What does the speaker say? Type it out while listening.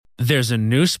There's a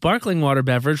new sparkling water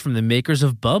beverage from the makers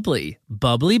of Bubbly,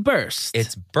 Bubbly Burst.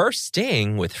 It's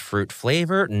bursting with fruit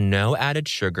flavor, no added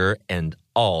sugar, and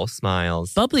all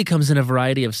smiles. Bubbly comes in a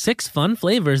variety of 6 fun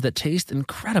flavors that taste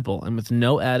incredible. And with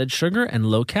no added sugar and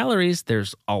low calories,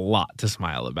 there's a lot to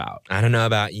smile about. I don't know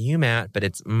about you, Matt, but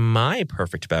it's my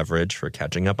perfect beverage for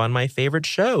catching up on my favorite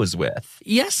shows with.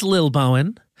 Yes, Lil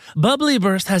Bowen. Bubbly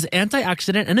Burst has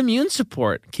antioxidant and immune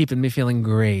support, keeping me feeling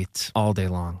great all day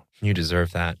long. You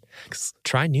deserve that.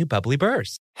 Try new Bubbly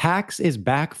Burst. Hacks is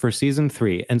back for season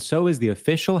 3, and so is the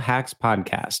official Hacks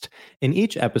podcast. In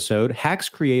each episode, Hacks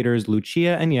creators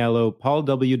Lucia Aniello, Paul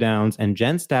W. Downs, and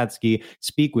Jen Statsky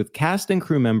speak with cast and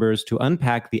crew members to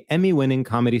unpack the Emmy-winning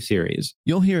comedy series.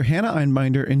 You'll hear Hannah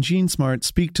Einbinder and Jean Smart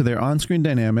speak to their on-screen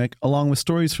dynamic, along with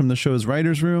stories from the show's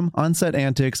writer's room, on-set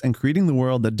antics, and creating the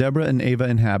world that Deborah and Ava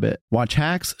inhabit. Watch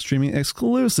Hacks, streaming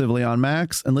exclusively on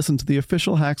Max, and listen to the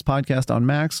official Hacks podcast on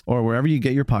Max or wherever you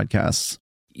get your podcasts.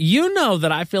 You know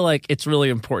that I feel like it's really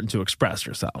important to express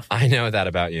yourself. I know that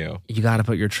about you. You got to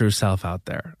put your true self out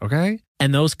there, okay?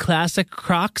 And those classic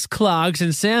Crocs, clogs,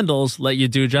 and sandals let you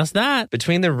do just that.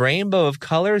 Between the rainbow of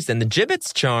colors and the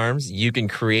Jibbitz charms, you can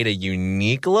create a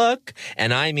unique look.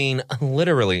 And I mean,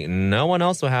 literally, no one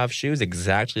else will have shoes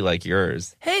exactly like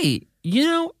yours. Hey, you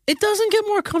know, it doesn't get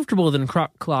more comfortable than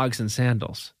Croc clogs and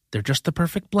sandals. They're just the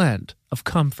perfect blend of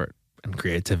comfort and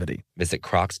creativity. Visit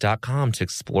crocs.com to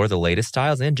explore the latest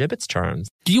styles and Jibbitz charms.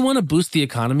 Do you want to boost the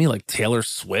economy like Taylor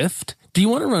Swift? Do you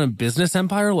want to run a business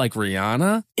empire like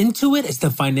Rihanna? Intuit is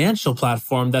the financial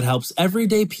platform that helps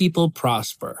everyday people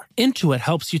prosper. Intuit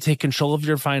helps you take control of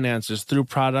your finances through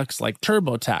products like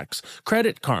TurboTax,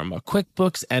 Credit Karma,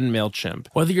 QuickBooks, and MailChimp.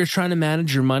 Whether you're trying to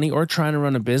manage your money or trying to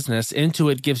run a business,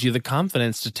 Intuit gives you the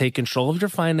confidence to take control of your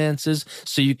finances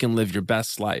so you can live your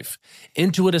best life.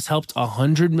 Intuit has helped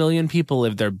 100 million people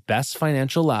live their best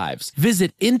financial lives.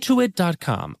 Visit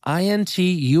Intuit.com,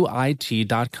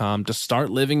 INTUIT.com to start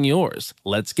living yours.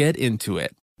 Let's get into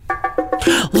it.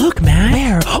 Look, man.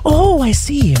 Where? Oh, I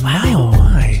see. Wow. Oh,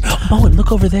 my. Oh, and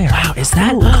look over there. Wow, is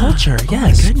that culture?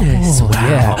 Yes. Oh, my goodness. Oh, wow.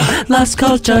 Yeah. Las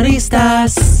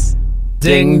Culturistas.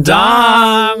 Ding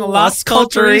dong. Las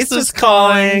Culturistas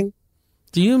calling.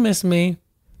 Do you miss me?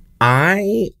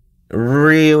 I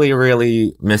really,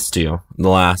 really missed you the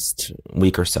last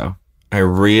week or so. I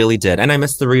really did. And I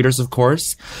missed the readers, of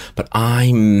course. But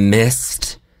I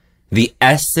missed the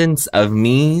essence of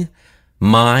me.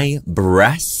 My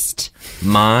breast,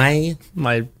 my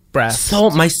breast,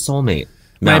 my soulmate,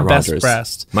 Matt my best Rogers.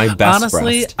 breast, my best.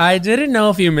 Honestly, breast. I didn't know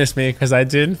if you missed me because I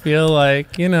didn't feel like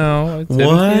what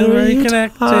feel very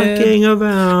connected. Talking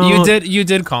about? You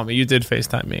did call me. You did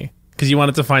FaceTime me because you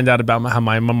wanted to find out about how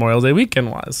my Memorial Day weekend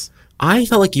was. I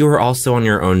felt like you were also on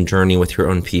your own journey with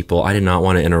your own people. I did not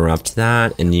want to interrupt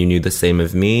that, and you knew the same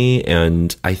of me.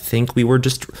 And I think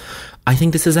I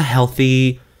think this is a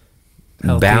healthy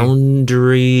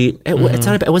boundary. It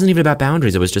wasn't even about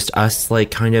boundaries. It was just us like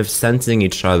kind of sensing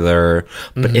each other.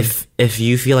 But if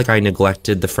you feel like I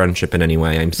neglected the friendship in any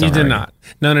way, I'm sorry. You did not.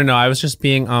 No. I was just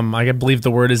being I believe the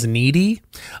word is needy.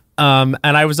 And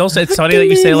I was also, it's funny that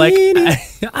you say like,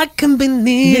 I can be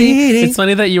needy. It's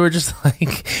funny that you were just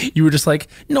like,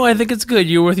 no, I think it's good.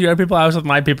 You were with your people, I was with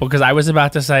my people. Because I was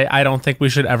about to say, I don't think we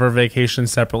should ever vacation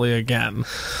separately again.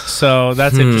 So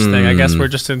that's interesting. I guess we're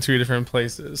just in 2 different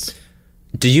places.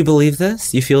 Do you believe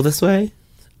this? You feel this way?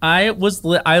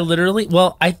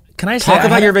 Can I say talk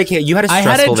about your vacation? You had a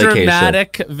stressful vacation. I had a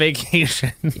dramatic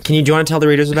vacation. Do you want to tell the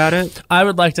readers about it? I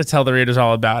would like to tell the readers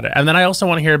all about it, and then I also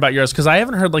want to hear about yours because I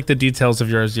haven't heard like the details of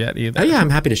yours yet either. Oh yeah,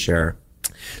 I'm happy to share.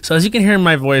 So as you can hear in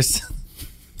my voice,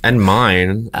 and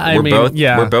mine,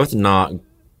 we're both not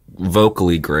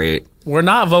vocally great. We're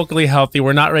not vocally healthy.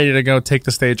 We're not ready to go take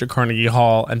the stage at Carnegie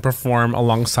Hall and perform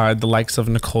alongside the likes of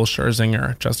Nicole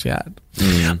Scherzinger just yet.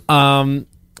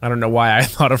 I don't know why I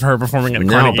thought of her performing at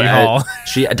Carnegie Hall.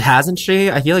 She hasn't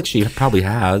she? I feel like she probably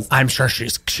has. I'm sure she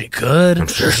could. I'm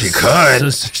sure she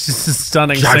could. She's a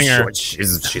stunning singer.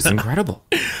 She's incredible.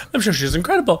 I'm sure she's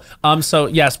incredible. So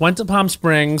yes, went to Palm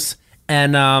Springs,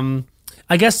 and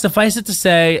I guess suffice it to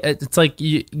say, it's like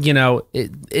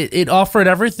it offered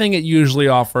everything it usually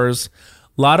offers.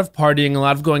 A lot of partying, a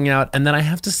lot of going out, and then I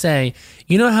have to say,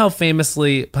 you know how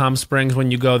famously Palm Springs,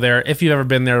 when you go there, if you've ever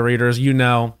been there, readers, you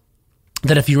know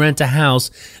that if you rent a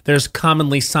house, there's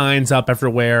commonly signs up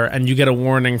everywhere, and you get a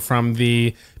warning from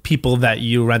the people that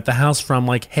you rent the house from,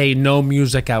 like, hey, no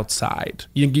music outside.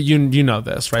 You know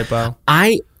this, right, Bo?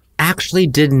 I actually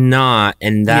did not,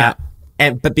 and that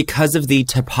But because of the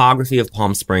topography of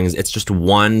Palm Springs, it's just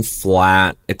one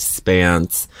flat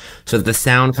expanse. So that the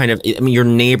sound kind of, I mean, your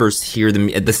neighbors hear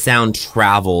the sound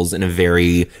travels in a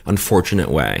very unfortunate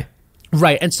way.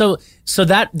 Right. And so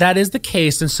that is the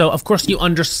case. And so, of course, you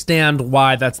understand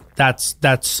why that's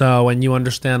so, and you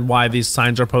understand why these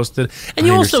signs are posted. And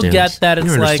you also get that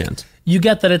it's like, you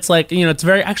get that it's like, you know, it's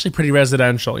very actually pretty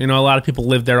residential. You know, a lot of people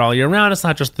live there all year round. It's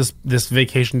not just this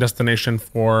vacation destination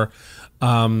for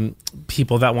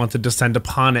people that want to descend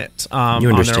upon it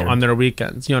on their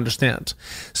weekends. You understand.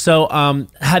 So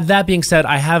had that being said,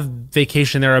 I have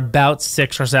vacationed there about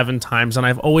 6 or 7 times, and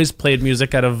I've always played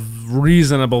music at a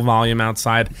reasonable volume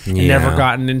outside and never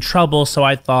gotten in trouble. So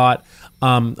I thought,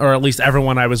 or at least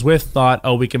everyone I was with thought,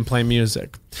 oh, we can play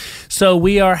music. So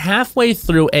we are halfway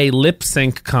through a lip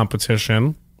sync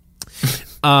competition.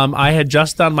 I had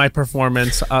just done my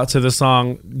performance to the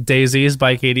song Daisies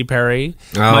by Katy Perry.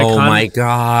 My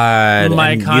God.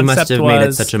 My and concept you must have made it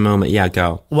was, such a moment. Yeah,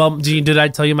 go. Well, did I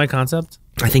tell you my concept?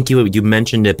 I think you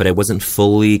mentioned it, but it wasn't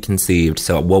fully conceived.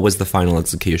 So what was the final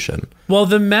execution? Well,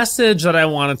 the message that I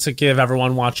wanted to give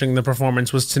everyone watching the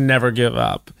performance was to never give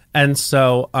up. And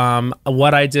so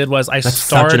what I did was That's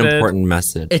such an important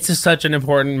message. It's such an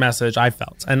important message, I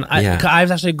felt. And I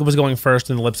actually was going first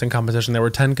in the lip sync competition. There were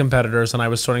 10 competitors, and I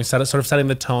was sort of setting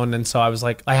the tone. And so I was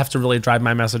like, I have to really drive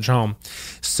my message home.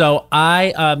 So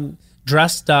I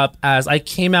dressed up I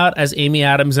came out as Amy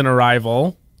Adams in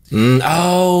Arrival.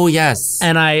 Oh, yes.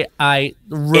 And I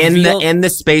revealed... In the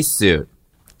spacesuit.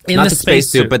 Not the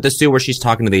spacesuit, but the suit where she's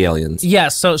talking to the aliens. Yeah,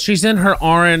 so she's in her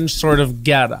orange sort of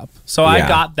getup. So I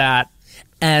got that,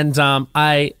 and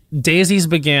Daisies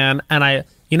began, and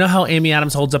you know how Amy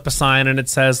Adams holds up a sign and it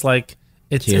says like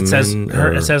it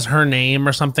says her name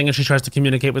or something, and she tries to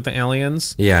communicate with the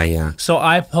aliens. Yeah. So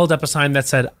I pulled up a sign that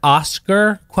said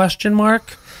Oscar ?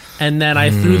 And then I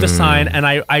threw the sign, and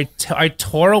I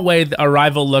tore away the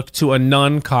Arrival look to a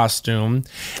nun costume.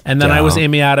 And then I was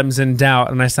Amy Adams in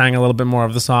Doubt, and I sang a little bit more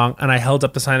of the song. And I held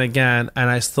up the sign again, and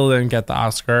I still didn't get the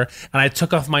Oscar. And I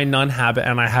took off my nun habit,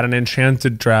 and I had an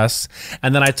enchanted dress.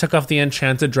 And then I took off the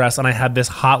enchanted dress, and I had this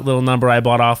hot little number I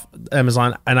bought off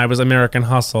Amazon, and I was American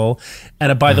Hustle.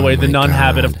 And by the way, the nun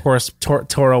habit, of course,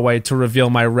 tore away to reveal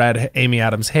my red Amy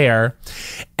Adams hair.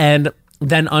 And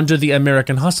then under the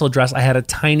American Hustle dress, I had a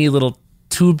tiny little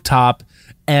tube top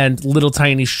and little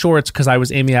tiny shorts because I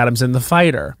was Amy Adams in The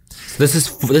Fighter. This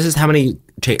is how many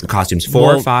costumes?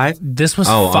 4 or 5? This was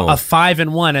a 5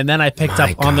 in 1, and then I picked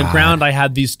up on the ground. I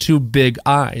had these 2 big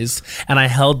eyes, and I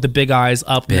held the big eyes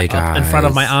up in front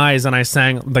of my eyes, and I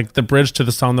sang like the bridge to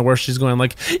the song, where she's going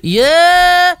like,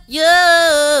 yeah,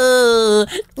 yeah,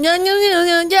 yeah,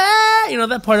 yeah, yeah. You know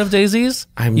that part of Daisies?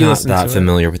 I'm not that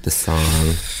familiar with the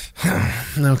song.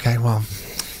 Okay, well,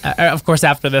 of course,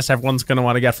 after this, everyone's going to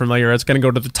want to get familiar. It's going to go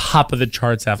to the top of the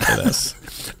charts after this.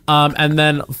 And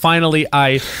then finally,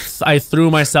 I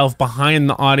threw myself behind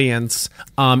the audience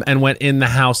and went in the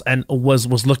house and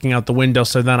was looking out the window.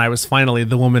 So then I was finally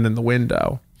the woman in the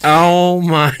window. Oh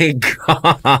my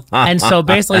God. And so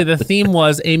basically the theme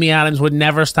was Amy Adams would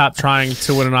never stop trying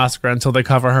to win an Oscar until they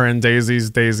cover her in Daisies,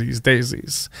 Daisies,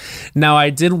 Daisies. Now I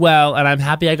did well, and I'm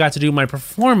happy I got to do my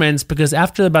performance, because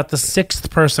after about the 6th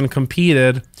person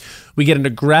competed, we get an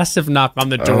aggressive knock on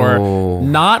the door,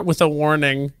 not with a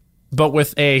warning, but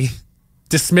with a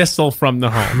dismissal from the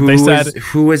home.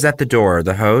 Who was at the door?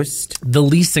 The host? The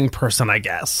leasing person, I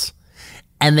guess.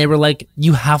 And they were like,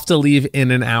 you have to leave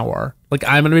in an hour. Like,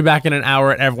 I'm going to be back in an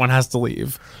hour and everyone has to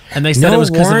leave. And they said it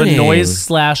was because of a noise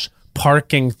 /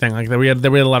 parking thing. Like, we had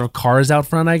a lot of cars out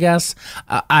front, I guess.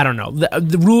 I don't know.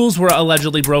 The rules were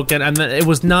allegedly broken, and it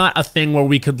was not a thing where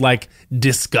we could, like,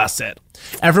 discuss it.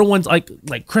 Everyone's like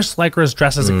Chris Sliker is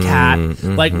dressed as a cat.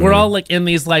 Like, we're all like in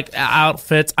these like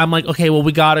outfits. I'm like, okay, well,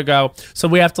 we gotta go. So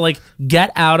we have to like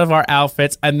get out of our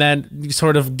outfits and then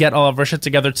sort of get all of our shit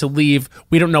together to leave.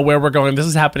 We don't know where we're going. This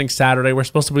is happening Saturday. We're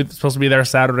supposed to be there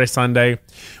Saturday, Sunday.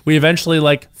 We eventually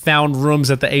like found rooms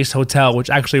at the Ace Hotel,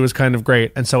 which actually was kind of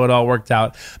great, and so it all worked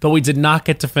out. But we did not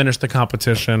get to finish the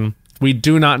competition. We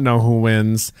do not know who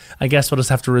wins. I guess we'll just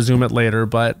have to resume it later,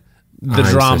 but I'm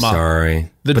drama. So sorry.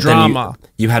 The drama.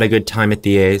 You had a good time at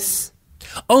the Ace.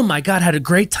 Oh my God, had a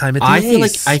great time at the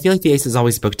Ace. I feel like the Ace is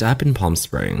always booked up in Palm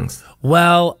Springs.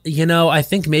 Well, you know, I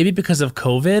think maybe because of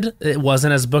COVID, it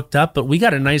wasn't as booked up, but we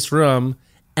got a nice room,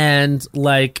 and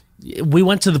like we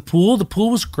went to the pool. The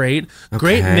pool was great. Okay.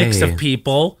 Great mix of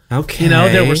people. Okay. You know,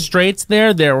 there were straights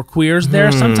there were queers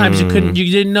there. Sometimes you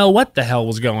didn't know what the hell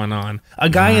was going on. A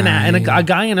guy a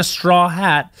guy in a straw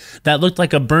hat that looked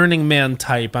like a Burning Man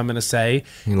type, I'm going to say,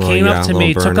 came up to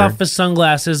me, took off his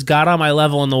sunglasses, got on my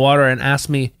level in the water and asked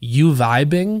me, "You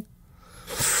vibing?"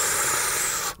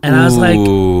 And I was like,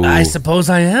 Ooh. I suppose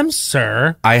I am,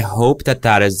 sir. I hope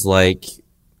that is like,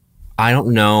 I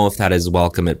don't know if that is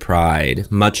welcome at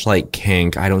Pride. Much like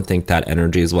kink, I don't think that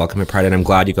energy is welcome at Pride. And I'm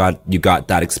glad you got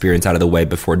that experience out of the way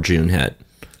before June hit.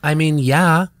 I mean,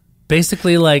 yeah.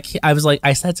 Basically, like,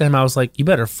 I said to him, I was like, you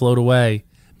better float away.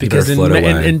 Because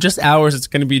in just hours, it's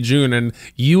going to be June, and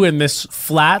you in this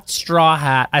flat straw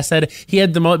hat. I said he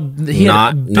had not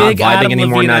vibing Adam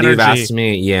anymore. Levine now energy. You've asked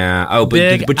me, yeah. Oh,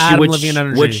 big but Adam Levine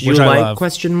energy, which you which I like? love.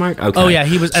 Question mark. Okay. Oh yeah,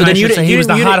 he was. So and then I should say he was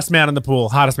the hottest man in the pool.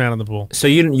 Hottest man in the pool. So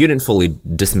you didn't fully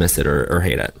dismiss it or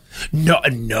hate it.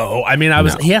 No. I mean, I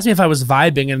was. He asked me if I was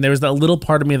vibing, and there was that little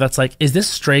part of me that's like, is this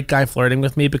straight guy flirting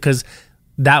with me? Because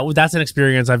that's an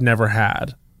experience I've never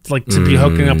had. Like to be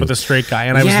hooking up with a straight guy,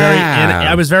 and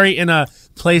I was very in a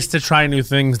place to try new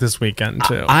things this weekend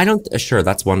too. Sure,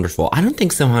 that's wonderful. I don't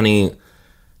think so, honey.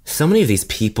 So many of these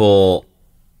people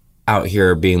out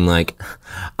here being like,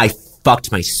 I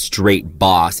fucked my straight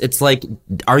boss. It's like,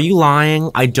 are you lying?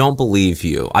 I don't believe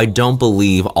you. I don't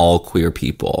believe all queer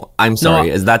people. I'm sorry.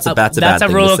 That's a bad thing to say. That's a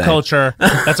roller culture.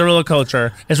 It's roller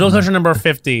culture number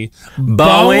 50.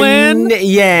 Bowen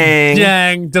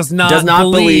Yang does not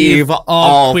believe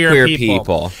all queer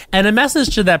people. And a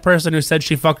message to that person who said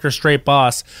she fucked her straight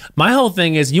boss. My whole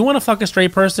thing is, you want to fuck a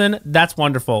straight person? That's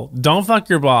wonderful. Don't fuck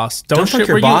your boss. Don't shit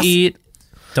where you eat.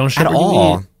 Don't shit where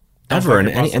you eat. Ever in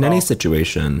any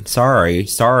situation. Sorry,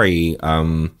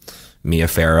 Mia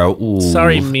Farrow. Ooh,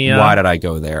 sorry, Mia. Why did I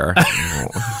go there?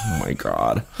 Oh my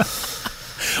God.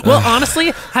 Well,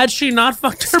 honestly, had she not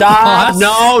fucked her boss...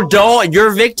 No, don't.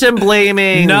 You're victim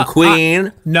blaming,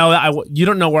 queen. You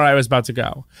don't know where I was about to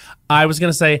go. I was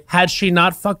going to say, had she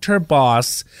not fucked her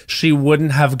boss, she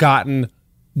wouldn't have gotten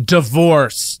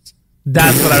divorced.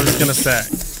 That's what I was going to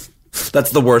say.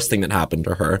 That's the worst thing that happened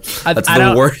to her. That's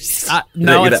the worst.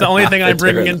 No, it's the only thing I'm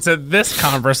bringing into this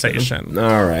conversation.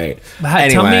 All right.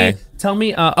 Anyway. Tell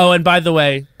me. And by the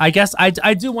way, I guess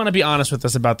I do want to be honest with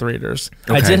this about the readers.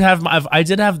 Okay. I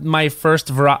did have my first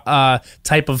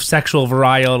type of sexual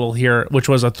varietal here, which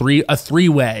was a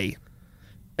three-way.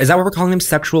 Is that what we're calling them?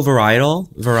 Sexual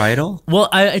varietal? Well,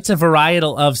 it's a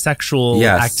varietal of sexual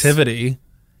activity.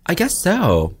 I guess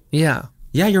so. Yeah.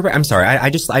 Yeah, you're right. I'm sorry.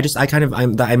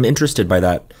 I'm interested by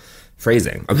that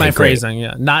phrasing. Okay, my great. Phrasing,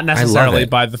 yeah, not necessarily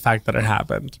by the fact that it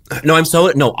happened. No,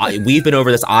 we've been over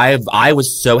this. I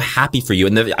was so happy for you,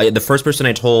 and the first person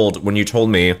I told when you told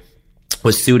me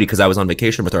was Sudi, because I was on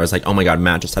vacation with her. I was like, oh my God,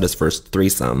 Matt just had his first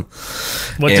threesome.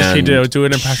 What did she do? Do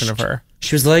an impression of her.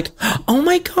 She was like, oh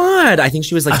my God. I think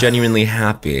she was like genuinely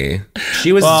happy.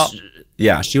 She was,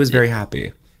 she was very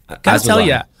happy. Gotta tell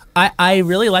you, I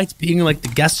really liked being like the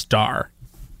guest star.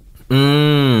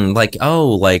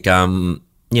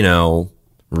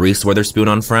 Reese Witherspoon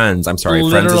on Friends. I'm sorry,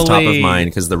 Literally. Friends is top of mind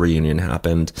because the reunion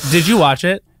happened. Did you watch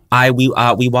it? We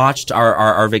watched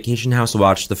our vacation house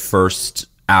watched the first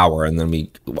hour, and then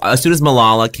as soon as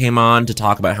Malala came on to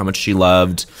talk about how much she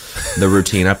loved the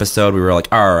routine episode, we were like,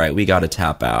 all right, we got to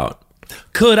tap out.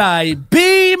 Could I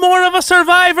be more of a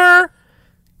survivor?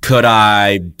 Could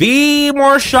I be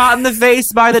more shot in the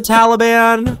face by the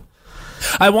Taliban?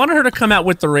 I wanted her to come out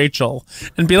with the Rachel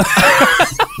and be like,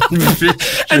 and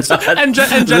Jennifer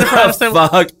Aniston,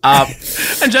 fuck up.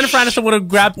 And Jennifer Aniston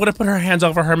would have put her hands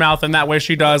over her mouth, and that way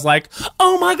she does like,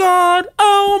 oh my god,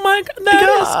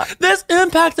 this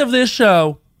impact of this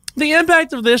show, the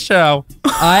impact of this show.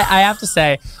 I have to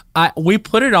say, we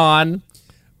put it on.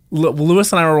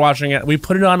 Lewis and I were watching it. We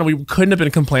put it on, and we couldn't have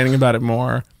been complaining about it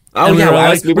more. Oh, and yeah,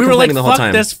 we were like, the whole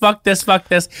time. Fuck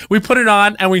this. We put it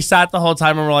on, and we sat the whole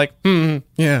time, and we're like,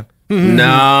 yeah.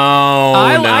 No,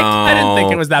 I didn't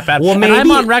think it was that bad. Well, maybe, and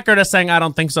I'm on record as saying I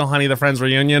don't think so, honey, the Friends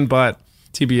reunion, but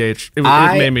TBH, it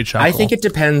made me chuckle. I think it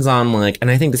depends on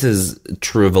and I think this is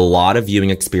true of a lot of viewing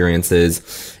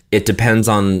experiences. It depends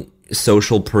on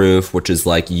social proof, which is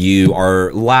like you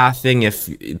are laughing if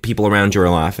people around you are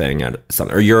laughing at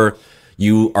something, or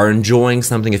you are enjoying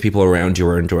something if people around you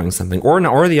are enjoying something, or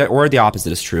the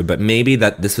opposite is true. But maybe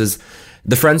that this was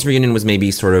the Friends reunion was maybe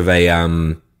sort of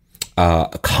a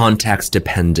context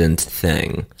dependent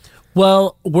thing.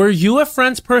 Well, were you a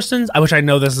Friends person? Which I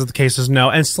know this is the case is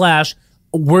no. And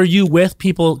 / were you with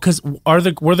people? Because were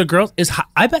the girls?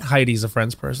 I bet Heidi's a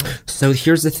Friends person. So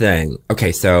here's the thing.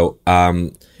 Okay, so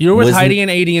you were with Heidi and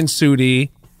Aidy and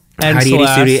Sudi, and Heidi,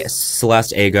 Celeste. Sudi,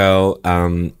 Celeste, Ego,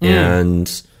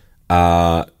 and.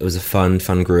 It was a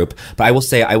fun group. But I will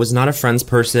say I was not a Friends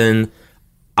person.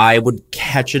 I would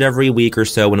catch it every week or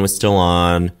so when it was still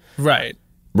on. Right.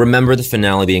 Remember the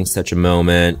finale being such a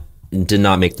moment. did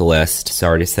not make the list.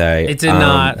 Sorry to say. It did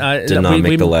not. Did not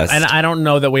make the list. And I don't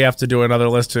know that we have to do another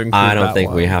list to include I don't think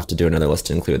one. we have to do another list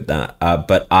to include that.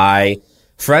 But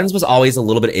Friends was always a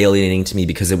little bit alienating to me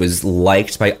because it was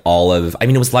liked by it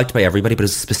was liked by everybody, but it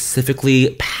was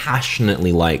specifically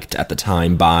passionately liked at the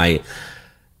time by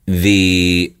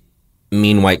the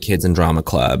mean white kids in drama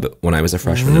club when I was a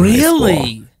freshman in high school.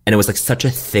 Really? And it was like such a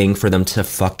thing for them to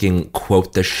fucking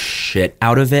quote the shit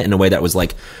out of it in a way that was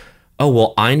like, oh,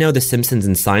 well, I know The Simpsons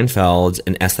and Seinfeld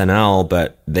and SNL,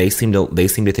 but they seem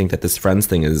to think that this Friends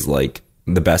thing is like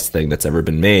the best thing that's ever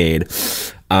been made.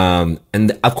 And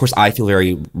of course, I feel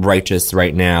very righteous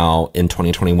right now in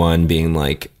 2021 being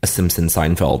like a Simpsons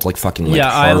Seinfeld, like fucking like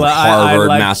Harvard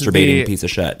masturbating piece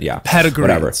of shit. Yeah. Pedigree.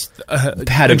 Whatever.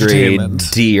 Pedigree,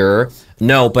 dear.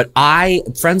 No, but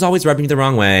Friends always rubbed me the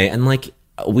wrong way. And like,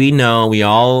 we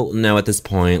all know at this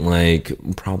point, like,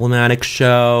 problematic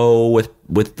show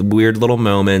with the weird little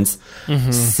moments.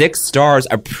 6 stars.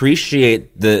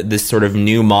 Appreciate this sort of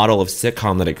new model of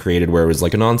sitcom that it created, where it was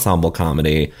like an ensemble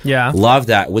comedy. Yeah, love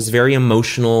that. It was very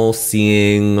emotional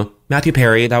seeing Matthew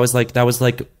Perry. That was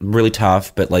like really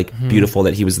tough, but like beautiful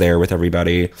that he was there with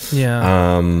everybody.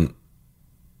 Yeah.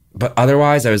 But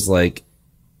otherwise, I was like,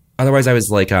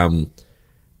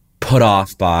 put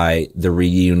off by the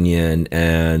reunion,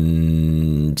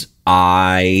 and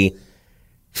I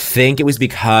think it was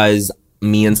because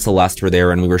me and Celeste were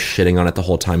there and we were shitting on it the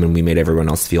whole time, and we made everyone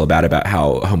else feel bad about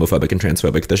how homophobic and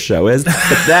transphobic this show is.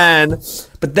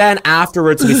 But then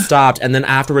afterwards we stopped, and then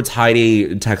afterwards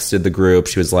Heidi texted the group.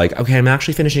 She was like, okay, I'm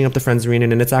actually finishing up the Friends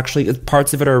reunion, and it's actually,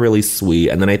 parts of it are really sweet.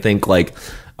 And then I think like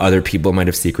other people might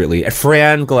have secretly,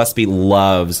 Fran Gillespie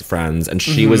loves Friends, and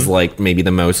she was like maybe the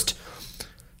most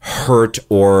hurt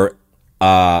or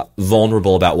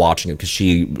vulnerable about watching it because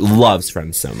she loves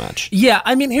Friends so much. Yeah,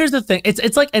 I mean, here's the thing.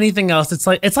 It's like anything else. It's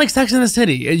like Sex and the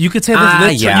City. You could say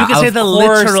the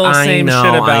literal same shit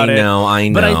about it. I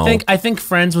know. But I think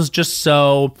Friends was just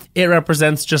so, it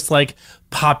represents just like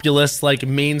populist, like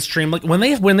mainstream. Like when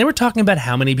they were talking about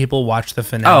how many people watched the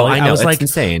finale, I know, I was it's like,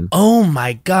 insane. Oh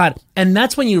my God. And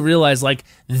that's when you realize like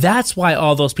that's why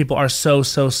all those people are so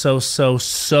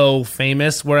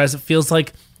famous, whereas it feels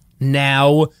like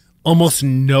now almost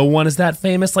no one is that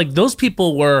famous. Like those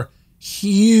people were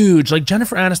huge. Like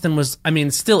Jennifer Aniston was, I mean,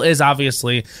 still is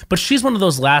obviously, but she's one of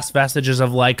those last vestiges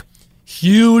of like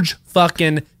huge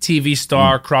fucking TV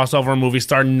star, crossover movie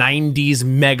star, 90s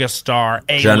megastar,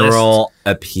 A-list. General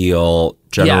appeal,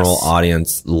 general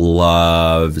audience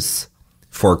loves,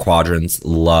 4 quadrants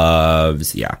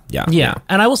loves. Yeah.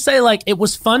 And I will say like it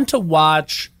was fun to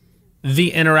watch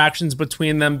the interactions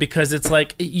between them, because it's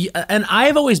like, and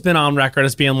I've always been on record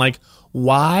as being like,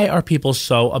 why are people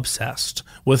so obsessed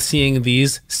with seeing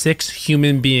these 6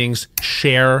 human beings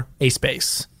share a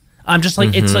space? I'm just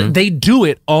like, it's like they do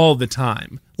it all the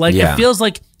time. Like it feels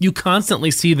like you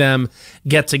constantly see them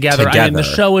get together. I mean, the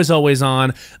show is always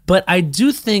on, but I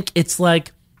do think it's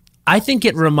like, I think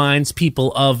it reminds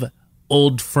people of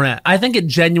old friend. I think it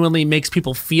genuinely makes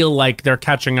people feel like they're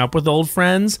catching up with old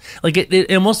friends. Like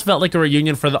it almost felt like a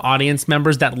reunion for the audience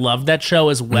members that loved that show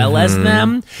as well as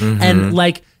them. And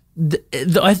like,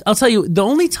 I'll tell you, the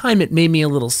only time it made me a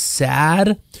little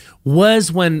sad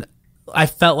was when I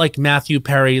felt like Matthew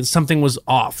Perry, something was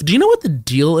off. Do you know what the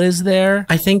deal is there?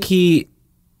 I think it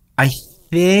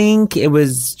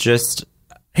was just,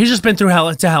 he's just been through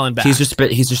hell to hell and back. He's just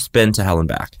been to hell and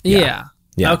back. Yeah.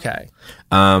 Okay.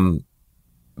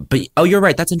 But you're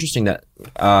right. That's interesting that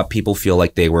people feel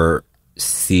like they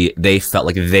felt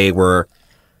like they were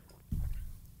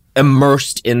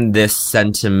immersed in this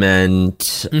sentimental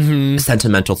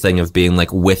thing of being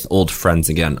like with old friends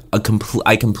again.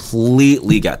 I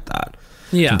completely get that.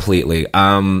 Yeah. Completely.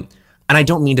 And I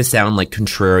don't mean to sound like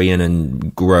contrarian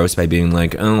and gross by being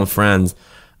like, oh, Friends.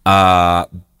 But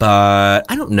I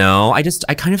don't know. I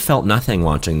kind of felt nothing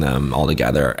watching them all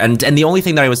together. And the only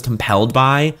thing that I was compelled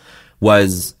by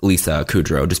was Lisa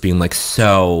Kudrow just being like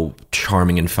so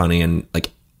charming and funny and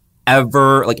like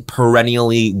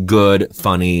perennially good,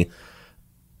 funny,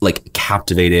 like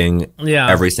captivating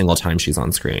every single time she's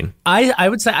on screen. I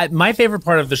would say my favorite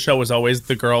part of the show was always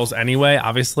the girls anyway,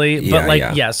 obviously.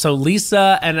 But so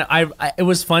Lisa, and it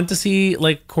was fun to see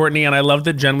like Courtney, and I loved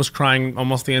that Jen was crying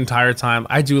almost the entire time.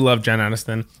 I do love Jen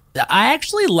Aniston. I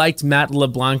actually liked Matt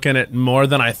LeBlanc in it more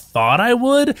than I thought I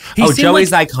would.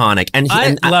 Joey's iconic. And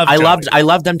I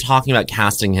loved them talking about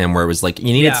casting him, where it was like,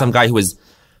 you needed some guy who was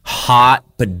hot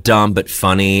but dumb but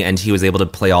funny, and he was able to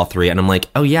play all 3. And I'm like,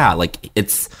 oh yeah, like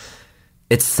it's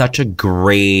such a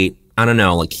great, I don't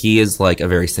know, like he is like a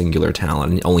very singular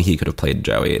talent, and only he could have played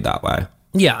Joey that way.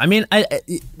 Yeah, I mean,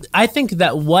 I think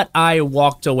that what I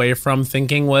walked away from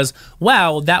thinking was,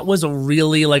 wow, that was a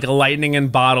really like a lightning in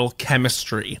bottle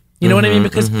chemistry. You know what I mean?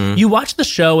 Because you watch the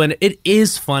show and it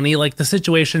is funny. Like the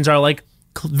situations are like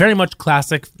very much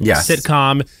classic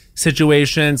sitcom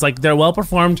situations. Like they're well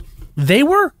performed. They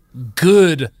were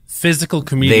good physical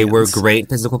comedians. They were great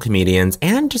physical comedians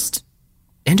and just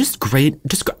great,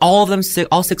 all of them,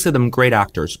 all 6 of them, great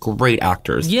actors.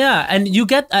 Yeah, and you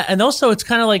get, and also it's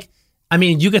kind of like, I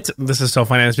mean, you get to, this is so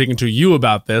funny, I'm speaking to you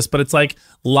about this, but it's like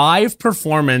live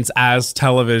performance as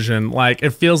television. Like,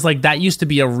 it feels like that used to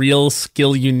be a real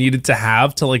skill you needed to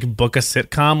have to like book a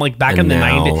sitcom. Like back in the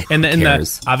 90s, in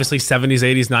the obviously 70s,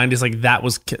 80s, 90s, like that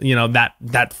was, you know,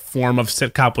 that form of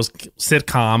sitcom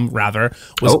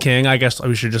was king. I guess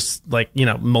we should just like, you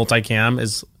know, multicam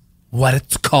is what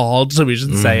it's called, so we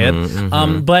should say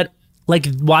it. But like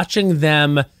watching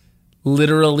them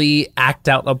literally act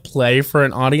out a play for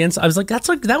an audience, I was like,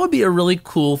 that would be a really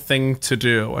cool thing to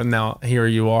do. And now here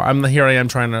you are. Here I am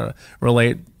trying to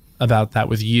relate about that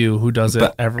with you, who does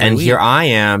it every week. And here I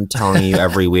am telling you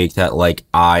every week that like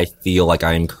I feel like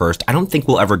I am cursed. I don't think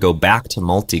we'll ever go back to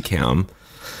multicam.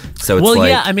 So it's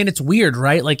yeah, I mean, it's weird,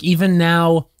 right? Like even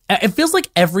now, it feels like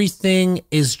everything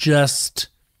is just.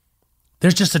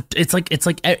 There's just it's like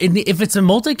if it's a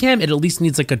multicam, it at least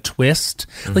needs like a twist.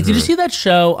 Like, did you see that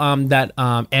show that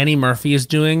Annie Murphy is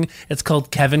doing? It's called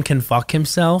Kevin Can Fuck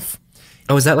Himself.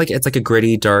 Oh, is that like, it's like a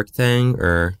gritty, dark thing,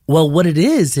 or? Well, what it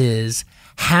is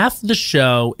half the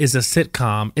show is a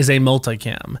sitcom, is a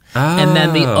multicam, and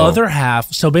then the other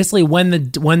half. So basically, when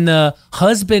the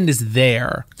husband is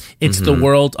there, it's the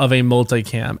world of a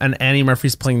multicam, and Annie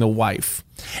Murphy's playing the wife,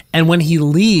 and when he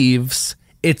leaves,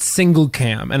 it's single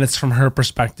cam and it's from her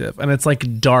perspective and it's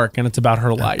like dark and it's about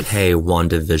her life. Okay,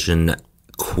 WandaVision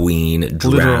queen drag.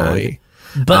 Literally.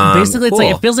 But basically it's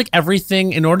like, it feels like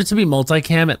everything, in order to be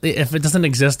multicam, if it doesn't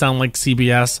exist on like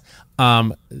CBS,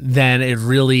 then it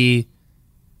really,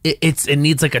 it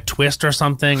needs like a twist or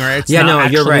something, or it's not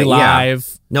actually you're right. live.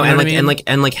 Yeah. No, you know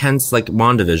and hence like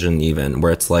WandaVision even,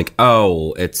 where it's like,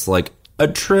 oh, it's like a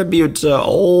tribute to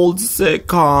old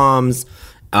sitcoms.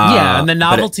 And the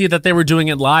novelty that they were doing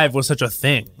it live was such a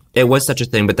thing. It was such a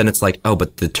thing, but then it's like, oh,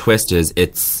 but the twist is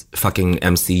it's fucking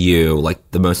MCU,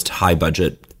 like the most high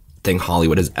budget thing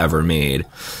Hollywood has ever made.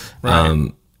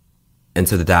 Right. And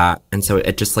so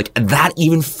it just like, that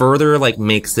even further like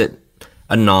makes it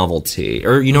a novelty,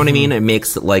 or you know what I mean? It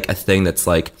makes it like a thing that's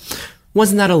like,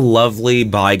 wasn't that a lovely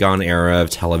bygone era of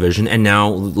television? And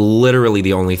now literally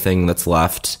the only thing that's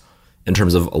left in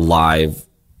terms of live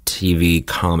TV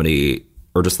comedy,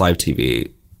 or just live TV,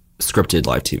 scripted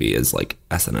live TV, is like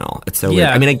SNL. It's so weird.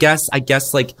 I mean, I guess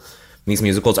like these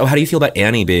musicals. Oh, how do you feel about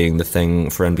Annie being the thing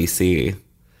for NBC?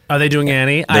 Are they doing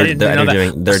Annie? I didn't know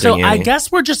that. They're doing Annie. I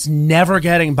guess we're just never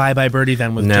getting Bye Bye Birdie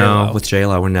then with J-Lo. No, with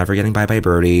J-Lo, we're never getting Bye Bye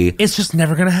Birdie. It's just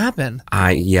never going to happen.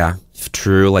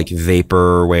 True, like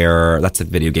vaporware. That's a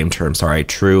video game term. Sorry.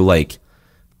 True, like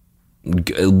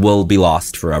will be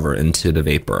lost forever into the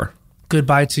vapor.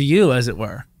 Goodbye to you, as it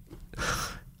were.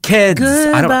 Kids,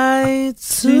 goodbye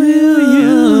to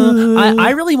you. I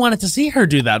really wanted to see her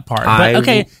do that part. But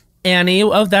okay, Annie,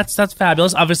 that's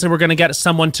fabulous. Obviously, we're going to get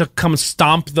someone to come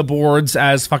stomp the boards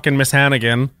as fucking Miss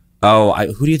Hannigan. Oh,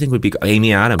 who do you think would be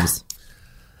Amy Adams?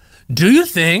 Do you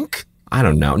think? I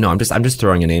don't know. No, I'm just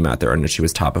throwing a name out there, and she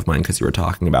was top of mind because you were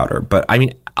talking about her. But I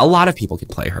mean, a lot of people could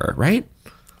play her, right?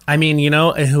 I mean, you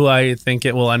know who I think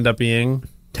it will end up being?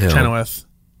 Chenoweth.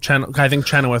 I think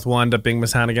Chenoweth will end up being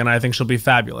Miss Hannigan. I think she'll be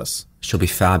fabulous. She'll be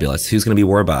fabulous. Who's going to be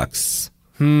Warbucks?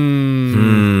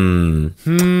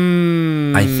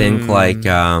 I think like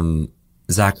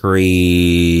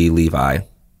Zachary Levi.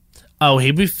 Oh,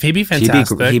 he'd be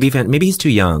fantastic. Maybe he's too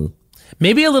young.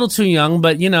 Maybe a little too young,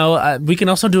 but you know, we can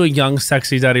also do a young,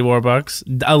 sexy Daddy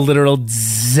Warbucks, a literal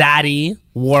Zaddy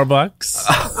Warbucks.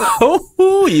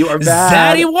 Oh, you are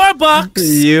bad. Zaddy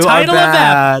Warbucks. You Title are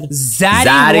bad. of that.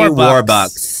 Zaddy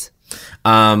Warbucks.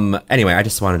 Anyway, I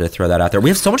just wanted to throw that out there. We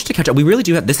have so much to catch up. We really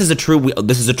do have. This is a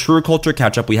true culture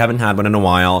catch up. We haven't had one in a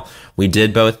while. We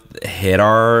did both hit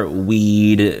our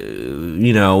weed,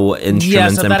 instruments, yeah,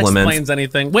 so that implements. Explains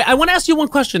anything. Wait, I want to ask you one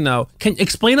question though. Can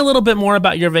explain a little bit more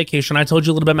about your vacation? I told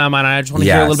you a little bit about mine. I just want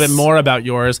to hear a little bit more about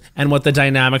yours and what the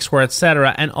dynamics were,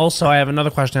 etc. And also, I have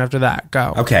another question after that.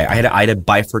 Go. Okay, I had a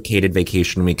bifurcated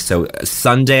vacation week. So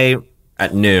Sunday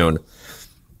at noon,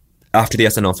 after the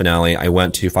SNL finale, I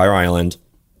went to Fire Island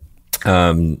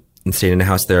and stayed in a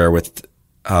house there with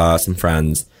some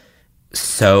friends.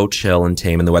 So chill and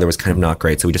tame, and the weather was kind of not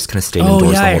great, so we just kind of stayed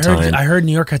indoors the whole time. I heard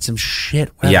New York had some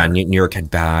shit weather. Yeah, New York had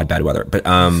bad weather, but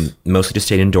mostly just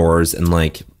stayed indoors and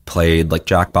like played like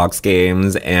Jackbox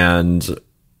games and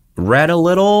read a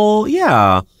little.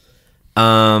 Yeah.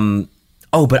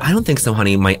 Oh, but I don't think so,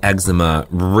 honey. My eczema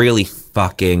really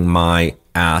fucking my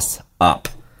ass up.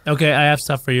 Okay, I have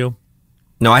stuff for you.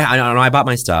 No, I bought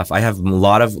my stuff. I have a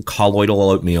lot of colloidal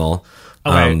oatmeal.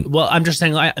 Okay, well, I'm just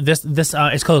saying, this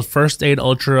it's called First Aid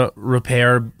Ultra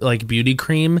Repair like beauty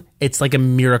cream. It's like a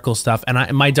miracle stuff,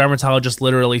 and my dermatologist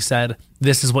literally said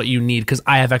this is what you need because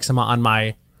I have eczema on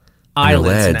my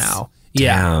eyelids now.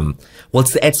 Yeah. Damn. Well,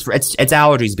 it's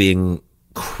allergies being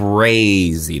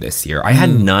crazy this year. I had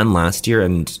none last year,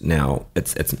 and now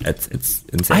it's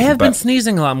insane. I have been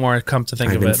sneezing a lot more. Come to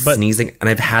think of it, but sneezing, and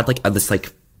I've had this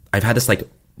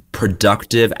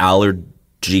productive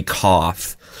allergy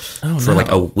cough for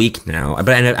like a week now. But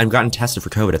I've gotten tested for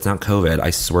COVID. It's not COVID. I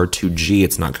swear to G,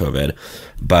 it's not COVID.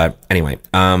 But anyway,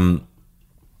 so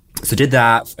did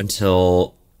that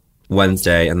until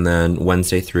Wednesday, and then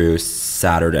Wednesday through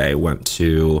Saturday went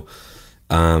to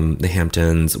the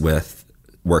Hamptons with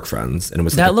work friends, and it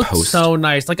was that looked so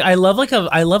nice. Like I love like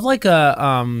a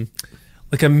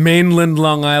mainland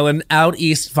Long Island out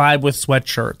east vibe with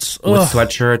sweatshirts. With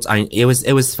sweatshirts,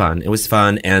 it was fun. It was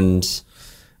fun, and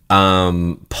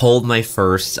pulled my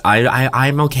first.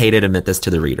 I'm okay to admit this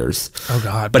to the readers. Oh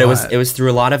God! But it was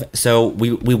through a lot of. So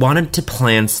we wanted to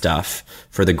plan stuff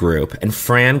for the group, and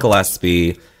Fran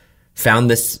Gillespie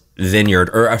found this vineyard,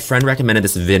 or a friend recommended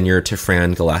this vineyard to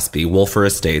Fran Gillespie, Wolfer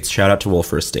Estates. Shout out to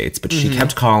Wolfer Estates. But she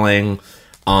kept calling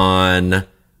on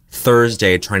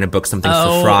Thursday trying to book something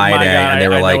for Friday, my God, and they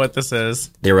were I know what this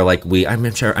is. They were like,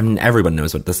 I'm sure everyone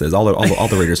knows what this is. All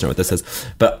the readers know what this is.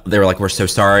 But they were like, we're so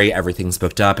sorry, everything's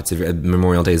booked up.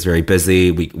 Memorial Day is very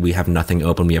busy. We have nothing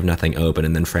open. We have nothing open.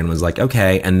 And then Fran was like,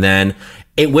 okay. And then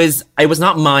it was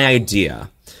not my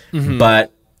idea,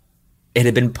 but it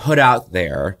had been put out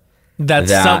there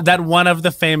that one of the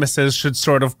famouses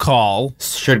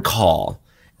should call.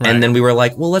 Right. And then we were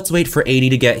like, well, let's wait for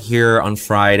 80 to get here on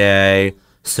Friday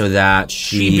so that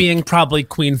she being probably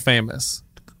Queen Famous.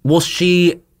 Well,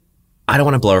 I don't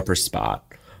want to blow up her spot,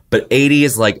 but 80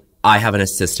 is like, I have an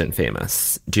assistant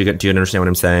famous. Do you understand what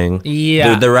I'm saying?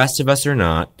 Yeah. The rest of us are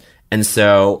not. And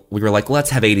so we were like, let's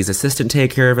have 80's assistant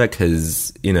take care of it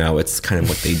because, it's kind of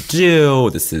what they do.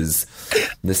 This is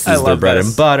their bread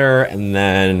and butter. And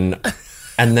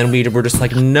then we were just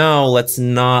like, no, let's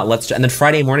not. And then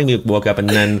Friday morning we woke up, and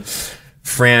then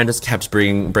Fran just kept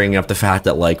bringing up the fact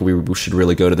that like we should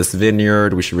really go to this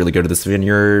vineyard. We should really go to this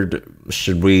vineyard. What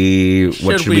should we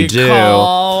do?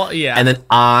 Call? Yeah. And then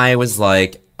I was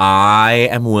like, I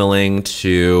am willing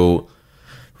to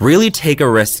really take a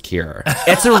risk here.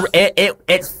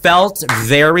 It felt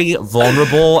very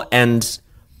vulnerable, and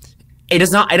it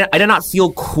does not. I did not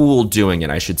feel cool doing it,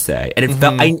 I should say, and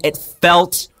it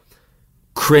felt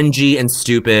cringy and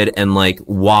stupid, and like,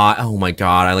 why? Oh my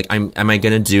God! am I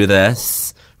gonna do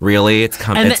this? Really?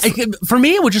 For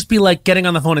me, it would just be like getting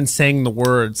on the phone and saying the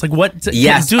words. Like what?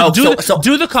 Yes. Do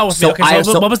the call with me. Okay.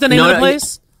 So what was the name of the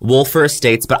place? Wolfer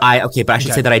Estates. But I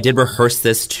should say that I did rehearse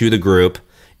this to the group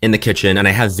in the kitchen, and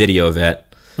I have video of it.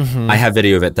 I have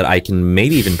video of it that I can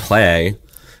maybe even play.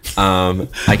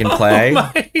 I can play.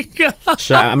 Oh my God.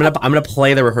 I'm gonna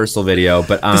play the rehearsal video,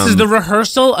 but this is the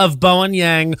rehearsal of Bowen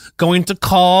Yang going to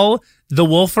call the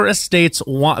Wolfer Estates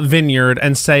vineyard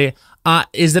and say,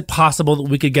 is it possible that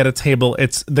we could get a table?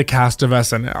 It's the cast of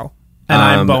SNL, and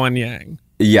I'm Bowen Yang.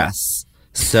 Yes.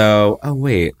 So,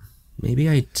 wait, maybe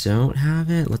I don't have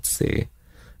it. Let's see.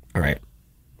 All right.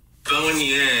 Bowen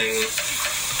Yang,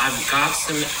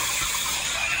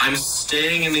 I'm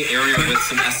staying in the area with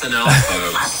some SNL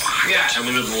folks. Yeah. And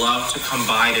we would love to come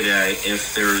by today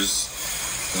if there's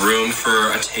room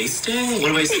for a tasting. What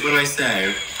do I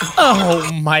say? Oh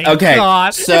my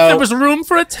God. So, if there was room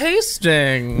for a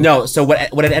tasting. No, so what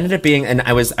it ended up being, and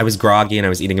I was groggy and I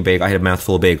was eating a bagel. I had a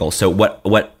mouthful of bagel. So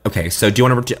okay, so do you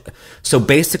want to, so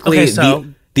basically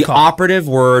the operative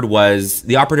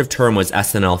term was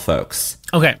SNL folks.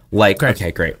 Okay. Great.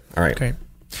 Okay, great. All right. Great.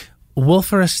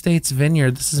 Wolfer Estates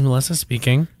Vineyard. This is Melissa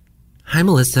speaking. Hi,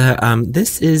 Melissa.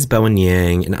 This is Bowen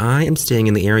Yang, and I am staying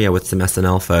in the area with some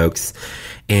SNL folks,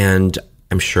 and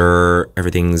I'm sure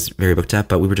everything's very booked up,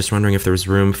 but we were just wondering if there was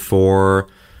room for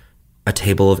a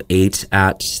table of 8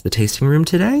 at the tasting room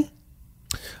today.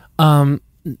 Can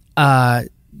I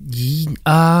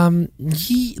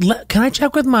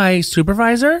check with my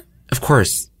supervisor? Of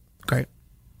course. Great.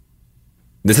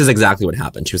 This is exactly what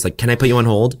happened. She was like, "Can I put you on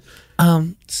hold?"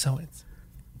 So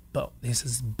this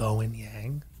is Bowen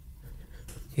Yang.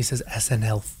 He says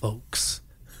SNL folks.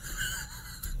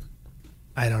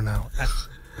 I don't know.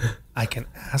 I can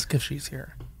ask if she's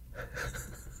here.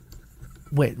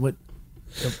 Wait, what?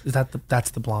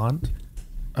 That's the blonde?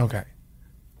 Okay.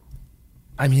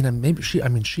 I mean, maybe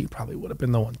she probably would have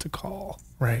been the one to call,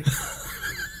 right?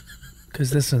 Because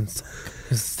this is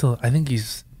still. I think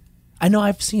he's. I know.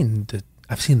 I've seen the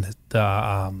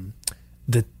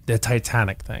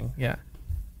Titanic thing. Yeah.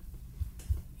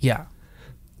 Yeah.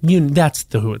 That's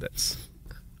who it is.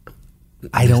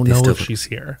 I don't know if she's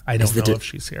here. I don't know if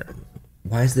she's here.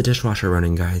 Why is the dishwasher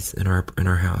running, guys, in our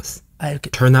house?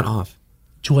 Turn that off.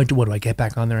 What do I get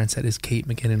back on there and said, is Kate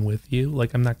McKinnon with you?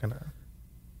 Like, I'm not gonna.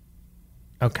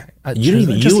 Okay.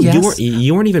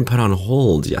 You weren't even put on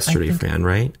hold yesterday, Fran,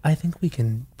 right? I think we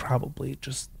can probably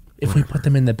just if we put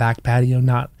them in the back patio,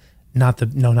 not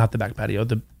the back patio.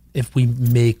 If we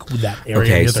make that area.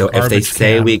 Okay, so if they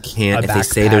say we can't, if they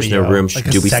say there's no room,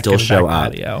 do we still show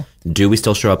up? Do we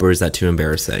still show up, or is that too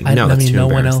embarrassing? No, that's too embarrassing. No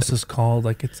one else is called.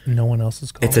 No one else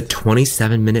is called. It's a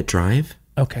 27-minute drive.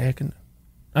 Okay, I can.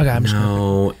 Okay, I'm just.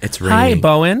 No, it's raining. Hi,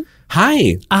 Bowen.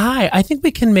 Hi. Hi. I think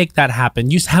we can make that happen.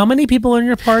 How many people are in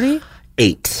your party?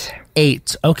 8.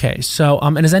 8. Okay. So,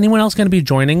 and is anyone else going to be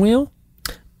joining you?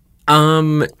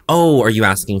 Are you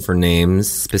asking for names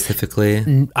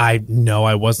specifically? No,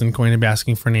 I wasn't going to be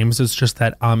asking for names. It's just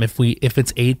that, if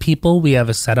it's 8 people, we have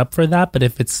a setup for that. But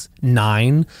if it's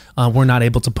 9, we're not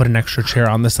able to put an extra chair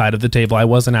on the side of the table. I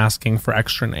wasn't asking for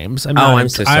extra names. I'm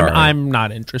so sorry. I'm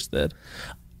not interested.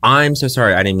 I'm so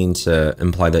sorry. I didn't mean to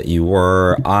imply that you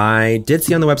were. I did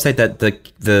see on the website that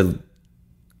the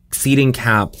seating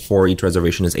cap for each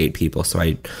reservation is 8 people. So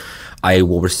I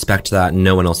will respect that.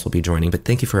 No one else will be joining, but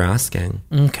thank you for asking.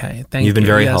 Okay, thank you. You've been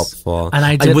very helpful. And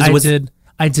I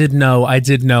did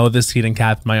know the seating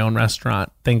cap in my own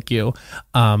restaurant. Thank you.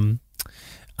 Not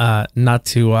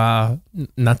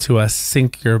to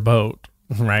sink your boat,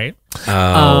 right?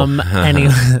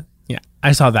 Anyway, yeah,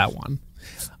 I saw that one.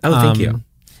 Oh, thank you.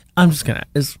 I'm just gonna.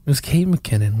 Is Kate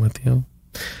McKinnon with you?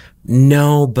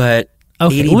 No, but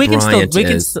okay, Aidy Bryant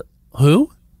is. Who?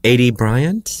 Aidy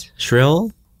Bryant?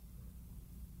 Shrill?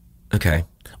 Okay.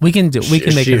 We can make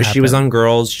it happen. She was on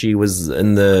Girls. She was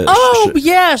in the... Oh,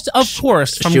 yes, of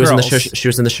course, from Girls. She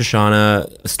was in the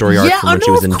Shoshana story arc from when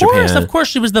she was in Japan. Of course,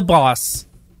 she was the boss.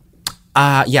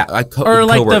 Yeah.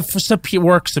 The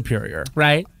work superior,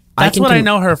 right? That's what I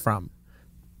know her from.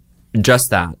 Just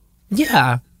that.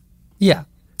 Yeah. Yeah.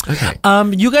 Okay.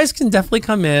 You guys can definitely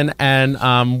come in, and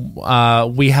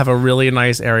we have a really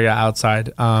nice area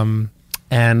outside, and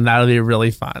that'll be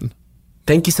really fun.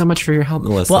 Thank you so much for your help,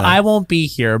 Melissa. Well, I won't be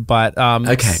here, but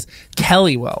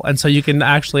Kelly will, and so you can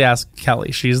actually ask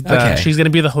Kelly. She's going to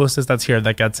be the hostess that's here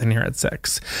that gets in here at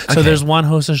 6. So there's one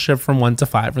hostessship from 1 to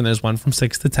 5, and there's one from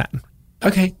 6 to 10.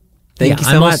 Okay. Thank you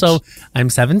so much. I'm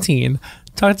 17.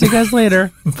 Talk to you guys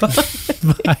later.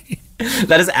 Bye.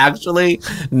 That is actually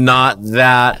not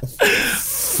that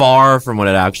far from what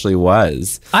it actually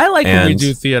was. I like when we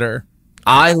do theater.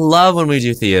 I love when we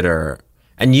do theater.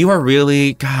 And you are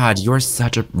really, God, you are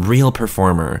such a real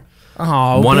performer.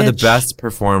 Oh, one of the best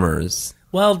performers.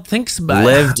 Well, thanks about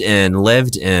lived in,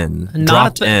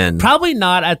 dropped in. Probably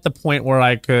not at the point where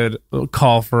I could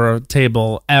call for a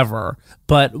table ever.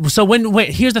 But so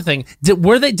here's the thing: did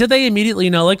they immediately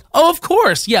know? Like, oh, of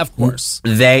course, yeah, of course.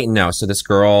 So this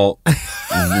girl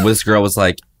was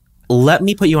like, "Let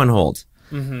me put you on hold,"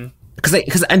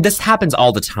 because and this happens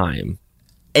all the time.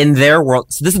 In their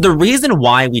world, so this is the reason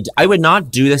why I would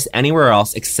not do this anywhere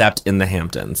else except in the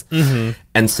Hamptons.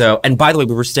 And by the way,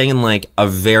 we were staying in like a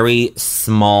very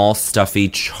small, stuffy,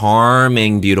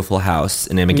 charming, beautiful house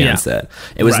in Amagansett.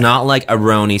 It was not like a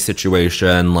Roni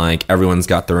situation, like everyone's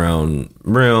got their own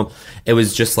room. It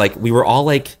was just like we were all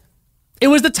like. It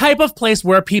was the type of place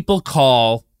where people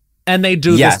call and they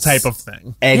do this type of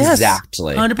thing.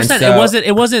 Exactly, 100%.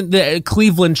 It wasn't the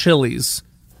Cleveland Chili's.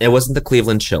 It wasn't the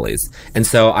Cleveland Chili's. And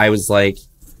so I was like,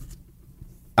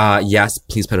 yes,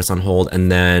 please put us on hold.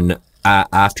 And then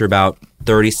after about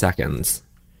 30 seconds,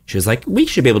 she was like, we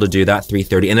should be able to do that,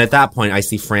 3:30. And at that point, I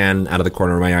see Fran out of the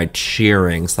corner of my eye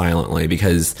cheering silently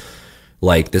because,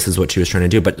 like, this is what she was trying to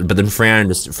do. But then Fran,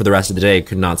 just for the rest of the day,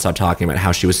 could not stop talking about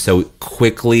how she was so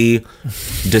quickly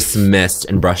dismissed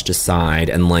and brushed aside.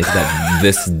 And, like, that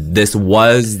this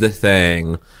was the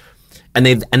thing. And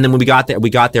then when we got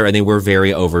there and they were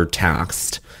very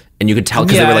overtaxed. And you could tell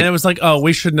because they were like, and it was like, oh,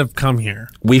 we shouldn't have come here.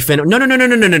 No.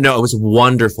 It was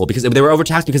wonderful because they were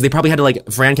overtaxed because they probably had to, like,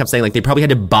 Fran kept saying, like, they probably had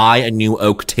to buy a new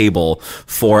oak table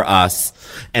for us.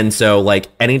 And so, like,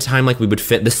 anytime, like, we would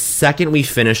fit, the second we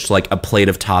finished, like, a plate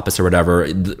of tapas or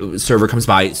whatever, the server comes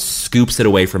by, scoops it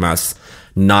away from us,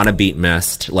 not a beat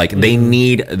missed. Like, they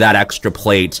need that extra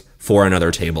plate for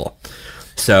another table.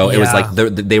 So it was Yeah.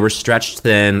 like they were stretched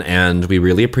thin, and we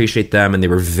really appreciate them. And they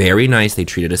were very nice. They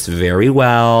treated us very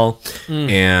well,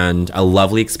 and a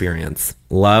lovely experience.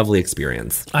 Lovely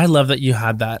experience. I love that you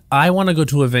had that. I want to go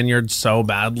to a vineyard so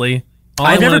badly. All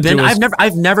I I've never wanna been. do is-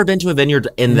 I've never been to a vineyard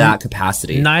in that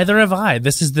capacity. Neither have I.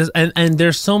 This is this, and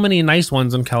there's so many nice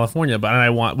ones in California,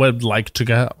 but would like to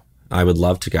go. I would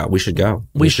love to go. We should go.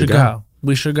 We should go.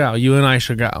 We should go. You and I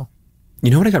should go.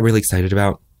 You know what I got really excited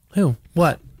about? Who?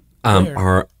 What?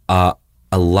 Our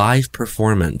a live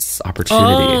performance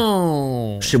opportunity.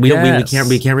 Oh, Should we? yes.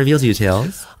 We can't reveal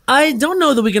details. I don't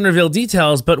know that we can reveal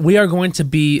details, but we are going to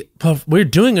be. We're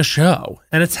doing a show,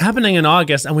 and it's happening in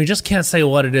August, and we just can't say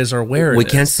what it is or where it is. We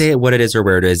can't say what it is or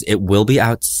where it is. It will be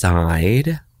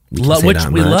outside. We can say which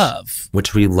that we much. love.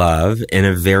 Which we love, in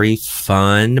a very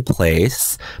fun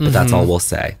place. But that's all we'll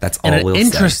say. That's all And we'll an say.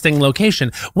 interesting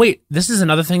location. Wait, this is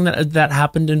another thing that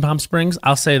happened in Palm Springs.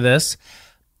 I'll say this: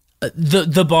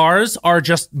 the bars are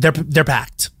just they're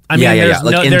packed. I mean, Yeah, there's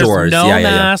like no, indoors. There's no Yeah, yeah.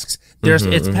 masks. There's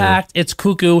it's packed. It's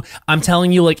cuckoo. I'm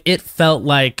telling you, like it felt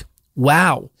like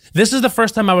wow. This is the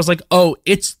first time I was like, oh,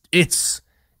 it's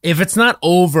if it's not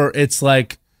over, it's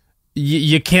like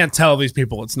you can't tell these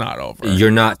people it's not over.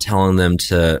 You're not telling them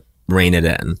to rein it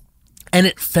in. And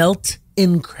it felt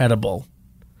incredible.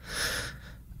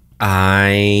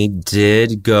 I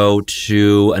did go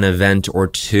to an event or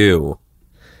two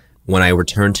when I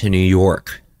returned to New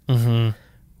York,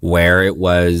 where it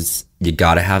was you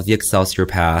got to have the Excelsior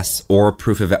Pass or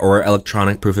or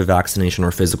electronic proof of vaccination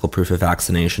or physical proof of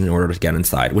vaccination in order to get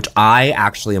inside. Which I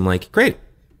actually am like, great,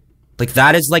 like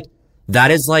that is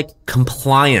like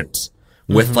compliant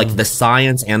with like the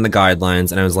science and the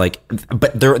guidelines. And I was like,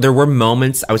 but there were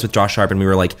moments I was with Josh Sharp and we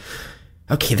were like,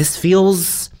 okay, this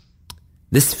feels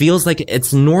like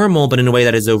it's normal, but in a way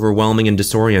that is overwhelming and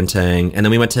disorienting. And then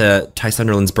we went to Ty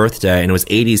Sunderland's birthday and it was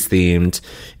 80s themed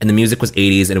and the music was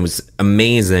 80s and it was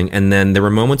amazing. And then there were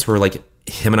moments where like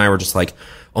him and I were just like,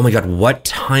 oh my God, what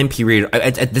time period?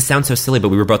 This sounds so silly, but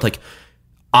we were both like,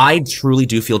 I truly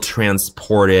do feel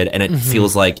transported and it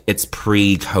feels like it's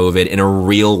pre-COVID in a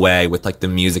real way with like the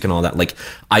music and all that. Like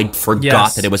I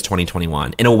forgot that it was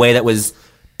 2021 in a way that was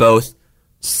both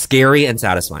scary and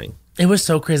satisfying. It was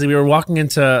so crazy. We were walking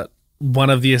into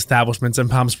one of the establishments in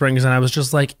Palm Springs and I was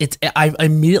just like, I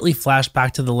immediately flashed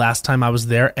back to the last time I was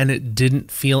there and it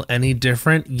didn't feel any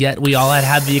different, yet we all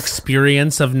had the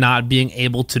experience of not being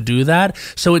able to do that.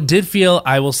 So it did feel,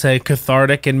 I will say,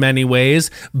 cathartic in many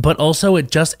ways, but also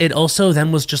it also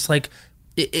then was just like,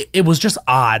 it was just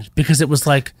odd because it was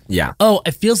like, Yeah. oh,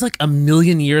 it feels like a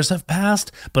million years have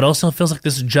passed, but also it feels like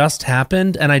this just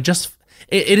happened. And it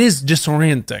is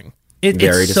disorienting.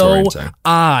 Very It's so disorienting.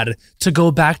 odd to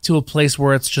go back to a place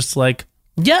where it's just like,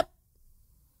 yep.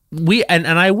 And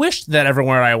I wish that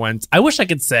everywhere I went, I wish I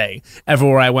could say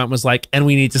everywhere I went was like, and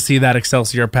we need to see that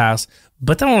Excelsior Pass,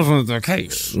 but that wasn't the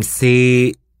case.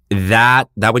 See, that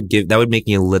would make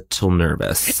me a little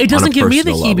nervous. It doesn't on a give me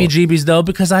the personal level. heebie-jeebies though,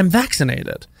 because I'm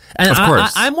vaccinated. And Of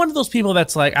course. I'm one of those people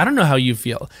that's like, I don't know how you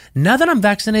feel. Now that I'm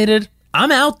vaccinated,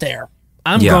 I'm out there.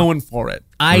 I'm Yeah. going for it.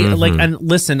 And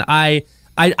listen, I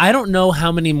don't know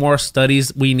how many more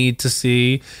studies we need to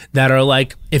see that are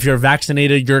like, if you're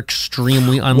vaccinated, you're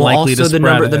extremely unlikely to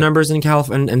spread it. the numbers in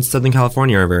in Southern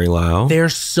California are very low. They're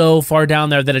so far down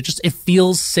there that it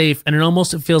feels safe, and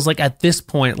it feels like at this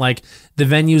point, like the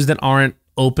venues that aren't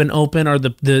open are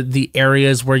the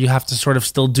areas where you have to sort of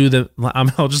still do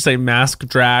I'll just say mask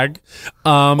drag,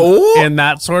 in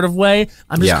that sort of way.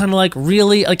 I'm just kind of like,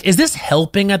 really, like, is this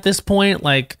helping at this point?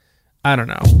 Like, I don't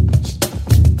know.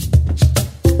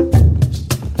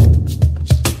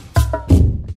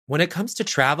 When it comes to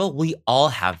travel, we all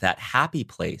have that happy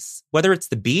place. Whether it's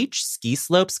the beach, ski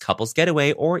slopes, couples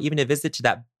getaway, or even a visit to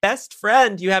that best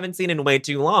friend you haven't seen in way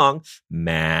too long,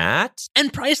 Matt.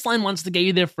 And Priceline wants to get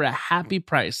you there for a happy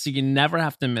price, so you never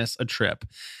have to miss a trip.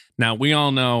 Now, we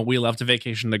all know we love to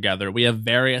vacation together. We have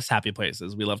various happy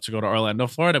places. We love to go to Orlando,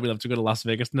 Florida. We love to go to Las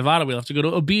Vegas, Nevada. We love to go to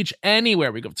a beach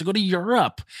anywhere. We love to go to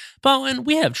Europe. But when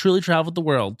we have truly traveled the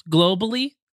world,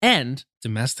 globally and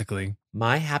domestically.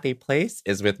 My happy place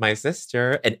is with my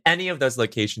sister in any of those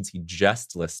locations he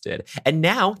just listed. And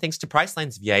now, thanks to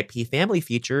Priceline's VIP family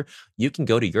feature, you can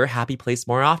go to your happy place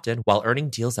more often while earning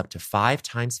deals up to 5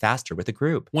 times faster with a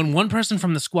group. When one person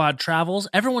from the squad travels,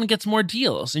 everyone gets more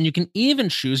deals, and you can even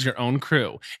choose your own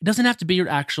crew. It doesn't have to be your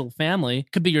actual family.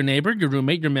 It could be your neighbor, your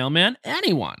roommate, your mailman,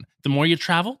 anyone. The more you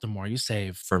travel, the more you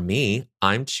save. For me,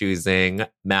 I'm choosing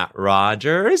Matt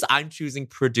Rogers. I'm choosing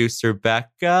producer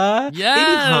Becca. Yes.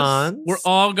 Maybe Hans. We're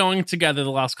all going together,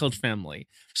 the Lost Coach family.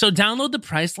 So download the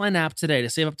Priceline app today to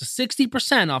save up to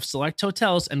 60% off select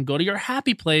hotels and go to your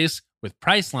happy place with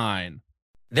Priceline.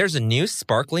 There's a new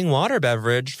sparkling water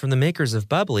beverage from the makers of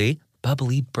Bubbly,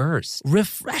 Bubbly Burst.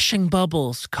 Refreshing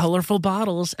bubbles, colorful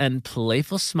bottles, and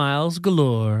playful smiles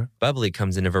galore. Bubbly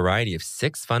comes in a variety of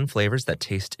 6 fun flavors that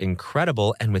taste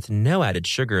incredible, and with no added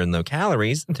sugar and low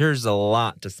calories, there's a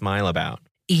lot to smile about.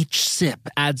 Each sip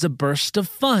adds a burst of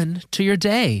fun to your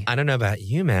day. I don't know about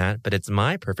you, Matt, but it's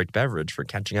my perfect beverage for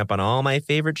catching up on all my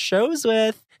favorite shows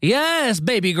with. Yes,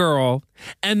 baby girl.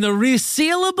 And the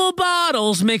resealable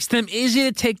bottles makes them easy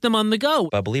to take them on the go.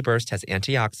 Bubbly Burst has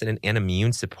antioxidant and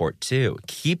immune support, too,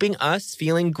 keeping us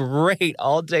feeling great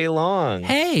all day long.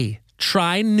 Hey,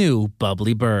 try new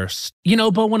Bubbly Burst. You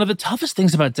know, but one of the toughest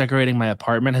things about decorating my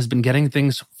apartment has been getting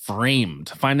things framed.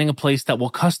 Finding a place that will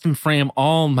custom frame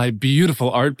all my beautiful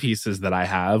art pieces that I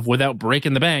have without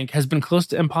breaking the bank has been close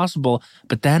to impossible.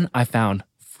 But then I found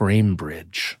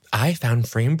FrameBridge. I found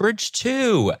FrameBridge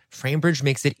too. FrameBridge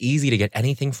makes it easy to get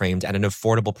anything framed at an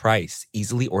affordable price.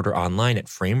 Easily order online at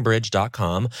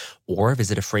framebridge.com or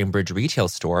visit a FrameBridge retail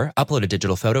store, upload a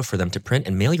digital photo for them to print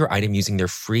and mail your item using their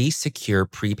free, secure,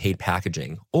 prepaid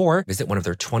packaging. Or visit one of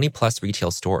their 20-plus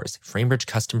retail stores. FrameBridge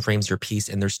custom frames your piece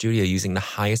in their studio using the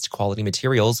highest quality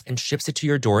materials and ships it to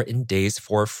your door in days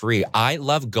for free. I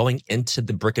love going into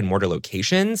the brick and mortar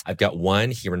locations. I've got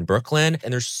one here in Brooklyn,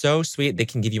 and they're so sweet. They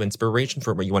can give you inspiration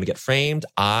for where you want to get framed.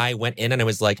 I went in and I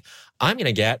was like, I'm going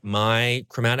to get my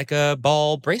Chromatica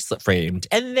ball bracelet framed.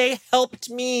 And they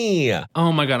helped me.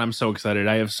 Oh my God, I'm so excited.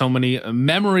 I have so many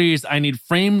memories I need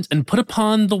framed and put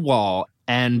upon the wall.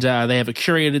 And they have a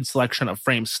curated selection of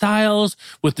frame styles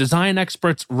with design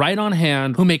experts right on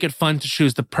hand who make it fun to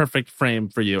choose the perfect frame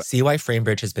for you. See why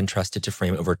FrameBridge has been trusted to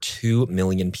frame over 2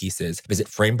 million pieces. Visit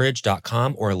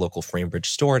framebridge.com or a local FrameBridge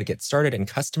store to get started and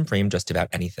custom frame just about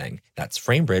anything. That's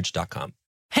framebridge.com.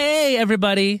 Hey,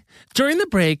 everybody. During the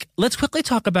break, let's quickly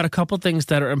talk about a couple things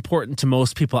that are important to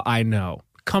most people I know.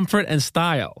 Comfort and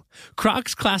style.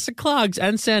 Crocs classic clogs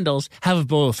and sandals have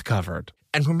both covered.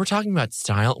 And when we're talking about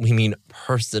style, we mean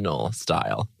personal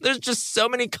style. There's just so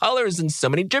many colors and so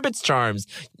many Jibbitz charms.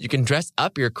 You can dress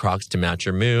up your Crocs to match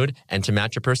your mood and to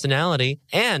match your personality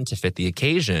and to fit the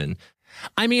occasion.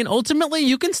 I mean, ultimately,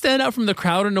 you can stand out from the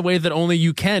crowd in a way that only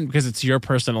you can because it's your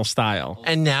personal style.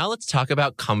 And now let's talk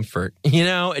about comfort. You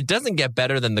know, it doesn't get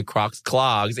better than the Crocs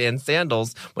clogs and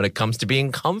sandals when it comes to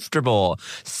being comfortable.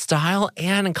 Style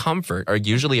and comfort are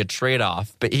usually a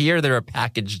trade-off, but here they're a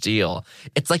package deal.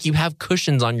 It's like you have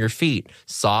cushions on your feet.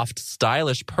 Soft,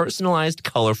 stylish, personalized,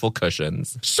 colorful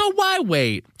cushions. So why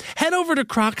wait? Head over to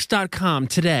Crocs.com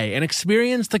today and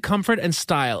experience the comfort and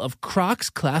style of Crocs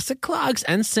classic clogs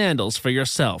and sandals for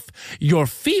yourself. Your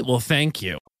feet will thank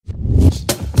you.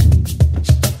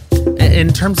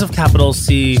 In terms of capital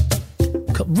C,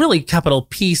 really capital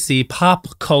PC, pop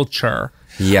culture.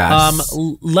 Yes.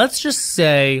 Let's just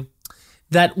say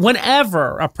that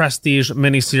whenever a prestige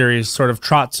miniseries sort of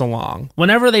trots along,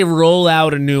 whenever they roll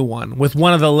out a new one with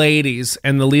one of the ladies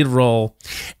in the lead role,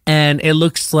 and it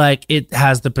looks like it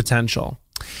has the potential,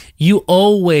 you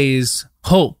always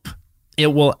hope it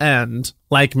will end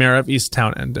like Mare of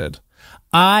Easttown ended.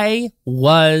 I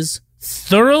was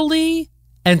thoroughly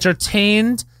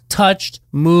entertained, touched,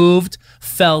 moved,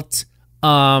 felt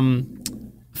like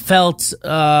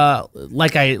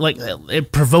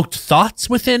it provoked thoughts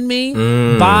within me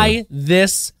by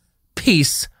this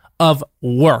piece of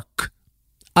work.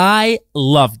 I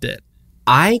loved it.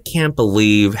 I can't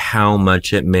believe how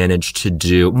much it managed to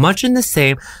do. Much in the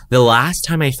same. The last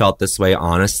time I felt this way,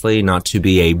 honestly, not to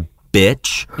be a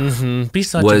bitch, Be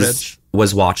such a bitch.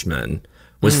 Was Watchmen.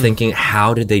 Was thinking,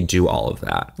 how did they do all of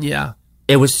that? Yeah.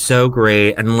 It was so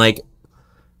great. And like,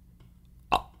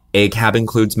 ACAB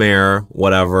includes Mare,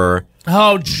 whatever.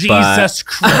 Oh, Jesus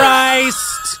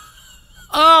Christ.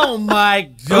 Oh, my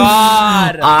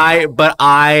God.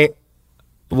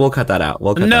 We'll cut that out.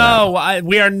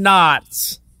 We are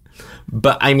not.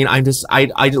 But I mean, I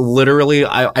literally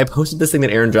posted this thing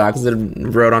that Aaron Jackson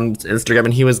wrote on Instagram,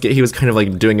 and he was kind of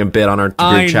like doing a bit on our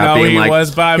group chat, being like,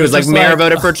 he was like, Mare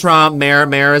voted for Trump,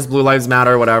 Mare is Blue Lives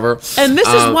Matter, whatever. And this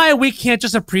is why we can't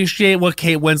just appreciate what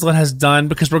Kate Winslet has done,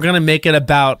 because we're gonna make it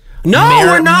about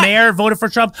we're not. Mare voted for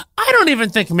Trump. I don't even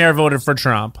think Mare voted for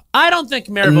Trump. I don't think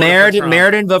Mare voted for Trump.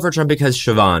 Mare didn't vote for Trump because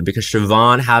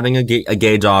Siobhan having a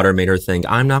gay daughter made her think,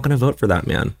 I'm not gonna vote for that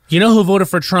man. You know who voted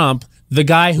for Trump? The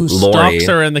guy who stalks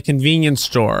her in the convenience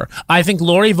store. I think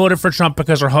Lori voted for Trump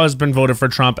because her husband voted for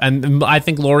Trump. And I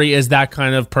think Lori is that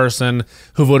kind of person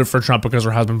who voted for Trump because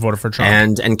her husband voted for Trump.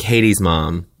 And Katie's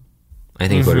mom, I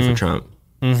think, voted for Trump.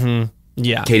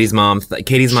 Yeah. Katie's mom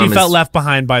She felt left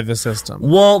behind by the system.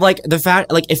 Well, like the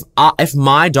fact, like if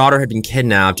my daughter had been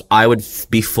kidnapped, I would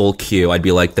be full Q. I'd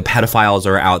be like, the pedophiles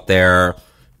are out there.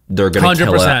 They're gonna 100%.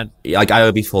 Kill it. Like I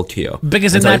would be full Q.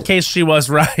 Because in that case, she was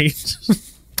right.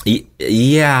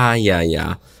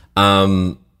 Yeah.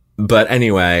 But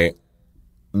anyway,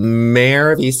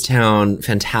 Mayor of Easttown,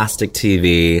 fantastic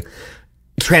TV.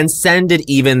 Transcended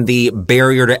even the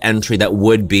barrier to entry that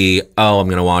would be, I'm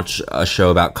going to watch a show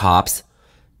about cops.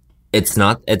 It's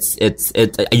not, I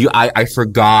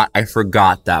forgot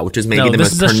that, which is maybe the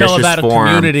most pernicious form. This is a show about a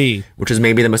community. Which is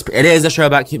maybe the most, it is a show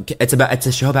about, it's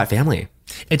a show about family.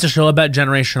 It's a show about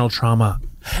generational trauma.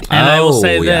 And I will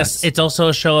say this, it's also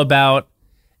a show about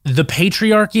the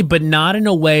patriarchy, but not in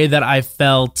a way that I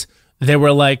felt they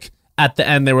were like, at the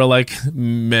end, they were like,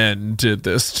 men did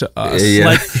this to us. Yeah.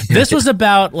 Like, this was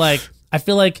about, like, I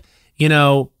feel like,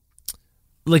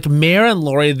 like Mare and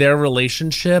Laurie, their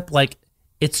relationship, like,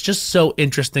 it's just so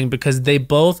interesting because they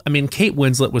both, I mean, Kate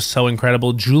Winslet was so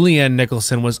incredible. Julianne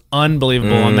Nicholson was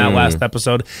unbelievable on that last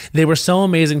episode. They were so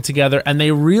amazing together. And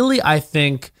they really, I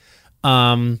think,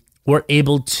 were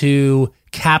able to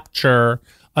capture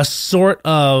a sort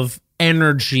of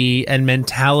energy and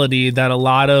mentality that a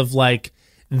lot of, like,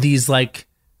 these like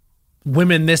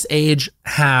women this age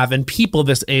have and people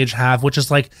this age have, which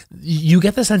is like, you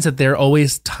get the sense that they're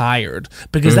always tired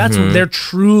because that's they're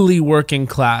truly working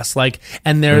class. Like,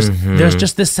 and there's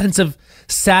just this sense of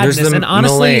sadness. And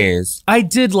honestly, malaise. I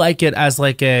did like it as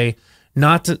like it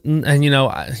is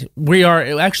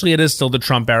still the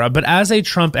Trump era, but as a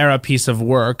Trump era piece of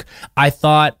work,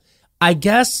 I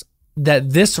guess that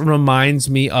this reminds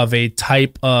me of a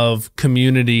type of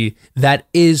community that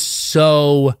is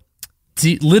so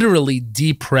literally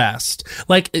depressed.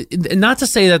 Like, not to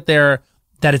say that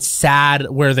that it's sad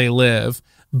where they live,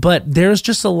 but there's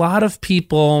just a lot of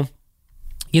people,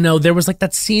 there was like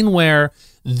that scene where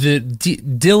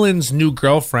Dylan's new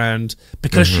girlfriend,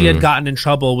 because she had gotten in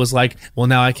trouble, was like, well,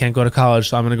 now I can't go to college,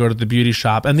 so I'm going to go to the beauty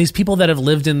shop. And these people that have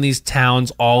lived in these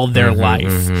towns all their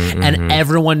life, and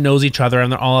everyone knows each other,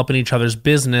 and they're all up in each other's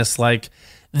business, like,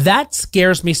 that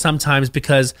scares me sometimes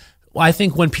because I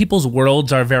think when people's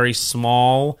worlds are very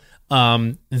small,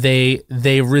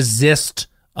 they resist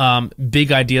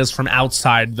big ideas from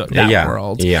outside that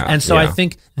world. Yeah, and so I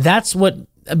think that's what.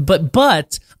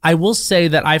 But I will say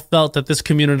that I felt that this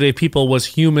community of people was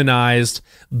humanized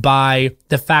by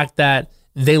the fact that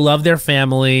they love their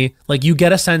family. Like, you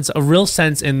get a real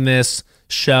sense in this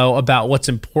show about what's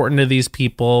important to these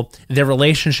people. Their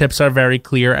relationships are very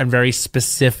clear and very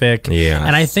specific. Yeah.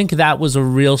 And I think that was a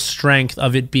real strength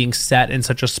of it being set in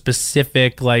such a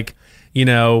specific, like,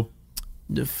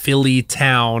 Philly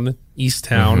town,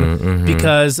 Easttown,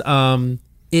 because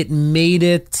it made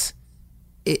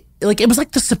it was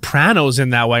like The Sopranos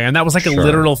in that way, and that was like a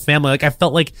literal family. Like, I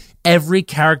felt like every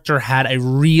character had a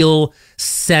real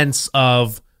sense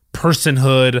of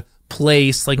personhood,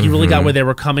 place. Like, you really got where they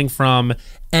were coming from,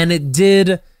 and it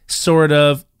did sort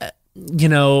of,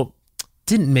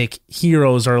 didn't make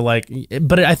heroes or like,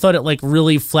 but I thought it like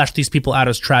really fleshed these people out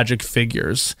as tragic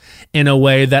figures in a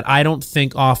way that I don't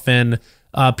think often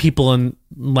people in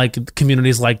like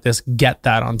communities like this get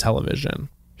that on television.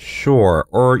 Sure,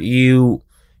 or you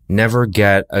never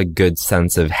get a good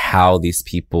sense of how these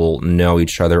people know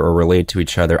each other or relate to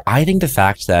each other. I think the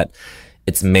fact that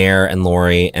it's Mare and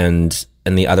Laurie and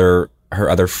her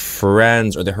other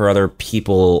friends or her other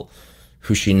people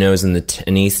who she knows in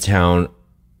Easttown,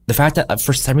 the fact that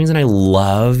for some reason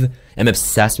I'm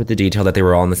obsessed with the detail that they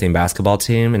were all on the same basketball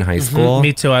team in high school.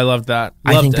 Me too. I loved that.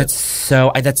 I think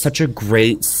that's such a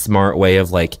great, smart way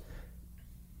of like,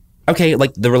 okay,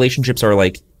 like the relationships are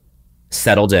like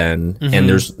settled in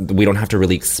and we don't have to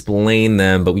really explain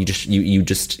them, but you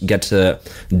just get to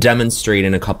demonstrate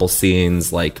in a couple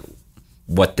scenes like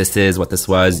what this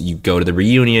was. You go to the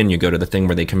reunion, you go to the thing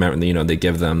where they come out and they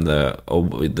give them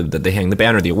they hang the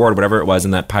banner, the award, whatever it was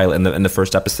in that pilot in the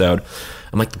first episode.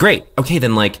 I'm like, great, okay,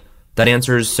 then like that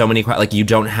answers so many questions. Like, you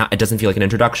don't have, it doesn't feel like an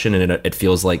introduction, and it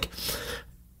feels like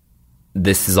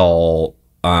this is all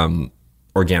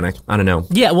organic. I don't know.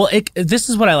 Yeah, well, this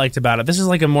is what I liked about it. This is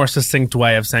like a more succinct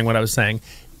way of saying what I was saying.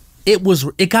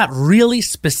 It got really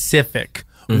specific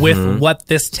with what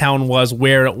this town was,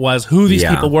 where it was, who these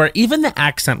people were, even the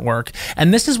accent work.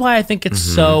 And this is why I think it's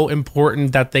so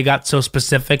important that they got so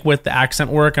specific with the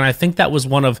accent work. And I think that was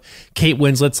one of Kate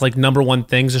Winslet's like number one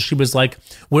things, is she was like,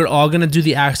 we're all going to do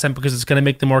the accent because it's going to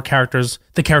make the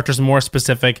characters more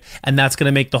specific, and that's going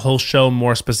to make the whole show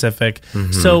more specific.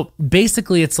 So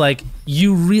basically it's like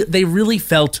they really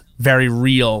felt very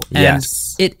real. And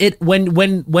Yes.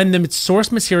 when the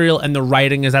source material and the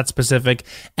writing is that specific,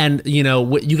 and you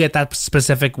know you get that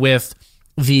specific with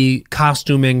the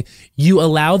costuming, you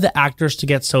allow the actors to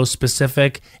get so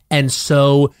specific and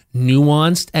so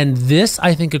nuanced. And this,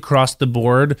 I think, across the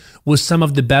board was some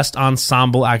of the best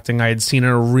ensemble acting I had seen in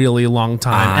a really long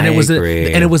time. And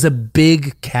it was a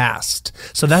big cast.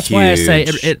 So that's why I say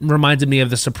it reminded me of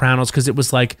The Sopranos, because it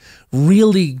was like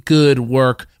really good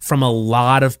work from a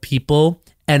lot of people.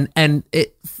 And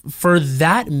it, for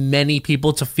that many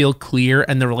people to feel clear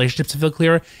and the relationships to feel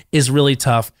clear is really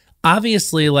tough.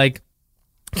 Obviously, like,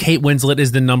 Kate Winslet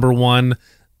is the number one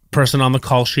person on the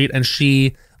call sheet, and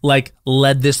she like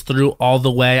led this through all the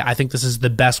way. I think this is the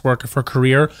best work of her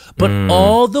career, but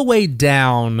all the way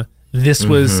down, this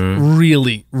was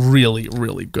really, really,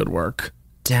 really good work.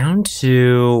 Down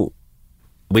to,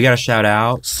 we got to shout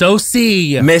out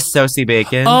Sosie. Miss Sosie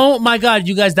Bacon. Oh my God,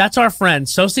 you guys, that's our friend.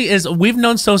 We've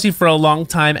known Sosie for a long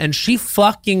time, and she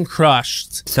fucking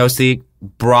crushed. Sosie,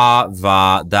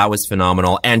 brava. That was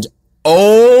phenomenal. And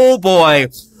oh boy,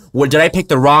 did I pick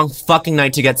the wrong fucking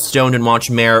night to get stoned and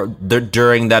watch Mare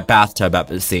during that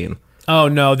bathtub scene? Oh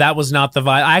no, that was not the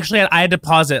vibe. I had to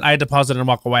pause it. And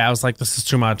walk away. I was like, this is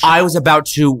too much. I was about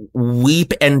to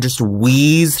weep and just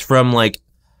wheeze from like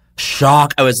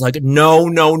shock. I was like, no.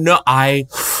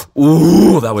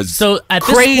 That was so at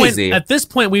crazy. At this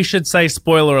point, we should say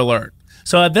spoiler alert.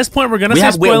 So at this point, we're going to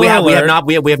say spoiler alert.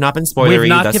 We have not been spoilery. We've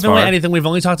not given away far. anything. We've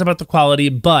only talked about the quality.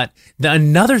 But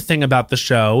another thing about the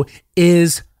show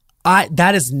is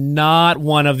that is not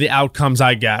one of the outcomes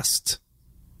I guessed.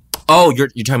 Oh, you're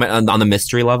talking about on the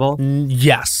mystery level?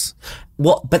 Yes.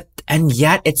 Well, and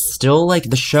yet it's still like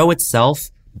the show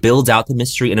itself builds out the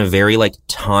mystery in a very like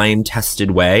time-tested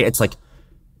way. It's like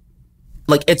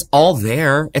it's all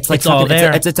there. It's like it's all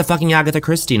there. It's a fucking Agatha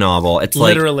Christie novel. It's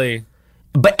literally.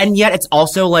 And yet it's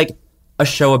also like a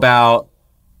show about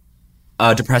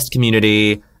a depressed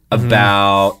community,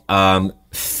 about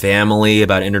family,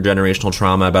 about intergenerational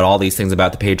trauma, about all these things,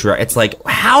 about the patriarch. It's like,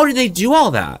 how did they do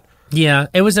all that? Yeah,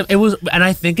 it was, and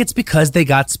I think it's because they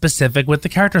got specific with the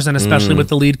characters, and especially with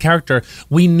the lead character.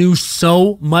 We knew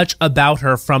so much about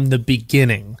her from the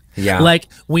beginning. Yeah, like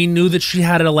we knew that she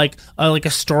had a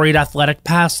storied athletic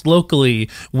past locally.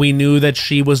 We knew that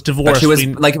she was divorced. But she was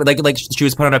like she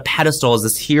was put on a pedestal as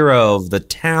this hero of the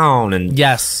town, and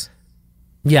yes,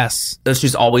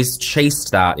 she's always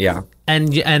chased that. Yeah,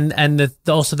 and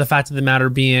also the fact of the matter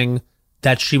being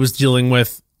that she was dealing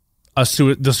with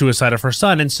the suicide of her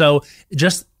son, and so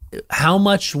just how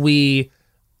much and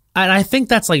I think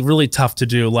that's like really tough to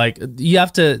do. Like you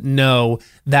have to know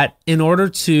that in order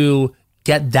to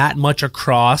get that much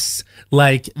across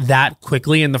like that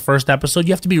quickly in the first episode,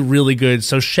 you have to be really good.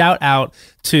 So shout out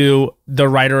to the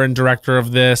writer and director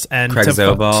of this, and Craig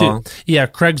Zobel.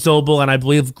 Craig Zobel, and I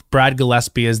believe Brad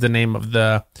Gillespie is the name of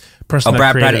the person.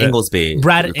 Brad Inglesby.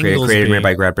 Brad Inglesby. Created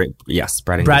by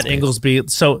Brad Inglesby.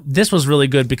 So this was really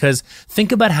good because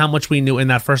think about how much we knew in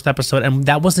that first episode, and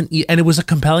that wasn't, and it was a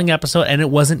compelling episode, and it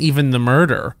wasn't even the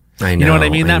murder. I know. You know what I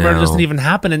mean? That murder doesn't even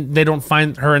happen, and they don't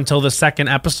find her until the second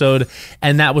episode,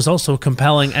 and that was also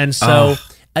compelling. And so,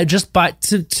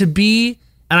 to be,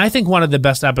 and I think one of the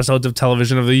best episodes of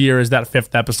television of the year is that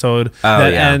fifth episode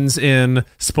ends in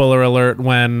spoiler alert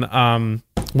when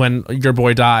your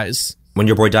boy dies. When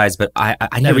your boy dies, but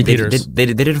I never they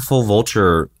did a full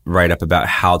Vulture write up about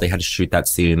how they had to shoot that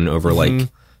scene over like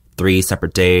 3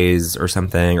 separate days or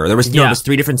something, or there was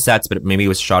 3 different sets, but maybe it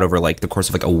was shot over like the course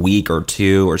of like a week or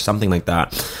 2 or something like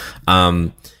that.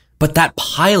 But that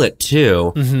pilot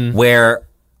too, where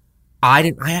I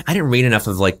didn't read enough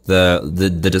of like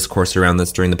the discourse around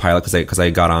this during the pilot because I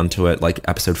got onto it like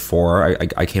episode 4.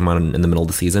 I came on in the middle of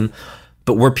the season,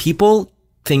 but were people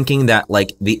thinking that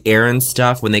like the Aaron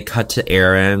stuff when they cut to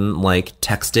Aaron like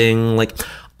texting, like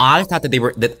I thought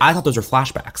I thought those were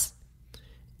flashbacks.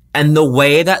 And the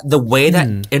way that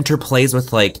interplays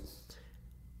with like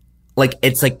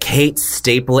it's like Kate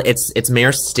it's Mare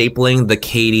stapling the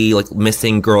Katie, like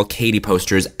missing girl Katie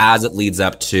posters as it leads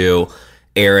up to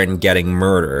Aaron getting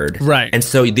murdered. Right. And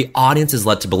so the audience is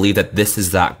led to believe that this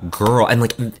is that girl. And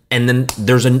then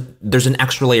there's an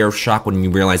extra layer of shock when you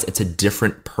realize it's a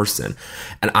different person.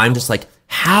 And I'm just like,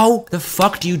 how the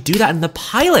fuck do you do that in the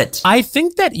pilot? I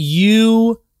think that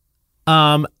you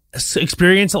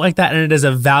experience it like that, and it is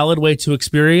a valid way to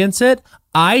experience it.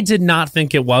 I did not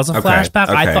think it was a flashback.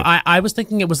 I was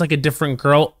thinking it was like a different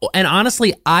girl. And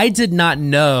honestly, I did not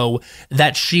know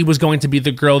that she was going to be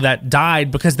the girl that died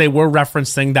because they were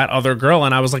referencing that other girl.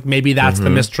 And I was like, maybe that's the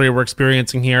mystery we're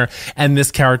experiencing here. And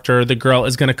this character, the girl,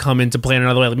 is going to come into play in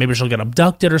another way. Like maybe she'll get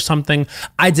abducted or something.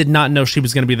 I did not know she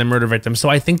was going to be the murder victim. So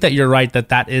I think that you're right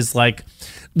that is like,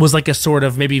 was like a sort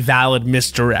of maybe valid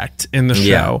misdirect in the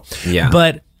show. Yeah.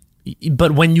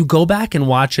 But when you go back and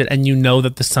watch it and you know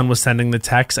that the son was sending the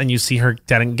text and you see her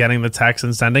getting the text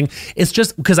and sending, it's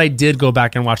just because I did go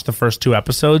back and watch the first 2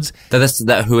 episodes. That's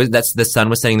the son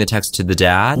was sending the text to the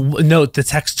dad? No, the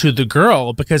text to the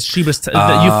girl, because she was you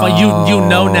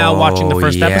know now watching the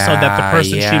first episode that the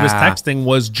person she was texting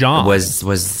was John.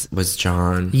 Was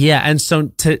John. Yeah, and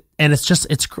so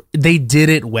they did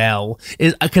it well.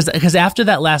 Because after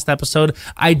that last episode,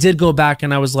 I did go back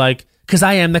and I was like, because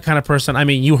I am the kind of person, I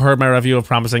mean, you heard my review of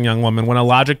Promising Young Woman. When a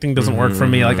logic thing doesn't work for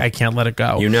me, like I can't let it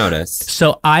go. You noticed.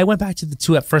 So I went back to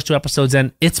the first 2 episodes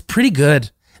and it's pretty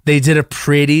good. They did a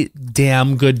pretty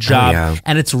damn good job. Yeah.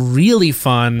 And it's really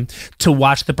fun to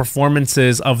watch the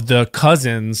performances of the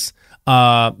cousins,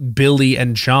 Billy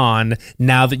and John,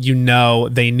 now that you know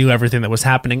they knew everything that was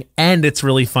happening. And it's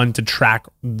really fun to track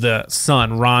the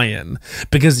son, Ryan,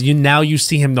 because you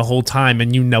see him the whole time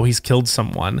and you know he's killed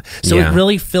someone. So it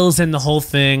really fills in the whole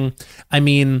thing. I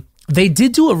mean, they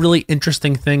did do a really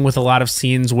interesting thing with a lot of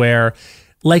scenes where,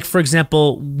 like, for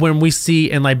example, when we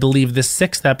see in, I believe, the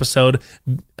 6th episode,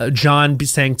 John be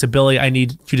saying to Billy, I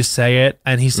need you to say it.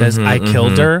 And he says, I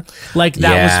killed her. Like,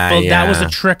 that was a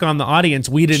trick on the audience.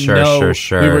 We didn't know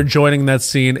we were joining that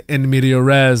scene in media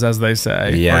res, as they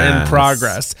say, or in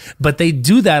progress. But they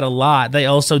do that a lot. They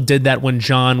also did that when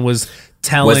John was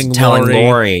telling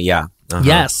Laurie. Yeah.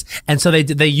 Yes, and so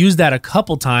they used that a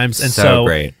couple times, and so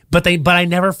great. But I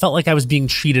never felt like I was being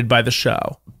cheated by the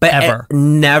show, ever.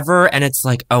 Never, and it's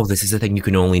like, oh, this is a thing you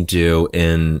can only do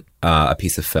in a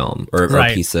piece of film or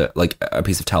a piece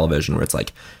of television, where it's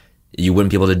like you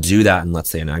wouldn't be able to do that in, let's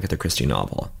say, an Agatha Christie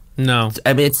novel. No,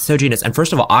 I mean, it's so genius. And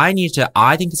first of all, I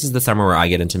think this is the summer where I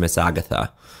get into Miss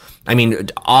Agatha. I mean,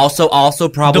 also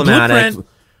problematic.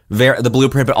 The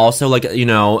Blueprint, but also, like, you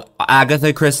know,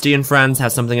 Agatha Christie and Friends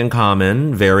have something in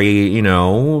common. Very, you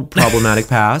know, problematic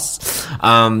past.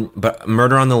 But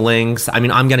Murder on the Links, I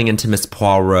mean, I'm getting into Miss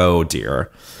Poirot,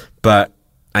 dear. But,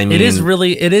 I mean... It is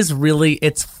really,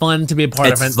 it's fun to be a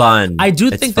part of it. It's fun. I do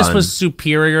think this was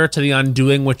superior to The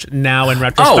Undoing, which now, in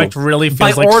retrospect, really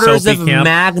feels like orders soapy of camp.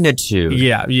 magnitude.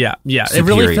 Yeah. Superior. It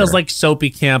really feels like soapy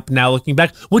camp now looking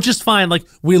back, which is fine. Like,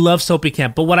 we love soapy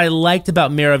camp. But what I liked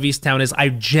about Mayor of Easttown is I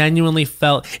genuinely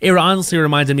felt, it honestly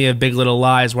reminded me of Big Little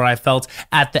Lies, where I felt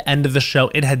at the end of the show,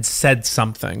 it had said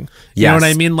something. You know what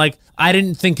I mean? Like, I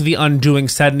didn't think The Undoing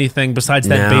said anything besides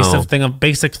that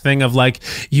basic thing of like,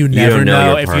 you never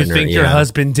know if you think your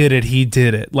husband did it, he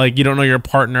did it. Like, you don't know your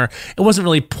partner. It wasn't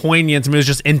really poignant to me. It was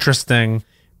just interesting.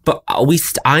 But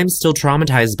I'm still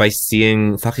traumatized by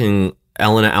seeing fucking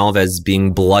Elena Alves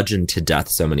being bludgeoned to death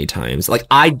so many times. Like,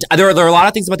 there are a lot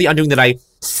of things about The Undoing that I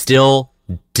still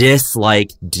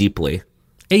dislike deeply.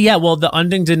 Yeah, well, The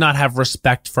Undoing did not have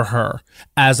respect for her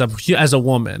as a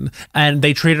woman, and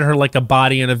they treated her like a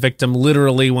body and a victim.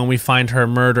 Literally, when we find her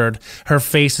murdered, her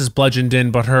face is bludgeoned in,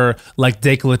 but her like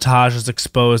décolletage is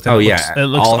exposed. And it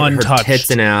looks all untouched. Her tits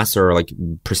and ass are like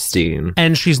pristine,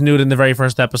 and she's nude in the very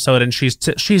first episode, and she's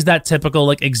that typical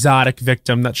like exotic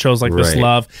victim that shows like this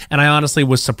love. And I honestly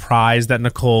was surprised that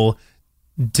Nicole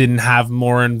didn't have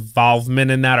more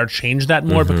involvement in that or change that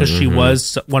more, because she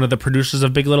was one of the producers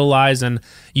of Big Little Lies, and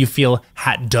you feel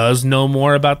does know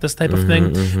more about this type of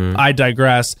thing. I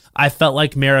digress. I felt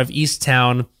like Mayor of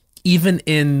Easttown, even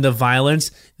in the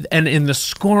violence and in the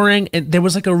scoring, there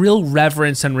was like a real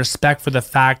reverence and respect for the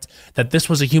fact that this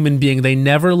was a human being. They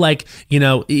never like, you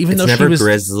know, even though she was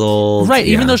grizzled, right?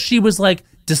 Even though she was like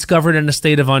discovered in a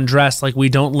state of undress, like we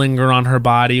don't linger on her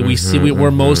body.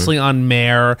 We're mostly on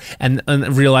Mare and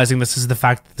realizing this is the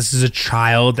fact that this is a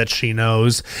child that she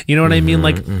knows. You know what I mean?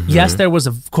 Like, yes, there was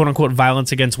a quote unquote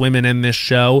violence against women in this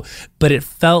show, but it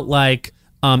felt like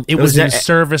it was in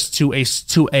service to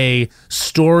a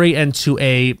story and to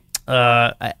a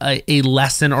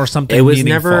lesson or something. It was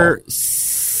meaningful. Never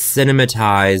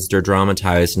cinematized or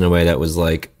dramatized in a way that was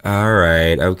like, all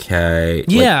right, okay,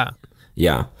 yeah. Like,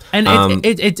 yeah. And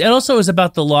it also is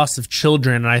about the loss of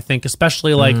children. And I think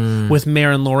especially like with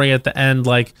Mare and Laurie at the end,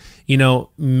 like, you know,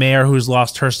 Mare, who's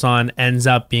lost her son, ends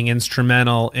up being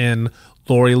instrumental in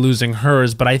Laurie losing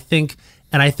hers. But I think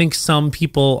some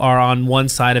people are on one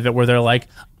side of it where they're like,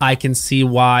 I can see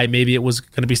why maybe it was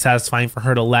going to be satisfying for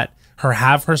her to let her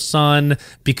have her son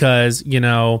because, you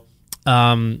know,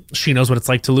 she knows what it's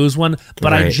like to lose one,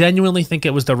 but I genuinely think it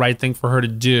was the right thing for her to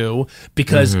do,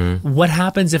 because what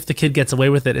happens if the kid gets away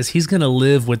with it is he's going to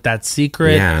live with that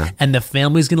secret, and the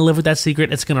family's going to live with that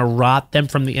secret. It's going to rot them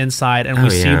from the inside, and we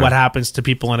see what happens to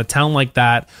people in a town like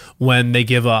that when they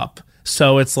give up.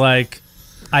 So it's like,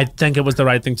 I think it was the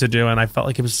right thing to do, and I felt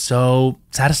like it was so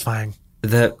satisfying.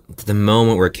 The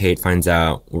moment where Kate figures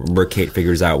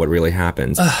out what really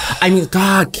happens. I mean,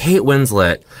 God, Kate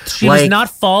Winslet. She was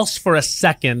not false for a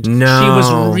second. No. She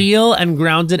was real and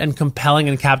grounded and compelling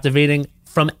and captivating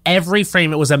from every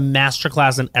frame. It was a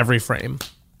masterclass in every frame.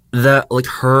 The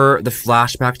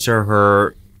flashback to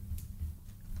her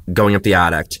going up the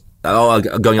attic.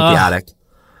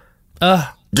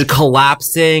 To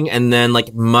collapsing and then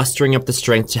like mustering up the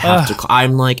strength to have to.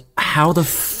 I'm like, how the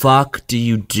fuck do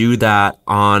you do that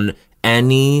on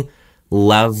any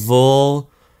level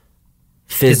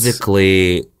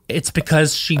physically? It's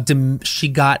because she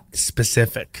got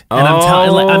specific, and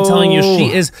I'm telling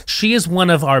you, she is one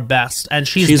of our best, and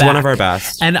she's back. One of our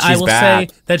best, and I will say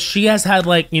that she has had,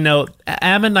 like, you know,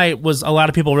 Ammonite was, a lot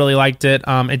of people really liked it.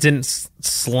 It didn't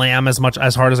slam as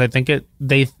hard as I think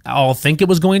they all think it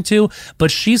was going to,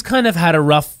 but she's kind of had a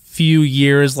rough few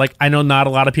years. Like, I know not a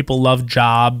lot of people love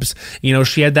Jobs. You know,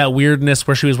 she had that weirdness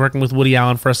where she was working with Woody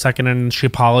Allen for a second and she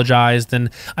apologized, and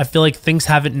I feel like things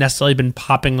haven't necessarily been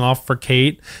popping off for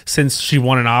Kate since she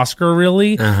won an Oscar,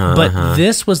 really. But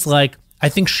this was like, I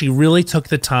think she really took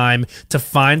the time to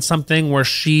find something where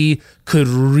she could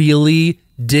really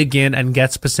dig in and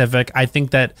get specific. I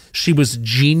think that she was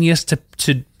genius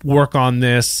to work on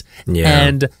this,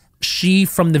 and she,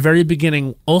 from the very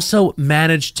beginning, also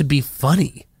managed to be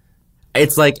funny.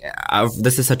 It's like,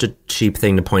 this is such a cheap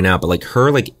thing to point out, but like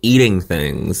her like eating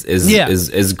things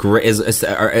is great.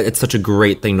 It's such a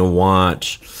great thing to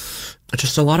watch.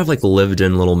 Just a lot of like lived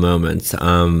in little moments.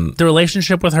 The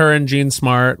relationship with her and Jean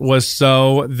Smart was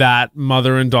so that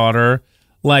mother and daughter,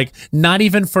 like, not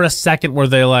even for a second were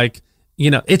they like,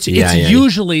 you know, it's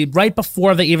usually right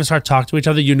before they even start talking to each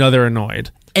other, you know, they're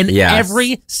annoyed. And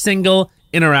every single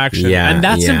interaction, and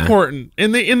that's important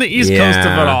in the East Coast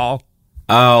of it all.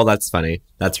 Oh, that's funny.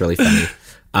 That's really funny.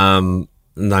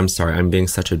 I'm sorry, I'm being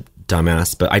such a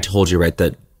dumbass, but I told you, right,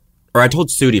 I told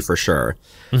Sudi for sure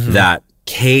that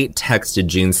Kate texted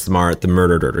Jean Smart the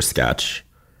Murder sketch.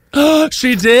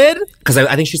 She did? Because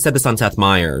I think she said this on Seth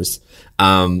Meyers.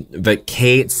 But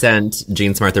Kate sent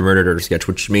Jean Smart the Murder sketch,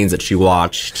 which means that she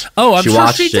watched. Oh, I'm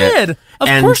sure she did. Of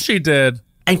course she did.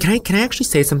 And can I actually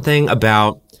say something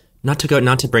about, not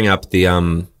to bring up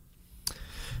the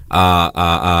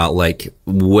like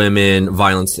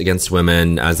violence against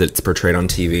women as it's portrayed on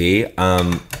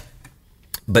TV.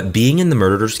 But being in the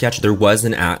Murder sketch, there was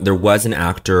an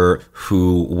actor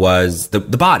who was the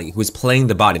body, who was playing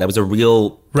the body. That was a real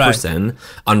person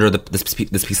under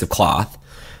this piece of cloth.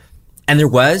 And there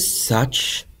was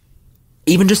such,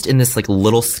 even just in this like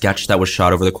little sketch that was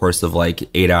shot over the course of like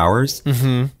 8 hours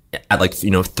at like,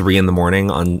 you know, 3 a.m.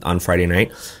 on Friday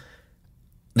night,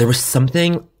 there was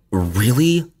something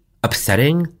really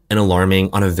upsetting and alarming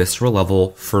on a visceral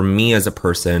level for me as a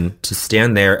person to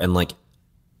stand there and like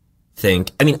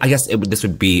think, I mean, I guess this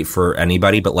would be for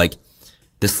anybody, but like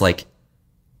this like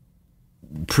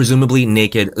presumably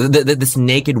naked, this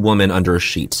naked woman under a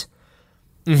sheet,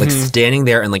 like standing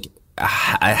there and like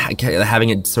having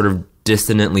it sort of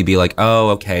dissonantly be like, oh,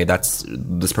 okay,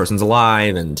 this person's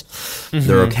alive and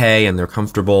they're okay and they're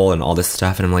comfortable and all this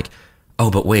stuff. And I'm like, oh,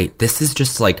 but wait, this is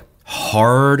just like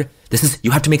hard.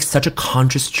 You have to make such a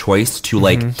conscious choice to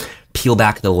like peel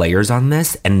back the layers on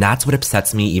this. And that's what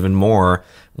upsets me even more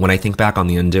when I think back on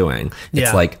The Undoing.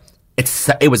 It's like,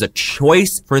 it was a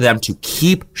choice for them to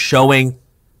keep showing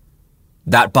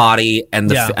that body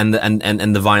and the and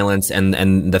the violence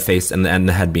and the face and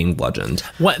the head being bludgeoned.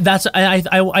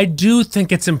 I do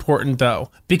think it's important though,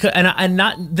 because and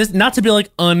not to be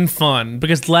like unfun,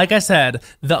 because like I said,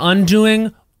 The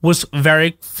Undoing was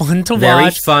very fun to watch. Very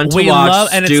fun to watch.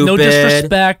 And it's no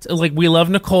disrespect. Like, we love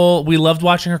Nicole. We loved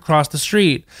watching her cross the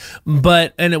street.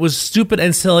 And it was stupid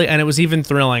and silly, and it was even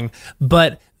thrilling.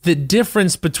 But the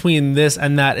difference between this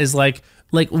and that is like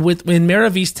in Mare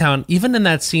of Easttown, even in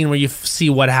that scene where you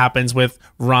see what happens with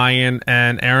Ryan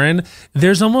and Aaron,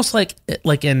 there's almost like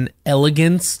an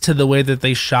elegance to the way that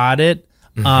they shot it.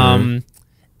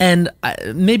 And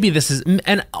maybe this is,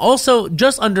 and also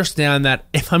just understand that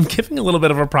if I'm giving a little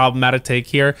bit of a problematic take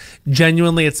here,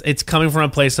 genuinely it's coming from a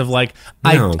place of like,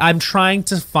 I'm trying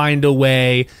to find a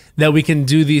way that we can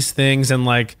do these things and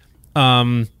like,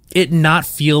 it not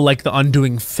feel like The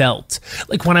Undoing felt.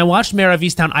 Like when I watched Mare of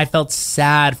Easttown, I felt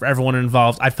sad for everyone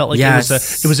involved. I felt like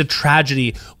it was a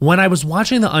tragedy. When I was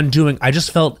watching The Undoing, I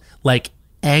just felt like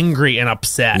angry and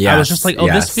upset. I was just like,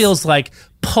 this feels like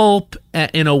pulp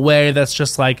in a way that's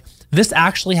just like, this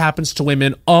actually happens to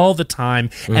women all the time,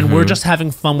 and we're just having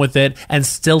fun with it and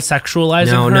still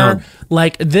sexualizing her. No.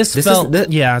 Like this felt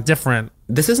different.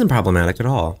 This isn't problematic at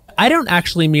all. I don't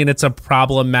actually mean it's a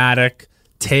problematic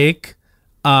take.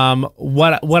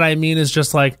 What I mean is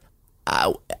just like,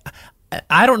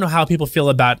 I don't know how people feel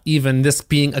about even this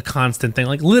being a constant thing.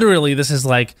 Like literally, this is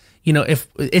like,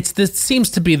 if this seems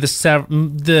to be the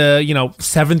 7th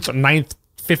or 9th,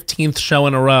 15th show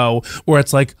in a row where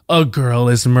it's like a girl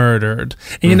is murdered.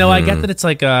 And I get that it's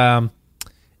like I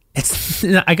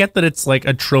get that it's like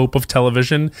a trope of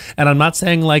television, and I'm not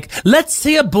saying like let's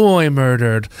see a boy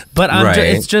murdered, but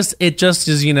it just is.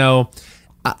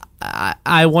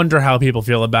 I wonder how people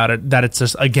feel about it. That it's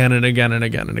just again and again and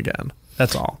again and again.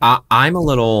 That's all. I'm a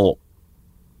little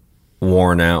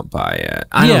worn out by it.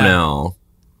 I don't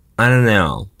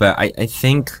know, but I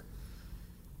think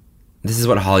this is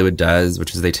what Hollywood does,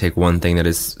 which is they take one thing that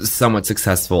is somewhat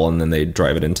successful and then they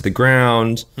drive it into the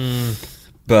ground.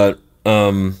 But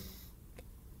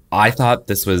I thought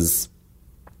this was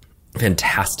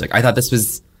fantastic. I thought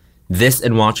this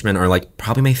and Watchmen are like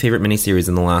probably my favorite miniseries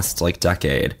in the last like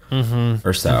decade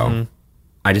or so.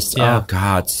 I just, oh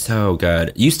God, so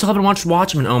good. You still haven't watched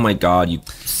Watchmen? Oh my God, you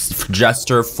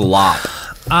jester flop.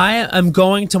 I am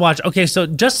going to watch. Okay, so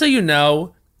just so you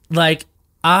know, like,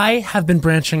 I have been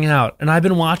branching out and I've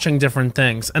been watching different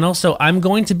things. And also I'm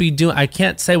going to be I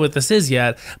can't say what this is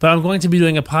yet, but I'm going to be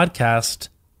doing a podcast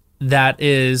that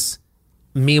is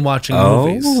me watching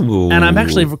movies. And I'm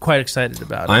actually quite excited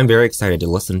about it. I'm very excited to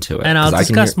listen to it. And I'll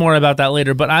discuss more about that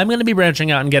later, but I'm going to be branching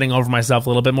out and getting over myself a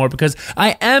little bit more because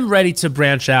I am ready to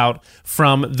branch out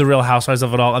from the Real Housewives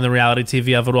of it all and the reality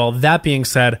TV of it all. That being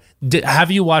said, have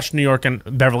you watched New York and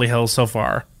Beverly Hills so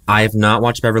far? I have not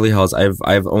watched Beverly Hills.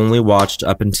 I've only watched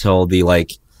up until the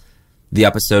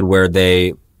episode where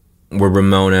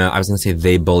Ramona. I was gonna say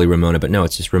they bully Ramona, but no,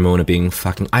 it's just Ramona being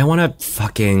fucking. I want to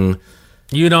fucking.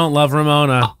 You don't love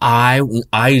Ramona. I really.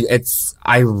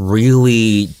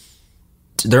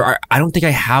 I don't think I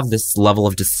have this level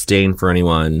of disdain for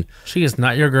anyone. She is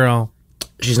not your girl.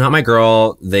 She's not my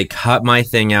girl. They cut my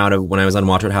thing out of when I was on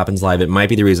Watch What Happens Live. It might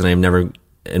be the reason I've never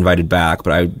invited back,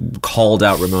 but I called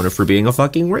out Ramona for being a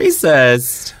fucking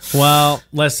racist. Well,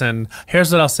 listen,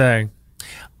 here's what I'll say.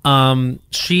 I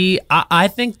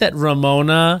think that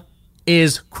Ramona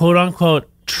is quote unquote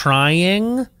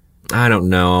trying. I don't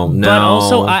know. No. But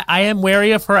also, I am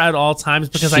wary of her at all times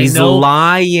because she's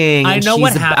lying. I know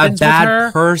what happens with her. A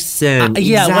bad person.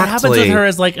 Yeah, what happens with her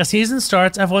is like a season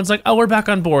starts, everyone's like, oh, we're back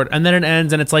on board. And then it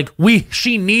ends and it's like,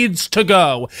 she needs to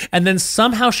go. And then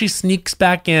somehow she sneaks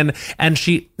back in and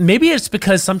maybe it's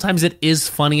because sometimes it is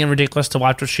funny and ridiculous to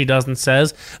watch what she does and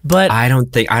says. But I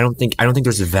don't think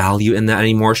there's value in that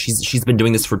anymore. She's been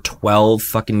doing this for 12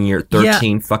 fucking years,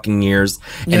 13 fucking years.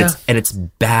 And it's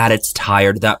bad. It's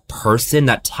tired. That person,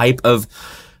 that type of,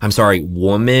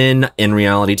 woman in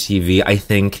reality TV,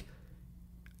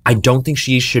 I don't think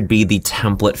she should be the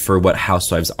template for what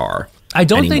housewives are. I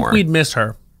don't think we'd miss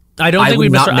her. I don't think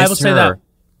we'd miss her. I would say that.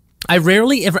 I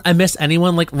rarely ever miss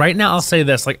anyone. Like right now, I'll say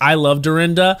this. Like I love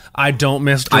Dorinda. I don't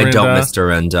miss Dorinda. I don't miss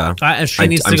Dorinda. And she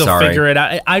needs to go figure it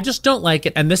out. I just don't like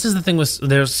it. And this is the thing with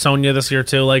there's Sonia this year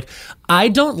too. Like I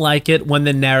don't like it when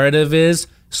the narrative is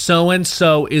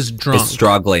so-and-so is drunk. Is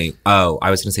struggling. Oh,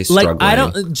 I was going to say struggling.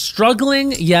 Like,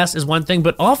 struggling, yes, is one thing,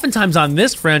 but oftentimes on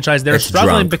this franchise, they're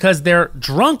struggling because they're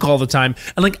drunk all the time.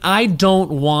 And, like, I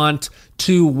don't want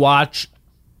to watch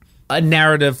a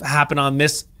narrative happen on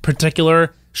this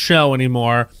particular show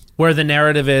anymore where the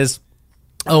narrative is,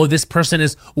 oh, this person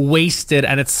is wasted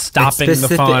and it's stopping the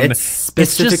fun. It's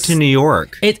specific to New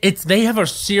York. They have a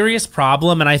serious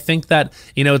problem, and I think that,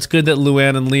 it's good that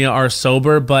Luann and Leah are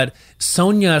sober, but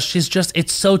Sonia,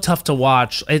 it's so tough to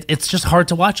watch. It's just hard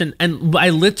to watch, and I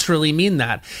literally mean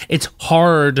that. It's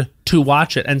hard to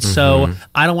watch it, and so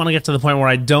I don't want to get to the point where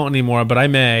I don't anymore, but I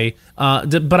may.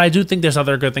 But I do think there's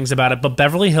other good things about it, but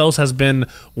Beverly Hills has been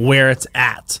where it's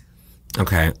at.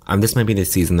 Okay, this might be the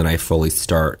season that I fully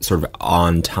start sort of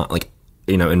on time,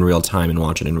 in real time and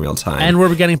watch it in real time. And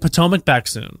we're getting Potomac back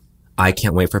soon. I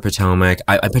can't wait for Potomac.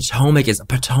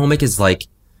 Potomac is like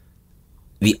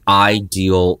the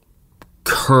ideal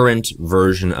current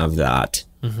version of that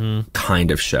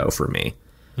kind of show for me.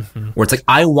 Where it's like,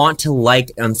 I want to like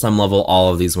on some level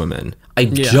all of these women. I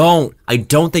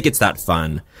don't think it's that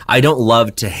fun. I don't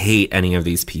love to hate any of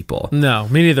these people. No,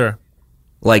 me neither.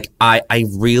 Like, I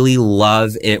really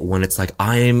love it when it's like,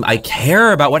 I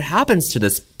care about what happens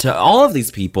to all of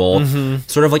these people.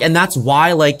 Sort of like, and that's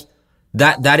why, like,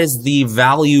 that is the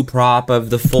value prop of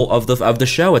the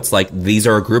show. It's like, these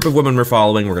are a group of women we're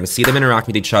following. We're going to see them interact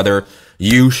with each other.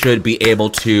 You should be able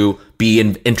to be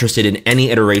interested in any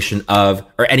iteration of,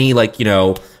 or any, like, you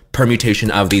know,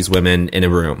 permutation of these women in a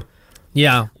room.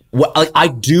 Yeah. What, like, I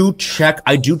do check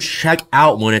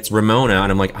out when it's Ramona,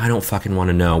 and I'm like, I don't fucking want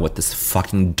to know what this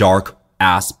fucking dark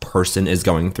ass person is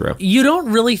going through. You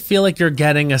don't really feel like you're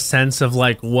getting a sense of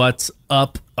like what's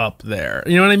up there.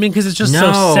 You know what I mean? Because it's just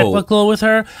so cyclical with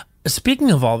her.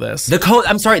 Speaking of all this, the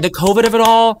COVID of it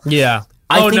all. Yeah.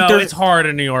 I think it's hard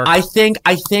in New York. I think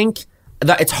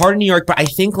that it's hard in New York, but I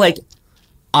think, like,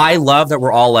 I love that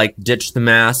we're all like ditch the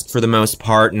mask for the most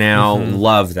part now.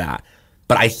 Love that.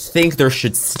 But I think there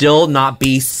should still not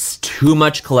be too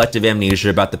much collective amnesia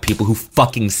about the people who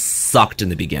fucking sucked in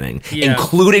the beginning,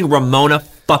 including Ramona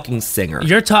fucking Singer.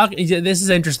 You're talking. This is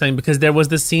interesting because there was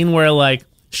the scene where like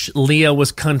Leah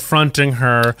was confronting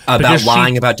her about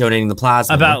lying about donating the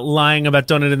plasma.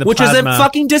 Which is a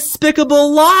fucking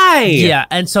despicable lie. Yeah,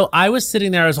 and so I was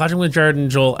sitting there. I was watching with Jared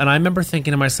and Joel, and I remember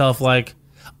thinking to myself like,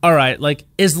 all right, like,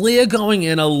 is Leah going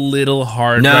in a little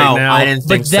hard right now? I didn't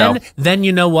think so. But then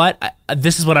you know what?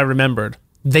 This is what I remembered.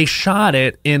 They shot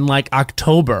it in, like,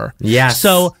 October. Yes.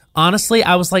 So, honestly,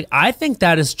 I was like, I think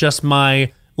that is just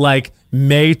my, like,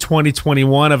 May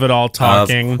 2021 of it all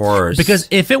talking. Of course. Because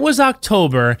if it was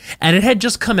October and it had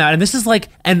just come out, and this is like,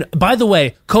 and by the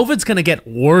way, COVID's going to get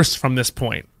worse from this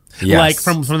point. Yes. Like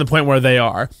from the point where they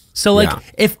are. So like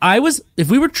if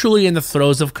we were truly in the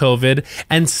throes of COVID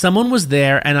and someone was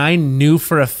there and I knew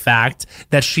for a fact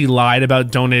that she lied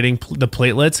about donating the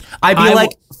platelets, I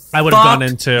would have gone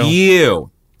into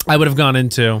you. I would have gone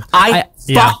into. I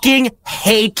fucking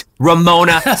hate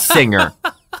Ramona Singer.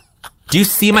 Do you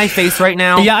see my face right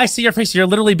now? Yeah, I see your face. You're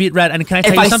literally beat red. And can I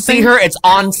tell you something? If I see her, it's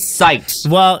on sight.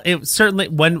 Well, it certainly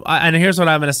and here's what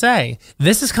I'm going to say.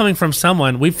 This is coming from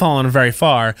someone we've fallen very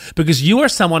far because you are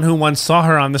someone who once saw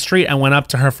her on the street and went up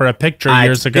to her for a picture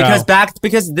years ago.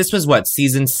 Because this was what,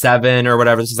 season 7 or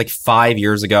whatever. This was like 5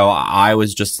 years ago. I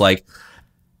was just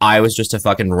a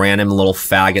fucking random little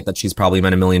faggot that she's probably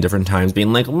met a million different times,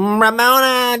 being like,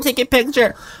 Ramona, take a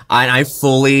picture. And I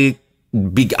fully.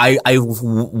 I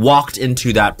walked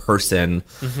into that person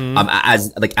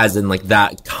as in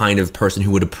that kind of person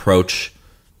who would approach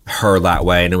her that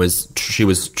way, and she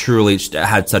was truly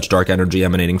had such dark energy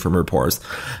emanating from her pores.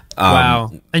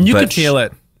 Wow, and you could feel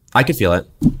it. I could feel it.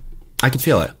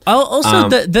 Also,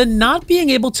 the not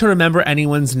being able to remember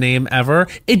anyone's name ever,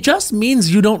 it just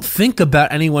means you don't think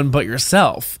about anyone but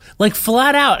yourself. Like,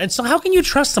 flat out. And so how can you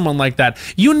trust someone like that?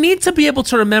 You need to be able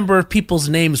to remember people's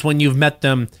names when you've met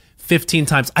them 15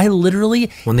 times. I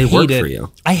literally when they work for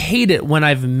you. I hate it when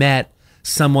I've met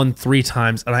someone 3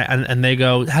 times and they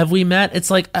go, have we met? It's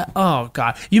like, oh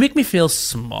God, you make me feel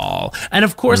small. And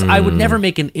of course I would never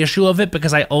make an issue of it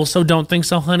because I also don't think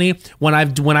so, honey, when I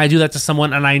do that to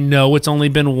someone and I know it's only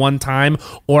been one time,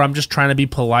 or I'm just trying to be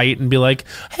polite and be like,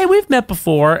 hey, we've met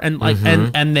before, and like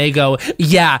and they go,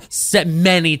 yeah,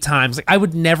 many times. Like, I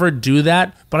would never do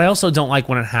that, but I also don't like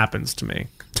when it happens to me.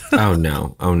 Oh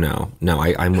no.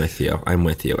 I'm with you.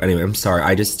 Anyway, I'm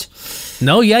sorry.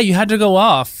 No, yeah, you had to go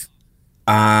off.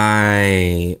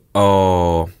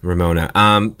 Ramona.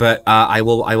 But I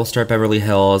will start Beverly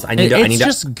Hills. It's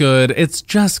just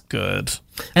good.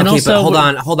 And okay, also,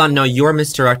 but hold on. No, you're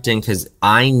misdirecting because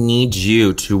I need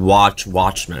you to watch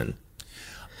Watchmen.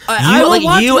 I will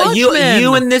watch Watchmen.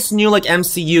 You and this new like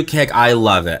MCU kick. I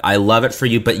love it for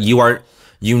you. But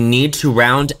you need to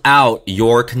round out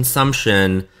your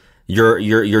consumption,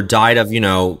 your diet of,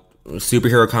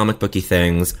 superhero comic booky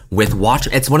things with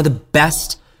Watchmen. It's one of the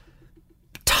best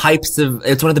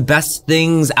it's one of the best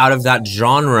things out of that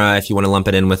genre if you want to lump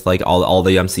it in with like all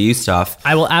the MCU stuff.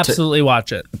 I will absolutely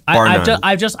watch it.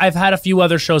 I've had a few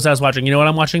other shows I was watching. You know what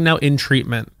I'm watching now? In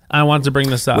Treatment. I wanted to bring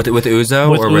this up. With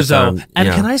Uzo?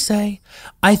 Can I say,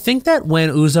 I think that when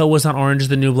Uzo was on Orange is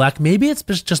the New Black, maybe it's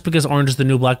just because Orange is the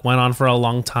New Black went on for a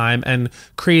long time and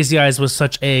Crazy Eyes was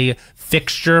such a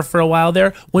fixture for a while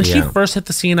there. When she first hit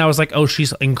the scene, I was like, oh,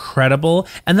 she's incredible.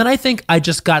 And then I think I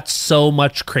just got so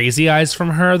much Crazy Eyes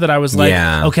from her that I was like,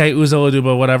 okay, Uzo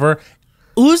Aduba, whatever.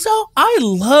 Uzo? I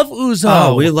love Uzo.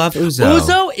 Oh, we love Uzo.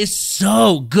 Uzo is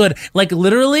so good. Like,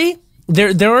 literally,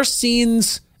 there are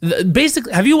scenes...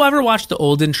 Basically, have you ever watched the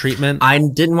old In Treatment? I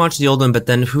didn't watch the old one, but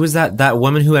then who was that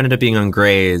woman who ended up being on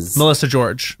Grey's? Melissa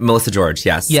George,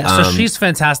 yes. Yeah, so she's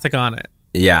fantastic on it.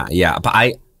 Yeah.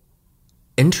 But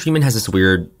In Treatment has this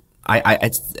weird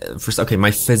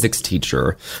my physics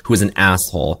teacher, who was an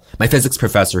asshole, my physics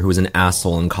professor, who was an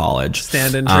asshole in college.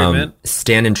 Stand-in treatment?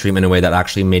 Stand-in treatment in a way that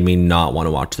actually made me not want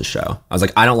to watch the show. I was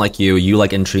like, I don't like you. You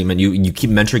like in treatment. You keep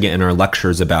mentoring it in our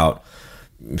lectures about,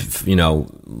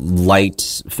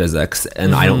 light physics,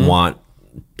 and I don't want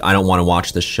to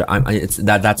watch the show.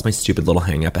 That's my stupid little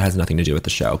hang up. It has nothing to do with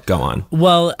the show. Go on.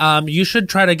 Well, you should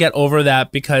try to get over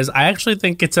that, because I actually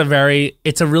think it's a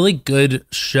really good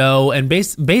show. And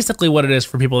basically what it is,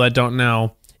 for people that don't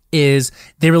know, is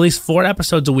they release 4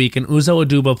 episodes a week, and Uzo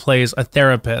Aduba plays a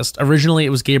therapist. Originally, it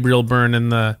was Gabriel Byrne in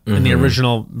the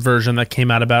original version that came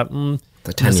out about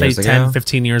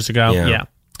 15 years ago. Yeah.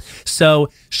 So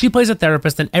she plays a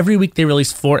therapist, and every week they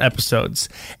release 4 episodes,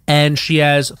 and she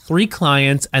has 3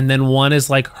 clients, and then one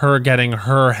is like her getting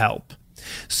her help.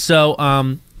 So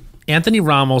Anthony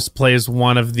Ramos plays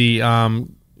one of the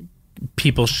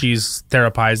people she's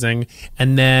therapizing,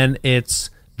 and then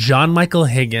it's John Michael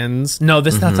Higgins. No,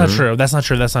 that's not true. That's not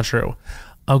true.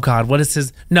 Oh God, what is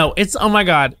his? No, it's, oh my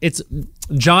God, it's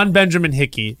John Benjamin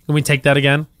Hickey. Can we take that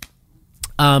again?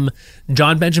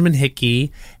 John Benjamin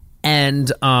Hickey.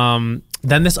 And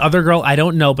then this other girl, I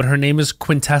don't know, but her name is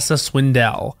Quintessa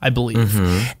Swindell, I believe.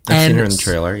 I've seen her in the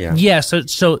trailer, yeah. Yeah,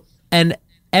 so and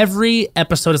every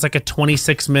episode is like a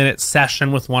 26-minute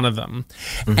session with one of them.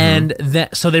 And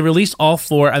so they release all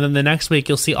 4, and then the next week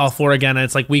you'll see all 4 again, and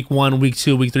it's like week 1, week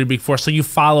 2, week 3, week 4. So you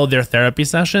follow their therapy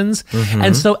sessions.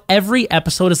 And so every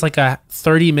episode is like a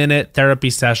 30-minute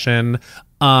therapy session.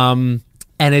 And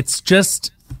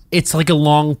it's like a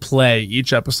long play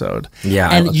each episode. Yeah.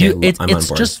 And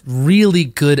it's just really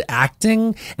good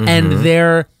acting. And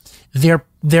their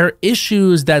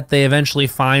issues that they eventually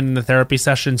find in the therapy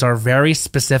sessions are very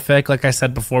specific. Like I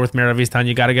said before with Mare of Easttown,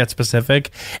 you got to get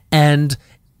specific. And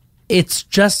it's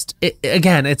just,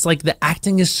 again, it's like the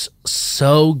acting is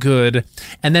so good.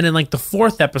 And then in like the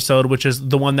 4th episode, which is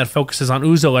the one that focuses on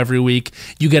Uzo every week,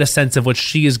 you get a sense of what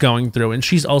she is going through. And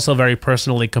she's also very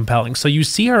personally compelling. So you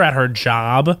see her at her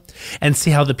job and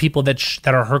see how the people that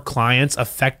are her clients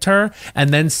affect her,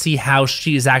 and then see how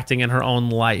she's acting in her own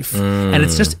life. And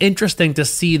it's just interesting to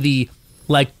see the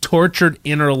like tortured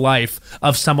inner life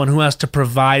of someone who has to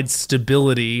provide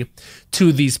stability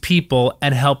to these people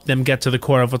and help them get to the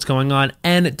core of what's going on.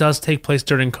 And it does take place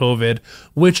during COVID,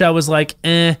 which I was like,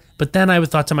 but then I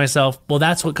thought to myself, well,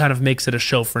 that's what kind of makes it a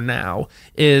show for now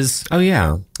is, oh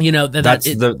yeah, that's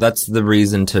the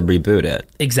reason to reboot it.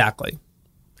 Exactly.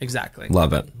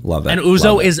 Love it. And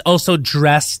Uzo is also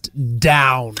dressed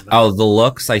down. Oh, the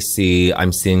looks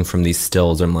I'm seeing from these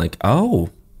stills, I'm like, oh,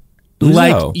 Uzo.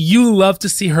 Like, you love to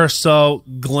see her so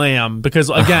glam, because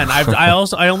again, I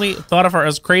only thought of her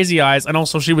as Crazy Eyes, and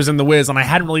also she was in The Wiz, and I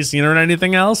hadn't really seen her in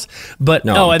anything else. But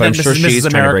and then I'm sure she's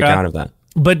Mrs. trying America. to break out of that.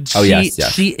 But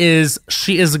she is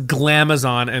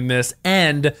glamazon in this,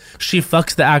 and she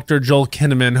fucks the actor Joel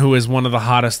Kinnaman, who is one of the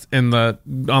hottest on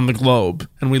the globe,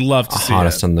 and we love to see it.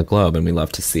 Hottest on the globe, and we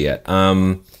love to see it.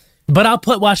 But I'll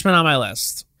put Watchmen on my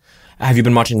list. Have you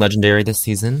been watching Legendary this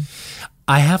season?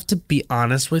 I have to be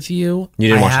honest with you. You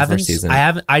didn't watch the first season?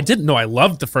 I didn't know I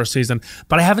loved the first season,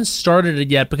 but I haven't started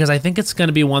it yet because I think it's going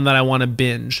to be one that I want to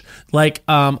binge. Like,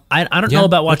 I don't know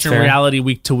about watching reality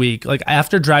week to week. Like,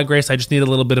 after Drag Race, I just need a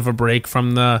little bit of a break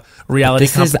from the reality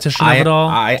competition of it all.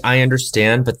 I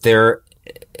understand, but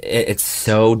it's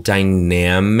so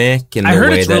dynamic in the way that... I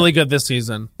heard it's really good this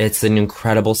season. It's an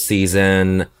incredible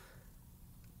season.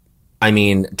 I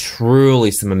mean, truly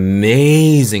some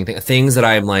amazing things that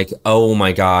I'm like, oh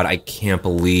my God, I can't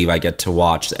believe I get to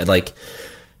watch. Like,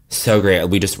 so great.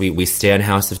 We stand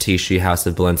House of Tisci, House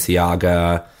of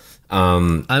Balenciaga.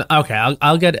 Okay,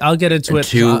 I'll get into it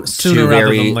sooner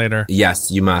rather than later.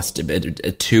 Yes, you must.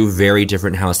 2 very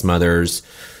different house mothers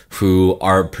who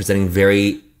are presenting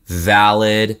very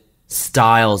valid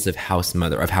styles of house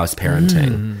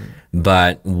parenting.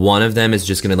 But one of them is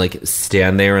just going to like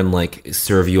stand there and like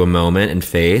serve you a moment and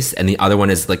face. And the other one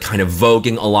is like kind of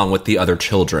voguing along with the other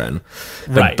children.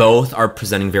 But both are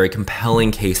presenting very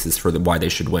compelling cases for why they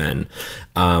should win.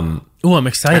 I'm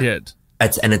excited.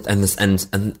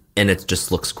 And it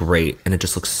just looks great. And it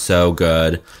just looks so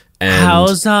good. And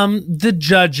how's the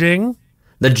judging?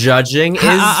 The judging is...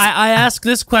 I ask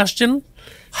this question.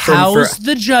 How's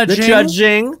the judging? The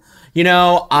judging... You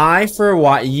know,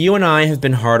 you and I have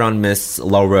been hard on Miss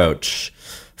LaRoche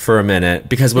for a minute,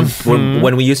 because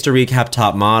when we used to recap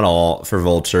Top Model for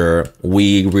Vulture,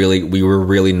 we were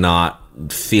really not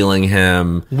feeling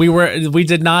him. We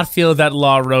did not feel that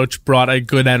LaRoche brought a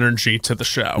good energy to the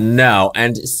show. No,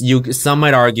 and some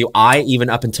might argue, I even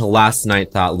up until last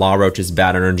night thought LaRoche's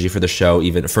bad energy for the show,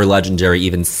 even for Legendary,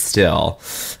 even still.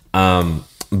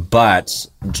 But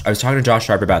I was talking to Josh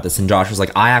Sharp about this, and Josh was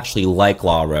like, I actually like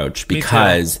La Roach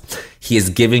because he is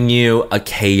giving you a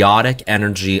chaotic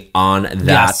energy on that,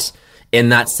 Yes. in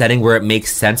that setting where it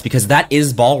makes sense, because that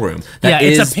is ballroom. That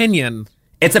is, it's opinion.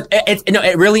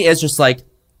 it really is just like,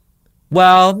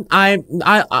 well, I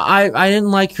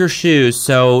didn't like your shoes,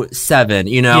 so 7,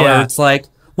 you know? Yeah. Or it's like,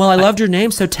 well, I loved your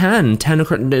name, so 10.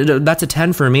 10, that's a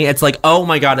 10 for me. It's like, oh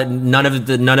my God, none of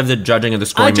the judging of the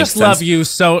scoring I makes just sense. love you,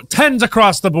 so 10s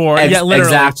across the board. Yeah, literally.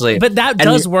 Exactly. But that And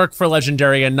does work for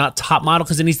Legendary and not Top Model,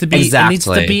 because it needs to be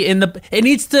Exactly. it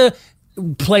needs to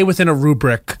play within a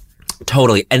rubric.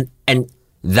 Totally. And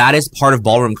that is part of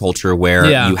ballroom culture where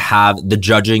you have the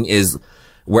judging is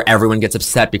where everyone gets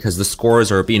upset because the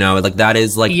scores are, you know, like that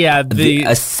is like the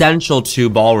essential to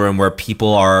ballroom, where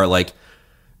people are like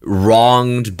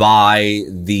wronged by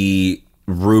the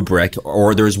rubric,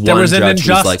 or there was an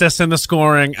injustice in the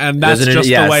scoring, and that's just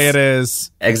the way it is.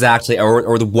 Exactly.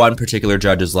 Or the one particular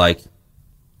judge is like,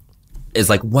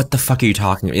 what the fuck are you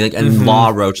talking about? Like, and La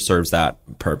Roach serves that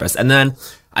purpose. And then,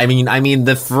 I mean,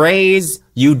 the phrase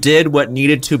 "you did what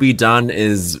needed to be done"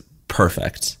 is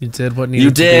perfect. You did what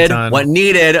needed to be done. what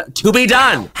needed to be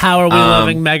done. How are we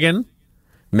loving Megan?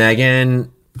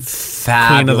 Megan,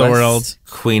 fabulous.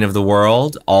 Queen of the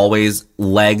world. Always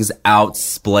legs out,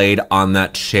 splayed on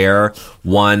that chair,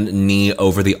 one knee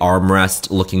over the armrest,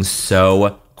 looking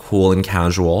so cool and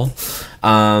casual.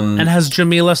 And has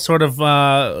Jamila sort of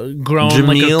grown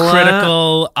like a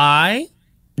critical eye?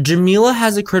 Jamila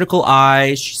has a critical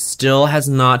eye. She still has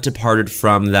not departed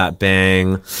from that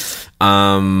bang.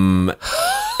 And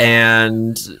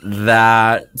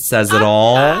that says it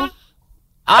all.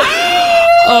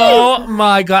 Oh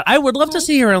my God. I would love to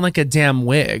see her in like a damn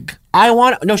wig.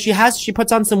 She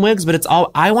puts on some wigs, but it's all,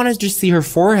 I want to just see her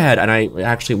forehead. And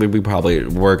we probably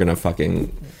were going to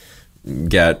fucking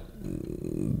get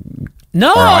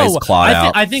our eyes clawed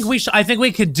out. I think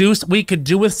we could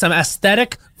do with some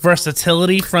aesthetic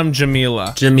versatility from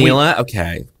Jamila.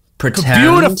 Okay.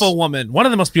 Beautiful woman. One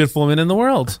of the most beautiful women in the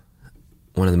world.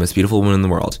 One of the most beautiful women in the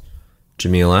world.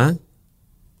 Jamila.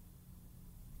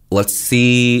 Let's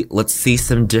see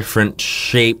some different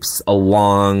shapes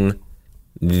along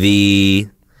the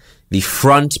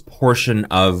front portion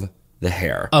of the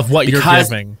hair. Of what you're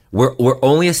giving. We're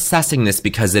only assessing this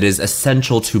because it is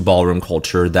essential to ballroom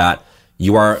culture that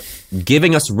you are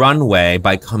giving us runway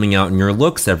by coming out in your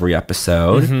looks every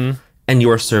episode, and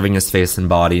you are serving us face and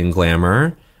body and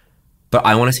glamour. But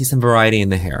I want to see some variety in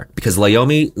the hair, because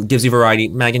Laomi gives you variety,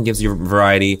 Megan gives you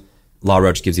variety, La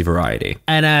Roach gives you variety.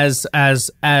 And as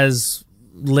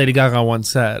Lady Gaga once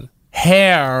said,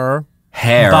 hair,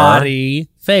 body,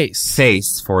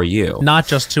 face for you, not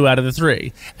just 2 out of the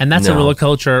 3. And that's a Rule of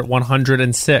Culture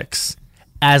 106.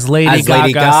 As Lady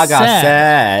Gaga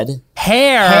said,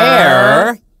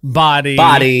 hair,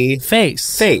 body,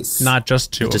 face, not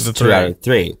just 2 of the 3. 2 out of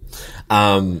 3.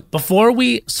 Before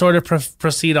we sort of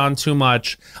proceed on too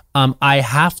much, I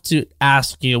have to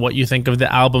ask you what you think of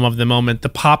the album of the moment. The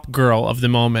pop girl of the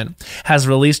moment has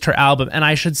released her album. And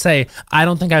I should say, I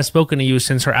don't think I've spoken to you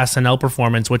since her SNL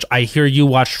performance, which I hear you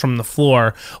watched from the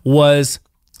floor, was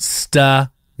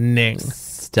stunning.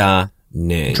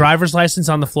 Driver's License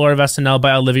on the Floor of SNL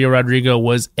by Olivia Rodrigo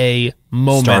was a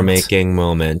moment.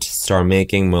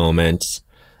 Star-making moment.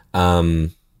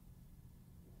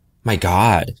 My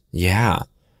God, yeah.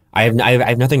 I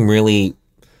have nothing really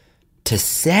to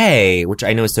say, which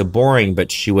I know is so boring, but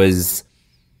she was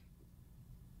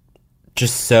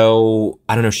just so,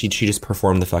 I don't know, she just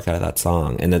performed the fuck out of that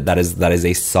song. And that is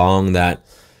a song that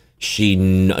she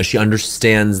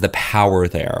understands the power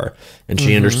there. And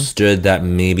she understood that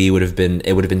maybe it would have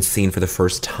been seen for the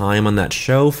first time on that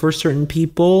show for certain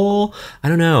people. I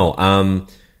don't know.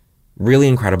 Really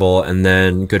incredible. And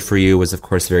then Good For You was, of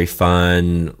course, very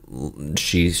fun.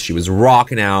 She was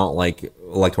rocking out like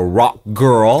a rock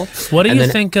girl. What do you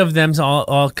think of them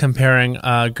all comparing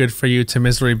Good For You to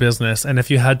Misery Business? And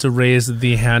if you had to raise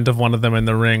the hand of one of them in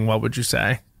the ring, what would you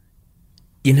say?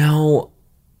 You know,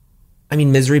 I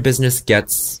mean, Misery Business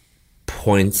gets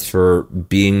points for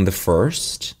being the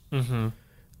first. It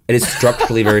is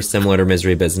structurally very similar to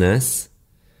Misery Business.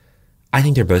 I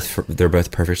think they're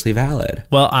both perfectly valid.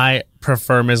 Well, I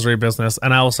prefer Misery Business,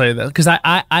 and I will say that because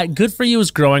I Good For You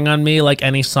is growing on me like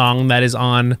any song that is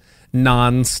on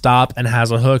nonstop and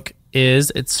has a hook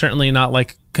is. It's certainly not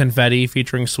like Confetti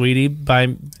featuring Sweetie by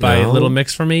Little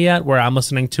Mix for me yet, where I'm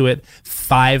listening to it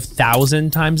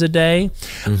 5,000 times a day.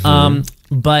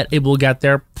 But it will get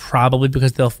there probably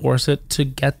because they'll force it to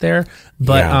get there.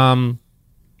 But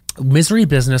Misery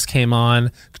Business came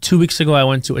on 2 weeks ago. I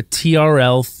went to a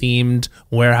TRL themed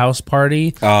warehouse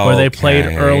party where they played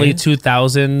early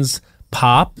 2000s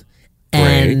pop,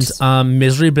 and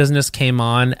Misery Business came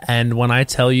on. And when I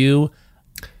tell you,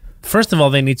 first of all,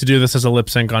 they need to do this as a lip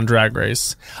sync on Drag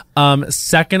Race.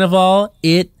 Second of all,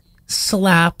 it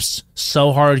slaps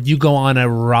so hard you go on a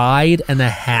ride and a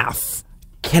half.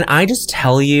 Can I just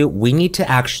tell you, we need to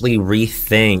actually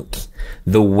rethink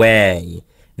the way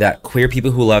that queer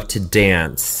people who love to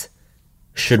dance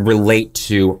should relate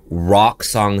to rock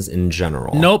songs in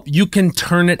general. Nope, you can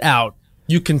turn it out.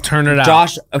 You can turn it out.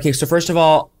 Josh, okay, so first of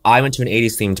all, I went to an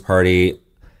 80s themed party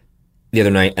the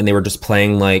other night and they were just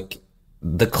playing like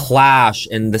the Clash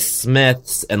and the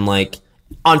Smiths and like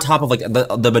on top of like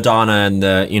the Madonna and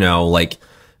the, you know, like,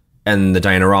 and the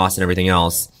Diana Ross and everything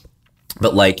else.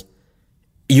 But like,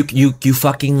 you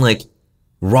fucking like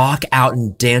rock out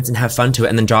and dance and have fun to it.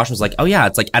 And then Josh was like, oh yeah,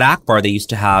 it's like at Akbar, they used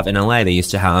to have in LA, they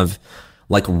used to have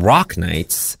like rock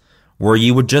nights where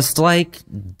you would just like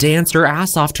dance your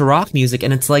ass off to rock music.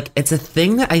 And it's like, it's a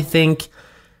thing that I think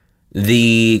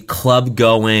the club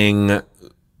going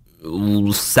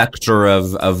sector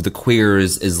of the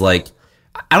queers is like,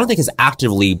 I don't think is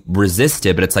actively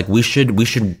resisted, but it's like we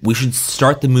should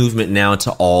start the movement now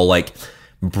to all like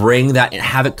bring that and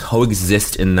have it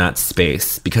coexist in that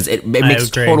space because it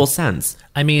makes total sense.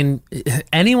 I mean,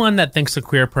 anyone that thinks a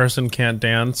queer person can't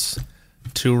dance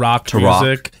to rock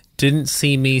music didn't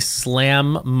see me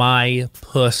slam my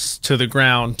puss to the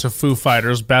ground to Foo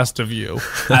Fighters' Best of You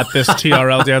at this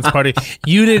TRL dance party.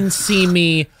 You didn't see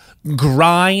me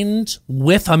grind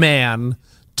with a man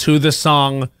to the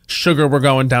song "Sugar We're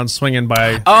Going Down Swinging"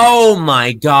 by oh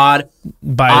my god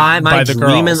by the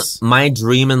girls. My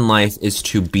dream in life is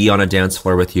to be on a dance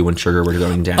floor with you when "Sugar We're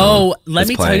Going Down." Oh, let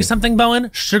me tell you something, Bowen.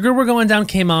 "Sugar We're Going Down"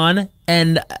 came on,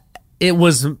 and it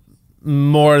was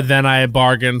more than I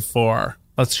bargained for.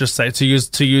 Let's just say to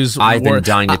use. I've been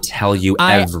dying to tell you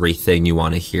everything you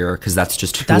want to hear because that's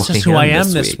just who I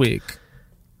am this week.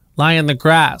 Lie in the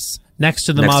grass next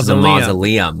to the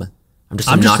mausoleum. I'm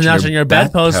just notching your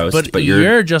bedpost, but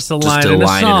you're just a line in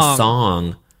a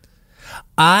song.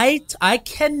 I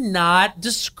cannot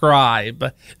describe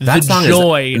that the song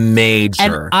joy. Is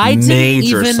major,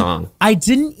 major song. I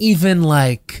didn't even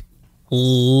like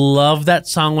love that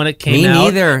song when it came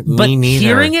out. Me neither.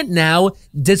 Hearing it now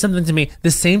did something to me.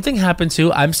 The same thing happened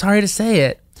to, I'm sorry to say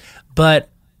it, but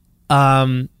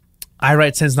I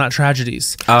Write Sins Not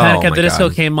Tragedies. Panic at the Disco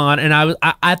came on, and I was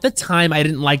at the time I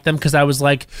didn't like them because I was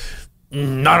like, I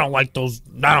don't like those.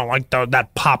 I don't like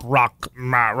that pop rock.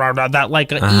 That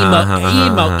like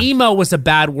emo was a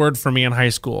bad word for me in high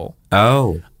school.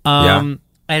 Oh, and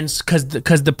because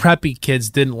the preppy kids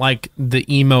didn't like the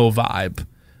emo vibe,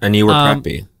 and you were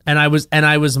preppy, and I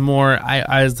was more.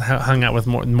 I hung out with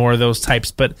more of those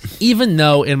types. But even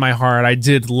though in my heart I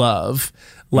did love.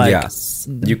 Like, yes,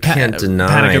 you can't deny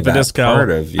Panic at the that Disco.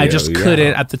 Part of you. I just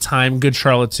couldn't at the time. Good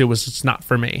Charlotte 2 was just not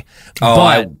for me.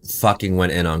 I fucking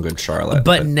went in on Good Charlotte.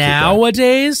 But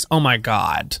nowadays, oh my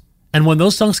god! And when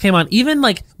those songs came on, even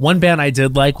like one band I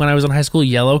did like when I was in high school,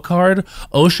 Yellow Card,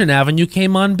 Ocean Avenue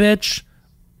came on, bitch,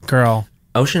 girl.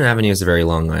 Ocean Avenue is a very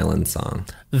Long Island song.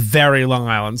 Very Long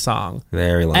Island song.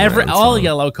 Very Long Island all song.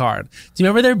 Yellow Card. Do you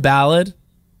remember their ballad?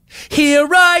 Here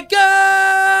I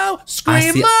go,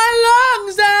 scream my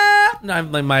lungs out. No,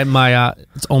 my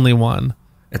it's only one.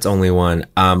 It's only one.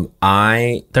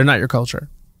 They're not your culture.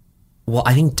 Well,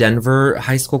 I think Denver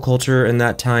high school culture in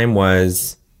that time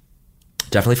was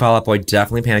definitely Fall Out Boy,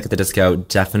 definitely Panic at the Disco,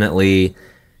 definitely.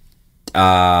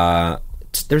 There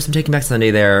was some Taking Back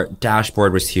Sunday there.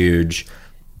 Dashboard was huge,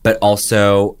 but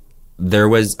also there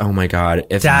was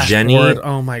if Jenny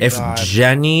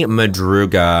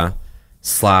Madruga.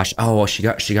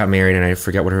 She got married and I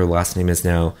forget what her last name is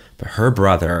now, but her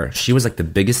brother, she was like the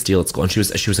biggest deal at school and she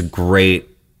was a great,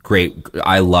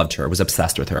 I loved her, was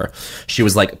obsessed with her. She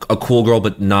was like a cool girl,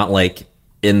 but not like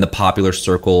in the popular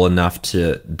circle enough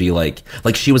to be like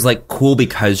she was like cool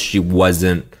because she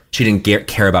didn't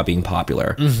care about being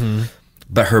popular. Mm-hmm.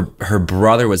 But her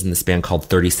brother was in this band called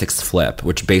 36 Flip,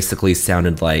 which basically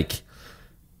sounded like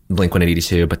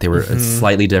Blink-182, but they were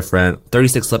slightly different.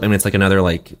 36 Flip, I mean, it's like another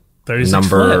like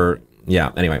number. Flip.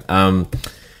 Yeah. Anyway.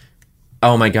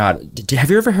 Oh my God. Have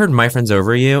you ever heard My Friend's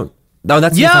Over You? Oh,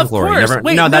 that's Newfound Glory. That's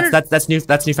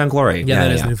Newfound Glory. Yeah,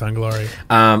 that is Newfound Glory.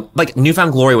 Like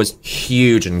Newfound Glory was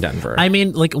huge in Denver. I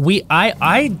mean, like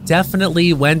I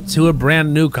definitely went to a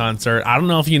Brand New concert. I don't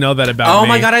know if you know that about me. Oh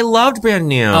my God, I loved Brand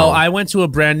New. Oh, I went to a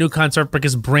Brand New concert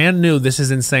because Brand New, this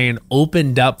is insane,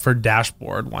 opened up for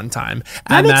Dashboard one time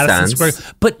at Madison Square.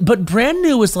 But Brand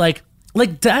New was like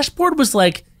Dashboard was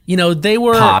like you know, they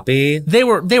were Poppy. They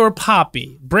were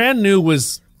poppy. Brand New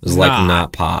was It was like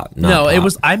not pop. No, pop. it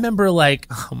was. I remember like,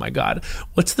 oh my god,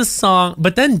 what's the song?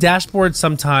 But then Dashboard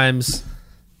sometimes.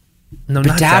 No,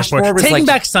 not Dashboard. was Taking like,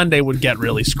 Back Sunday would get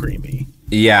really screamy.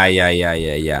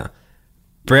 Yeah.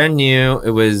 Brand New. It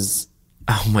was.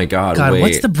 Oh my god. God, wait.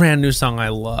 what's the Brand New song I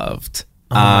loved?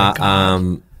 Oh my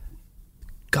god.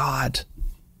 God.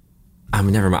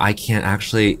 Never mind. I can't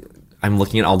actually. I'm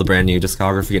looking at all the Brand New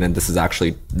discography, and this is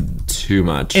actually too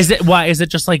much. Is it why? Is it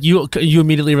just like you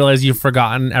immediately realize you've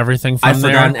forgotten everything from I've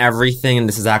there? forgotten everything, and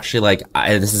this is actually like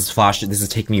this is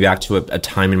taking me back to a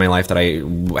time in my life that I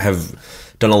have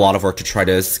done a lot of work to try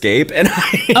to escape, and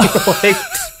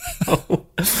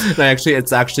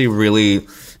it's actually really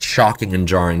shocking and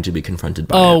jarring to be confronted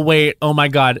by. Oh wait, oh my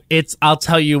god, I'll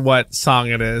tell you what song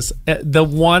it is. The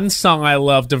one song I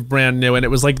loved of Brand New, and it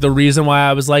was like the reason why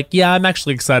I was like, yeah, I'm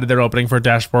actually excited they're opening for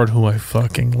Dashboard, who I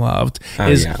fucking loved,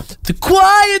 is The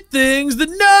Quiet Things That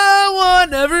No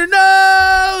One Ever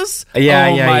Knows.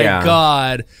 Oh my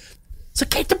god. So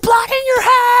keep the blood in your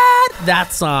head.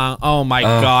 That song. Oh my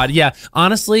god. Yeah.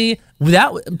 Honestly,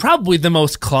 that probably the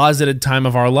most closeted time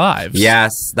of our lives.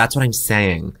 Yes, that's what I'm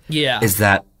saying. Yeah. Is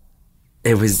that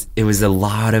it was a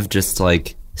lot of just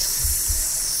like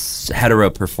hetero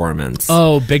performance.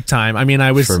 Oh, big time. I mean,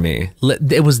 for me.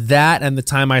 It was that and the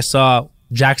time I saw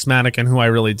Jack's Mannequin, who I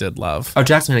really did love. Oh,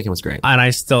 Jack's Mannequin was great. And I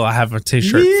still have a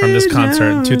t-shirt from this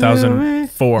concert in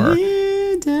 2004.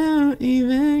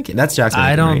 That's Jack's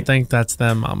Mannequin. I don't right? think that's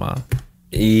them, Mama.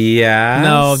 Yeah.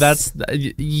 No, that's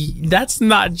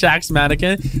not Jack's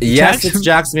Mannequin. Yes, it's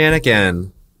Jack's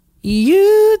Mannequin.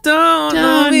 You don't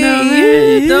know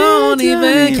me. You don't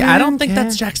even care. I don't think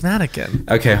that's Jack's Mannequin.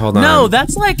 Okay, hold on. No,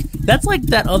 that's like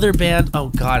that other band. Oh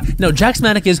God, no. Jack's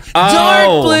Mannequin is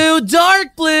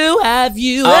dark blue. Have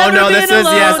you? ever No, this been is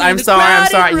alone yes. in I'm the sorry.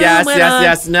 crowded room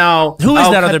Yes. when No. Who is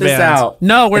that cut other this band? out.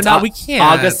 No, we're It's not. We can't.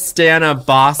 Augustana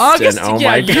Boston. Oh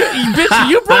my god. Bitch,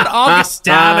 you brought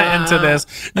Augustana into this.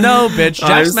 No, bitch.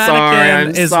 Jack's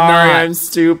Mannequin is not. I'm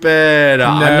stupid. No,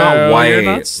 I'm not white. You're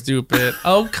not stupid.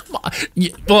 Oh, come on.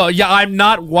 Well, yeah, I'm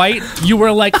not white. You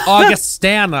were like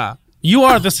Augustana. You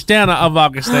are the Stana of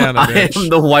Augustana, bitch. I am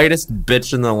the whitest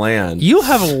bitch in the land. You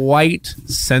have white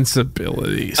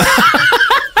sensibilities.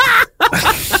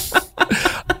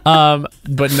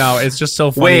 But no, it's just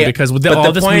so funny because with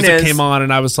all this music came on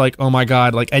and I was like, oh my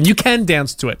God, like, and you can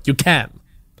dance to it. You can.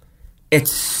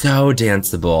 It's so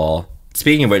danceable.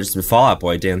 Speaking of which, Fall Out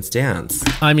Boy, Dance.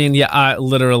 I mean, yeah,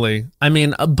 literally. I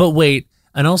mean, but wait.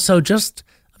 And also just,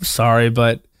 I'm sorry,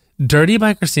 but Dirty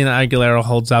by Christina Aguilera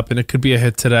holds up and it could be a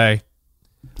hit today.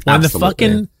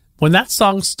 When that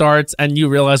song starts and you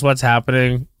realize what's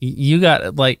happening, you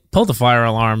got like pull the fire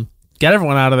alarm. Get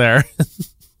everyone out of there.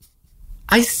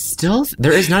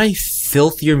 There is not a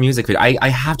filthier music video. I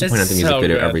have to point out the music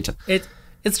video every time.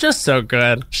 It's just so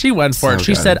good. She went for it.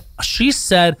 She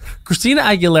said Christina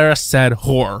Aguilera said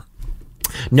whore.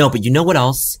 No, but you know what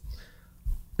else?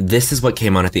 This is what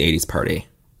came on at the 80s party.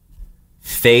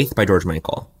 Faith by George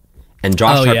Michael. And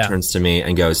Josh Sharp turns to me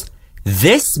and goes,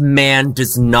 this man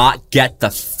does not get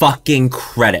the fucking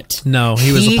credit. No,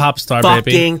 he was a pop star,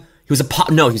 baby. He was a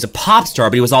pop star,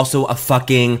 but he was also a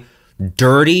fucking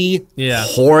dirty,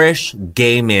 whorish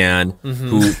gay man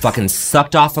who fucking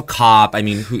sucked off a cop. I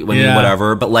mean,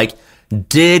 whatever, but like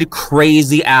did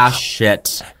crazy ass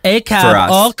shit. ACAB,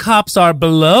 all cops are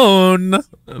blown.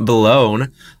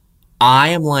 I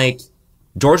am like,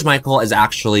 George Michael is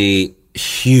actually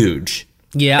huge.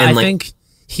 Yeah, I think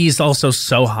he's also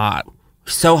so hot.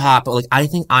 So hot, but like I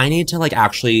think I need to like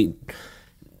actually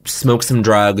smoke some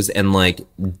drugs and like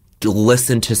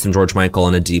listen to some George Michael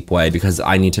in a deep way because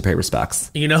I need to pay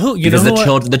respects. You know who?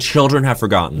 The children have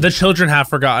forgotten. The children have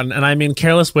forgotten, and I mean,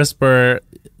 Careless Whisper.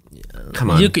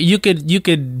 Come on, you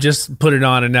could just put it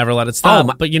on and never let it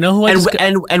stop. But you know who?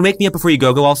 And Wake Me Up Before You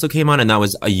Go also came on, and that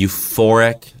was a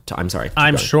euphoric. I'm sorry.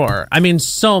 I'm sure. I mean,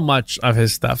 so much of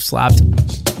his stuff slapped.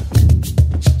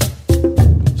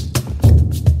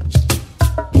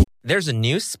 There's a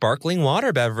new sparkling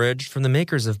water beverage from the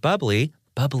makers of Bubbly,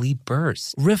 Bubbly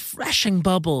Burst. Refreshing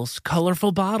bubbles,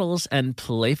 colorful bottles, and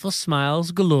playful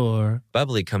smiles galore.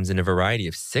 Bubbly comes in a variety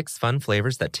of 6 fun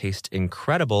flavors that taste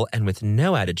incredible, and with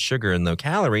no added sugar and low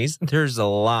calories, there's a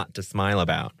lot to smile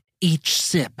about. Each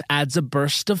sip adds a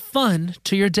burst of fun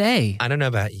to your day. I don't know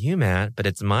about you, Matt, but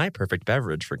it's my perfect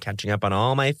beverage for catching up on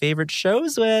all my favorite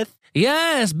shows with.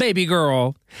 Yes, baby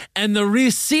girl. And the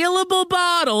resealable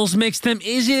bottles makes them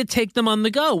easy to take them on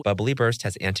the go. Bubbly Burst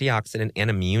has antioxidant and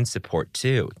immune support,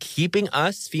 too, keeping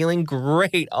us feeling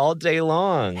great all day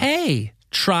long. Hey,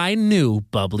 try new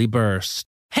Bubbly Burst.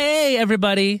 Hey,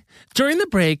 everybody. During the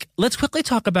break, let's quickly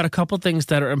talk about a couple things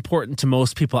that are important to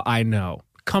most people I know.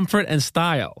 Comfort and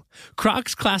style.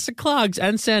 Crocs classic clogs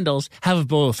and sandals have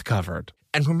both covered.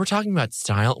 And when we're talking about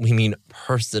style, we mean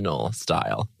personal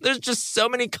style. There's just so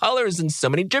many colors and so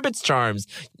many Jibbitz charms.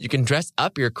 You can dress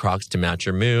up your Crocs to match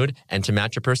your mood and to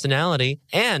match your personality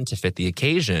and to fit the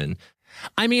occasion.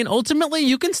 I mean, ultimately,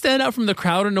 you can stand out from the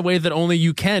crowd in a way that only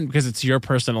you can because it's your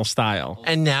personal style.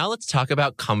 And now let's talk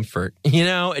about comfort. You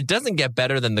know, it doesn't get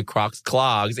better than the Crocs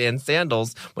clogs and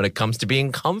sandals when it comes to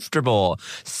being comfortable.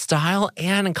 Style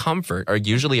and comfort are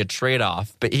usually a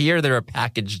trade-off, but here they're a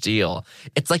package deal.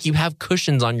 It's like you have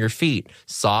cushions on your feet.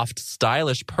 Soft,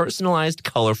 stylish, personalized,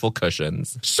 colorful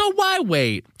cushions. So why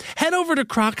wait? Head over to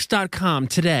Crocs.com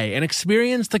today and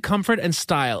experience the comfort and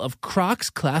style of Crocs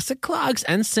classic clogs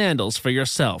and sandals for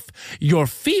yourself. Your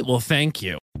feet will thank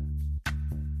you.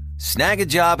 Snag a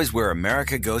Job is where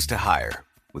America goes to hire,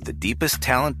 with the deepest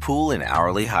talent pool in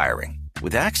hourly hiring.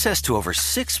 With access to over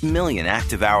 6 million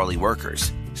active hourly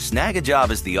workers, Snag a Job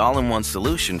is the all-in-one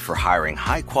solution for hiring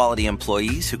high-quality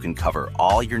employees who can cover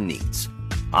all your needs.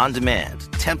 On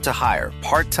demand, temp to hire,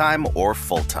 part-time or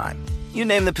full-time. You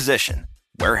name the position.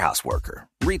 Warehouse worker,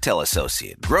 retail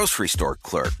associate, grocery store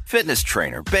clerk, fitness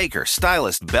trainer, baker,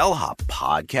 stylist, bellhop,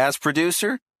 podcast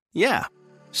producer? Yeah,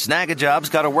 Snag a Job's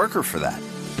got a worker for that.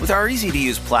 With our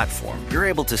easy-to-use platform, you're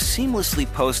able to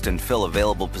seamlessly post and fill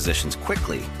available positions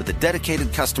quickly with a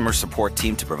dedicated customer support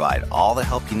team to provide all the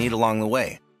help you need along the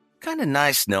way. Kind of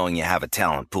nice knowing you have a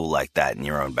talent pool like that in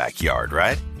your own backyard,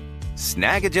 right?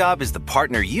 Snag a Job is the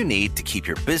partner you need to keep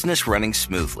your business running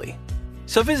smoothly.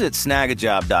 So visit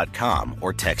snagajob.com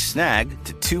or text snag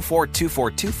to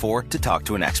 242424 to talk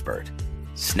to an expert.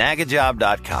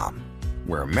 Snagajob.com,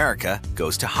 where America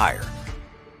goes to hire.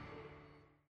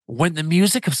 When the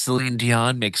music of Celine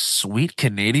Dion makes sweet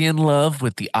Canadian love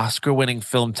with the Oscar-winning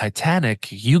film Titanic,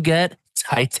 you get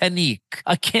Titanic,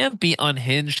 a campy,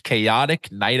 unhinged,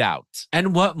 chaotic night out.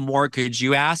 And what more could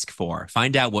you ask for?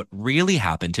 Find out what really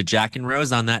happened to Jack and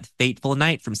Rose on that fateful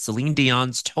night from Celine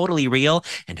Dion's totally real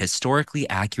and historically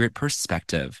accurate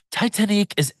perspective.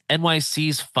 Titanic is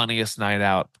NYC's funniest night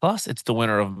out. Plus, it's the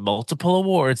winner of multiple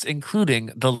awards,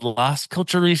 including the Las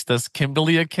Culturistas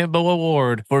Kimberly Akimbo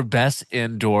Award for Best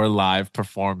Indoor Live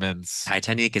Performance.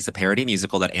 Titanic is a parody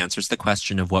musical that answers the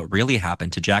question of what really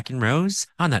happened to Jack and Rose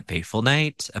on that fateful night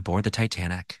aboard the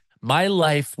Titanic. My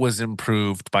life was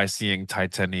improved by seeing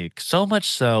Titanic, so much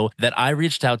so that I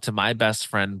reached out to my best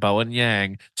friend, Bowen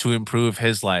Yang, to improve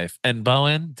his life. And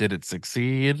Bowen, did it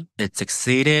succeed? It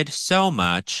succeeded so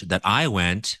much that I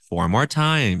went 4 more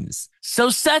times. So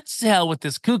set sail with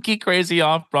this kooky, crazy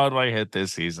off-Broadway hit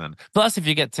this season. Plus, if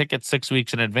you get tickets 6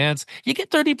 weeks in advance, you get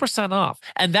 30% off.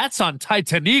 And that's on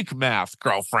Titanic math,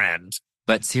 girlfriend.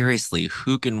 But seriously,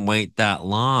 who can wait that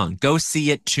long? Go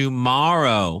see it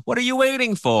tomorrow. What are you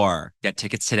waiting for? Get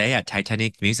tickets today at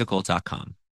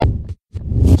TitanicMusical.com.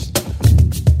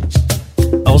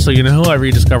 Also, you know who I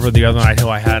rediscovered the other night who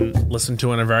I hadn't listened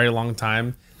to in a very long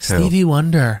time? Stevie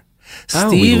Wonder.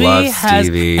 We love has,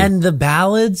 Stevie. and the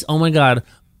ballads, oh my God.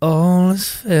 All is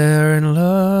fair in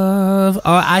love.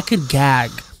 Oh, I could gag.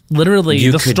 Literally,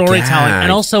 You the could storytelling gag.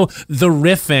 and also the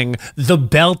riffing, the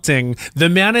belting. The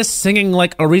man is singing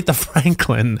like Aretha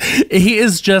Franklin. He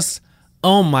is just,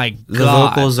 oh my God. The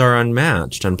vocals are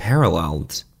unmatched,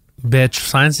 unparalleled. Bitch,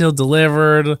 Signed, Sealed,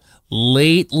 Delivered,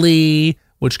 Lately,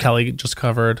 which Kelly just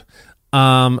covered.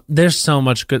 There's so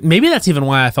much good. Maybe that's even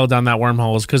why I fell down that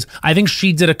wormhole, is because I think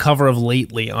she did a cover of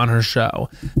Lately on her show.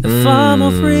 The far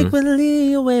more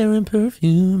frequently you're wearing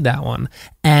perfume. That one.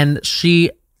 And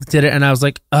she did it, and I was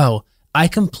like, oh, I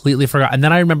completely forgot. And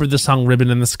then I remembered the song Ribbon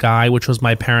in the Sky, which was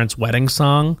my parents' wedding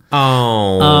song.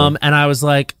 Oh. And I was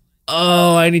like,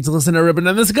 oh, I need to listen to Ribbon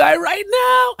in the Sky right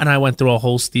now. And I went through a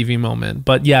whole Stevie moment.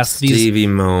 But yes, these Stevie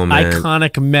moment.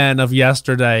 iconic men of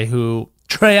yesterday who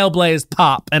trailblazed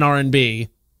pop and R&B.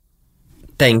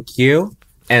 Thank you.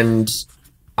 And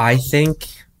I think,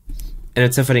 and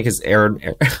it's so funny because Aaron,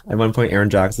 at one point, Aaron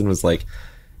Jackson was like,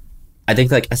 I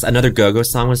think like another Go-Go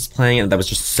song was playing, and that was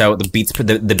just so, the beats, the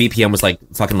BPM was like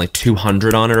fucking like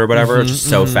 200 on it or whatever, just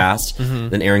so fast.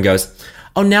 Then Aaron goes,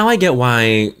 oh, now I get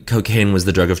why cocaine was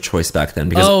the drug of choice back then,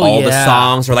 because all the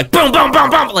songs were like boom, boom, boom,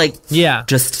 boom, like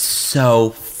just so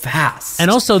fast. And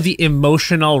also the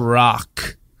emotional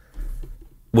rock.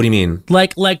 What do you mean?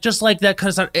 Like just like that kind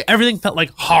of stuff. Everything felt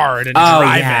like hard and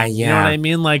driving. Yeah. You know what I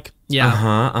mean? Like, yeah.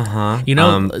 Uh-huh. You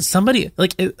know, somebody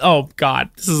like, oh God,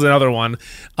 this is another one.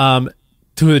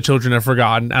 Two of the Children Have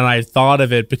Forgotten, and I thought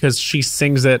of it because she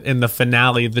sings it in the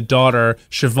finale. The daughter,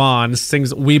 Siobhan,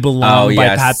 sings We Belong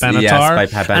by Pat Benatar. Yes, by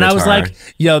Pat Benatar. And I was like,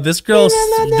 yo, this girl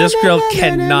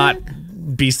cannot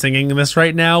be singing this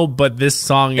right now, but this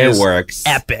song is works.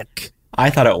 Epic.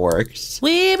 I thought it worked.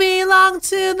 We belong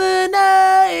to the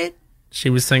night.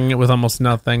 She was singing it with almost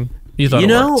nothing. You thought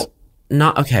it worked.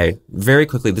 Not okay. Very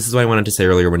quickly, this is what I wanted to say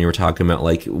earlier when you were talking about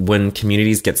like when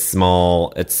communities get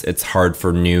small, it's hard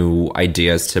for new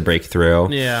ideas to break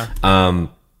through. Yeah.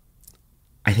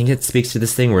 I think it speaks to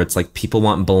this thing where it's like people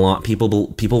want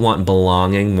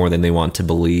belonging more than they want to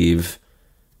believe.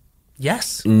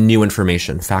 Yes. New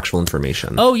information, factual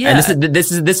information. Oh yeah. And this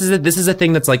is a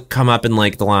thing that's like come up in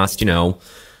like the last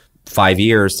 5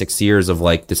 years, 6 years of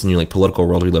like this new like political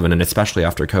world we live in, and especially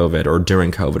after COVID or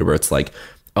during COVID, where it's like,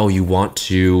 oh, you want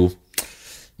to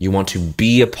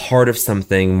be a part of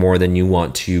something more than you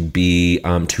want to be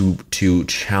to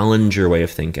challenge your way of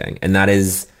thinking, and that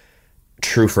is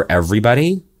true for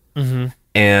everybody. Mm-hmm.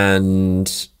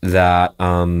 And that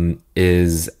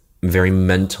is very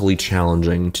mentally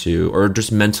challenging or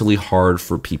just mentally hard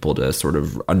for people to sort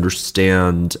of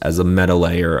understand as a meta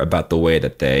layer about the way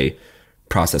that they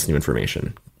process new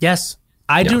information. Yes,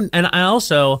 I do. And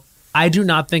I do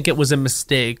not think it was a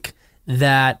mistake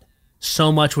that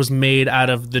so much was made out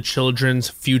of the children's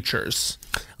futures.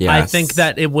 Yes. I think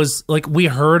that it was like we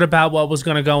heard about what was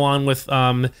going to go on with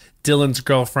Dylan's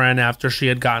girlfriend after she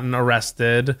had gotten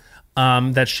arrested,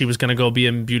 that she was going to go be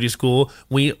in beauty school.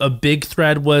 A big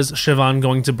thread was Siobhan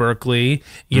going to Berkeley,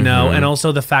 you know, and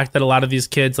also the fact that a lot of these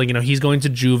kids, like, he's going to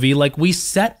juvie. Like, we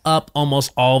set up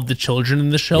almost all of the children in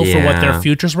the show for what their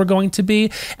futures were going to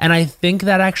be. And I think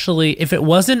that actually, if it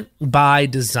wasn't by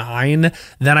design,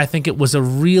 then I think it was a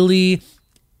really,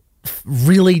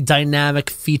 really dynamic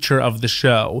feature of the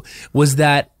show, was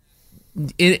that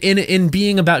in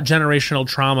being about generational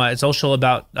trauma, it's also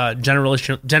about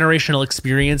generational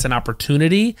experience and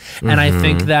opportunity. And I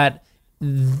think that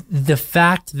the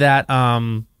fact that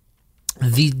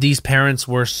these parents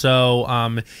were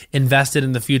so invested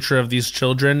in the future of these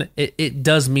children, it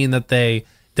does mean that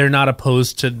they're not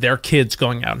opposed to their kids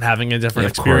going out and having a different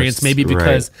experience. Course. Maybe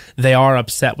because they are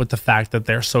upset with the fact that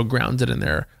they're so grounded in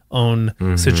their own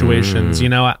situations.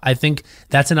 I think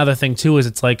that's another thing too, is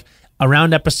it's like,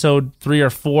 around episode 3 or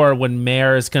 4, when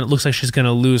Mare looks like she's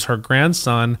gonna lose her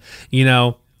grandson,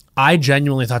 I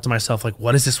genuinely thought to myself, like,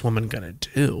 what is this woman gonna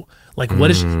do? Like, what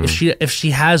is if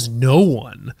she has no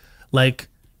one, like,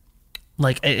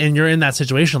 and you're in that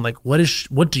situation, like,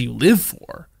 what do you live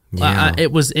for? Yeah.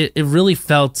 It really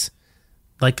felt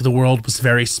like the world was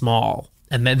very small,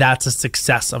 and that's a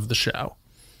success of the show.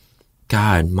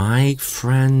 God, my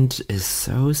friend is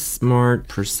so smart,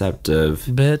 perceptive.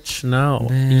 Bitch, no.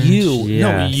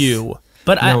 Bitch, You.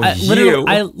 But no,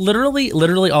 I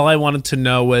literally all I wanted to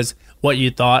know was what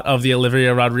you thought of the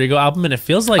Olivia Rodrigo album, and it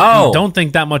feels like you don't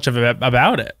think that much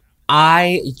about it.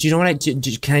 Do you know what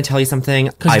can I tell you something?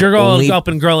 Because you're going up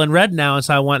in Girl in Red now, and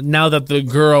so I want, now that the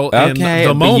girl in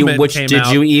the moment came out.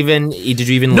 Did you even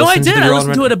listen No, I did. To the I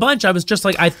listened to it a bunch. I was just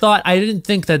like, I didn't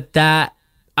think that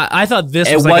I thought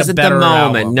this was wasn't like a better the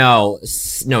moment. album.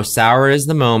 No, Sour is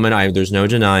the moment. There's no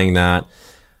denying that.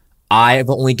 I've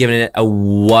only given it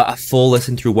a full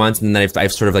listen through once, and then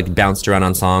I've sort of like bounced around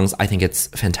on songs. I think it's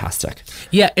fantastic.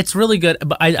 Yeah, it's really good.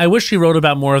 But I wish she wrote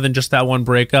about more than just that one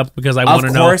breakup, because I want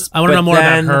to know. I want to know more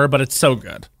about her. But it's so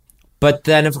good. But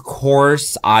then, of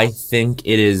course, I think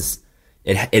it is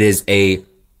a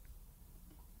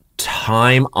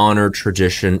time-honored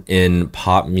tradition in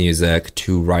pop music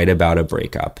to write about a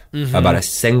breakup, about a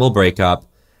single breakup.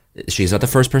 She's not the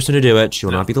first person to do it. She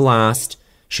will not be the last.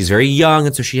 She's very young,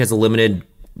 and so she has a limited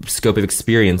scope of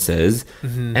experiences.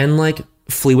 And like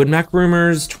Fleetwood Mac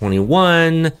Rumors,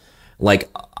 21,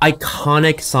 like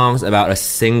iconic songs about a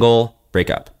single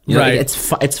breakup. Right. It's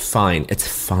fine. It's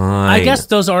fine. I guess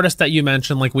those artists that you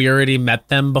mentioned, like, we already met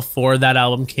them before that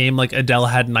album came. Like, Adele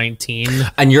had 19.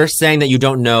 And you're saying that you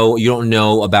don't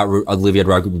know about Olivia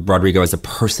Rodrigo as a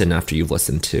person after you've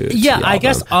listened to the album. I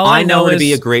guess I know her to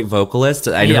be a great vocalist.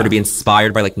 I know her to be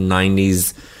inspired by like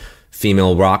 90s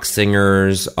female rock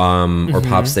singers or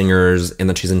pop singers, and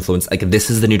that she's influenced. Like, this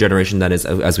is the new generation that is,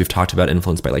 as we've talked about,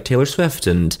 influenced by like Taylor Swift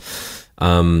and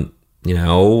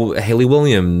Hayley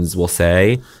Williams, we'll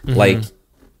say. Like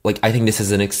I think this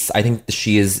is I think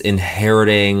she is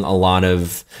inheriting a lot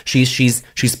of, she's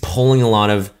pulling a lot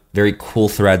of very cool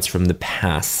threads from the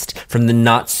past, from the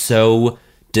not so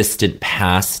distant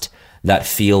past, that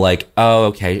feel like, oh,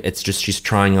 okay, it's just she's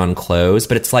trying on clothes.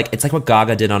 But it's like what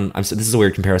Gaga did on, this is a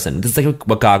weird comparison. This is like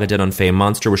what Gaga did on Fame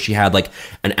Monster, where she had like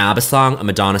an ABBA song, a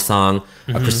Madonna song,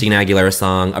 a Christina Aguilera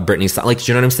song, a Britney song. Like,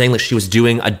 do you know what I'm saying? Like, she was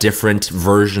doing a different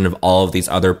version of all of these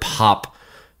other pop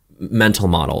mental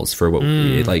models for what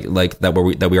we, like that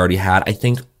we already had. I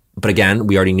think, but again,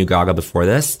 we already knew Gaga before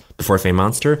Fame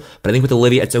Monster. But I think with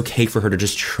Olivia, it's okay for her to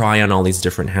just try on all these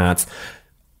different hats.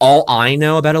 All I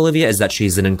know about Olivia is that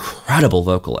she's an incredible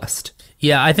vocalist.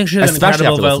 Yeah, I think she's Especially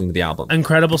an after listening to the album.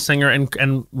 incredible singer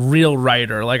and real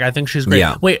writer. Like, I think she's great.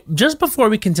 Yeah. Wait, just before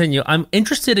we continue, I'm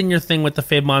interested in your thing with the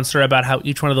Fame Monster about how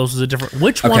each one of those was a different.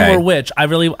 Which one Okay. were which?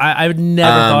 I've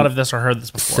never thought of this or heard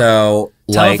this before. So,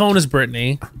 Telephone is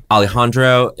Britney.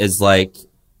 Alejandro is like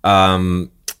an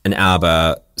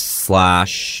ABBA /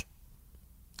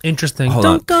 Interesting. Hold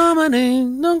on. Don't call my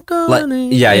name. Don't call my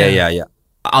name. Yeah.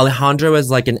 Alejandro is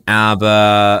like an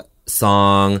ABBA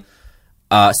song.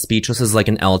 Speechless is like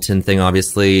an Elton thing,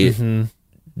 obviously.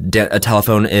 A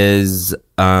Telephone is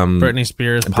Britney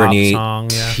Spears pop song.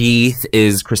 Yeah. Teeth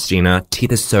is Christina.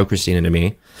 Teeth is so Christina to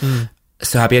me.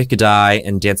 So Happy I Could Die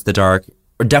and Dance in the Dark,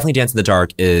 or definitely Dance in the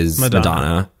Dark, is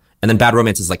Madonna. And then Bad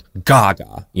Romance is like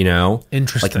Gaga, you know?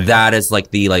 Interesting. Like, that is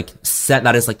like the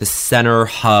that is like the center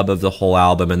hub of the whole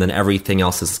album, and then everything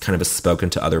else is kind of bespoken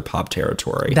to other pop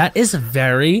territory. That is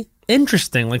very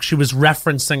interesting. Like, she was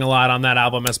referencing a lot on that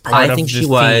album as part of the I think she theme.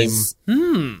 was.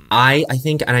 I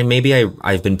think, and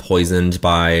I've been poisoned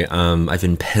by, I've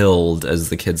been pilled, as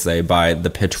the kids say, by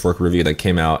the Pitchfork review that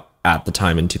came out at the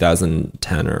time in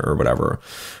 2010 or whatever,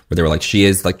 where they were like,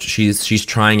 she's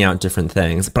trying out different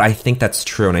things. But I think that's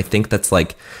true, and I think that's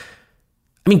like,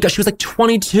 I mean, gosh, she was like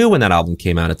 22 when that album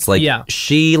came out. It's like,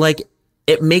 she like,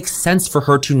 it makes sense for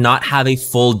her to not have a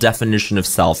full definition of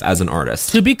self as an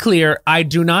artist. To be clear, I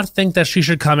do not think that she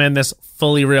should come in this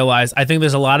fully realized. I think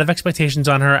there's a lot of expectations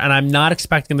on her, and I'm not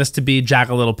expecting this to be Jack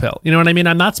a Little Pill. You know what I mean?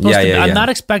 I'm not supposed to. I'm not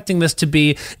expecting this to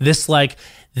be this like,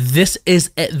 this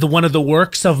is one of the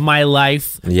works of my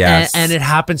life. Yes. And it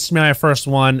happens to be my first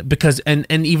one because, and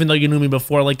even though you knew me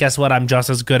before, like, guess what? I'm just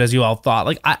as good as you all thought.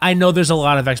 Like, I know there's a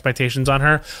lot of expectations on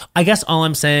her. I guess all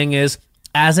I'm saying is,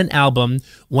 as an album,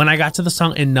 when I got to the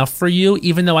song Enough for You,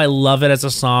 even though I love it as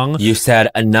a song, you said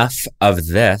enough of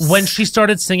this. When she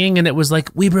started singing and it was like,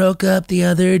 we broke up the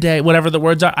other day, whatever the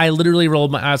words are, I literally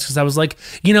rolled my eyes because I was like,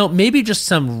 you know, maybe just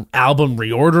some album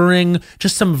reordering,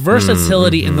 just some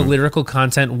versatility in the lyrical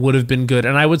content would have been good.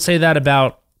 And I would say that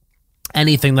about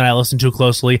anything that I listened to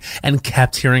closely and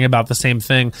kept hearing about the same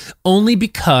thing, only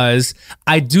because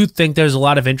I do think there's a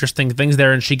lot of interesting things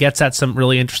there, and she gets at some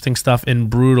really interesting stuff in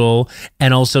Brutal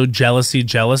and also Jealousy.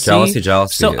 So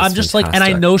I'm just like, and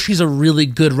I know she's a really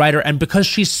good writer, and because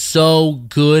she's so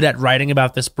good at writing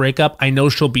about this breakup, I know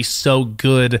she'll be so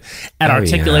good at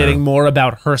articulating more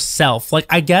about herself. Like,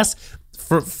 I guess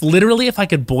for literally, if I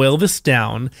could boil this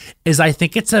down, is I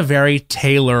think it's a very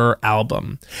Taylor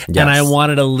album. Yes. And I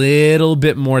wanted a little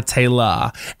bit more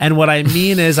Taylor. And what I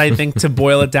mean is, I think to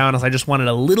boil it down is I just wanted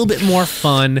a little bit more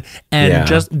fun and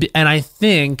and I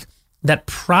think that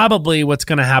probably what's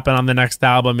going to happen on the next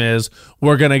album is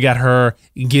we're going to get her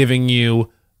giving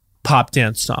you pop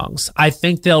dance songs. I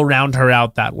think they'll round her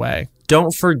out that way.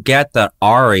 Don't forget that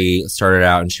Ari started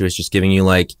out and she was just giving you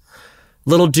like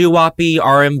little doo-woppy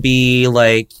R&B,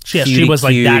 like she was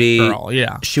like that girl.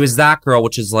 Yeah, she was that girl,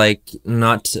 which is like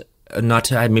not to,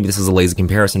 maybe this is a lazy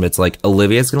comparison, but it's like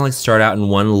Olivia's gonna like start out in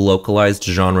one localized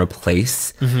genre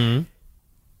place.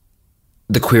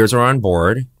 The queers are on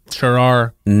board, sure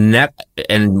are.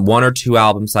 And 1 or 2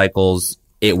 album cycles,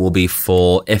 it will be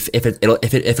full. If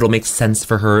it'll make sense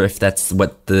for her, if that's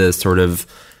what the sort of,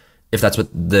 if that's what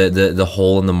the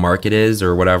hole in the market is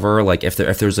or whatever. Like if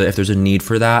there's a need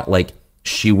for that, like,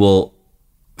 she will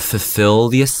fulfill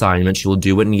the assignment. She will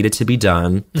do what needed to be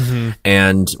done.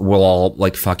 And we'll all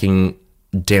like fucking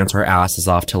dance our asses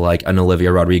off to like an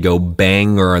Olivia Rodrigo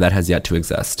banger that has yet to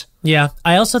exist. Yeah,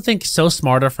 I also think so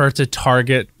smart of her to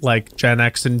target like Gen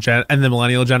X and the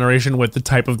millennial generation with the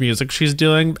type of music she's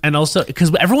doing, and also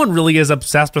because everyone really is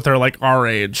obsessed with her, like our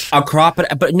age.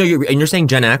 But no, you're saying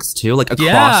Gen X too, like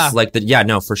across like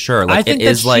the for sure. Like, I think it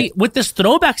is like with this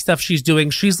throwback stuff she's doing,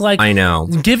 she's like, I know,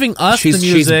 giving us the music.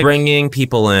 She's bringing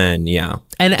people in,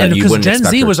 and because Gen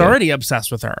Z was already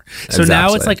obsessed with her, so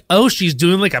now it's like, oh, she's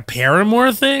doing like a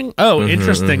Paramore thing. Oh,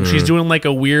 interesting. She's doing like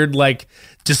a weird like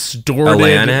distorted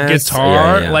Alanis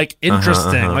guitar, like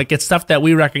interesting. Like it's stuff that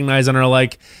we recognize and are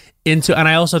like, into, and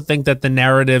I also think that the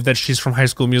narrative that she's from High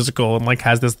School Musical and like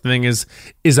has this thing is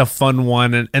a fun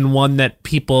one, and one that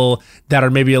people that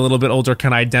are maybe a little bit older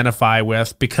can identify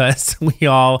with, because we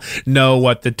all know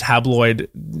what the tabloid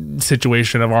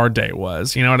situation of our day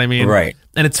was. You know what I mean? Right.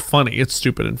 And it's funny. It's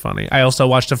stupid and funny. I also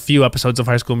watched a few episodes of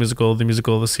High School Musical, the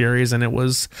musical of the series, and it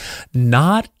was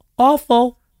not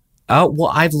awful. Oh,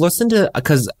 well, I've listened to,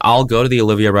 because I'll go to the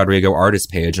Olivia Rodrigo artist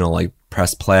page and I'll like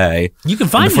press play. You can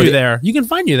find you there. You can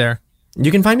find you there. You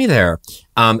can find me there.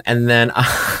 And then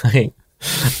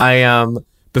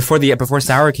before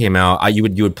Sour came out, you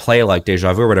would play like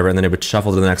Deja Vu or whatever, and then it would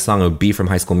shuffle to the next song. It would be from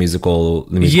High School Musical,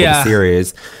 the musical the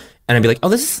series, and I'd be like, oh,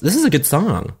 this is a good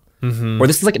song. Or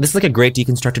this is like a great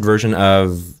deconstructed version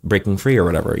of Breaking Free or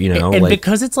whatever, you know. And like,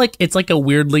 because it's like a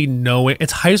weirdly knowing,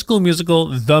 it's High School Musical,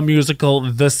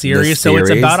 the series. So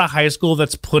it's about a high school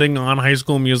that's putting on High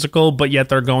School Musical, but yet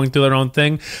they're going through their own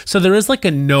thing. So there is like a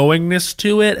knowingness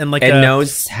to it, and like it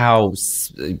knows how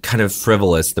kind of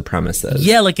frivolous the premise is.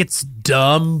 Yeah, like it's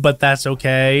dumb, but that's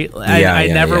okay.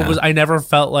 I never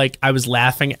felt like I was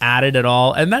laughing at it at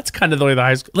all, and that's kind of the way the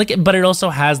high school but it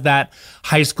also has that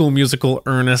High School Musical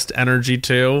earnest energy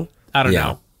too. I don't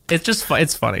know. It's just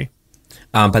it's funny.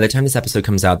 By the time this episode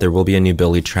comes out, there will be a new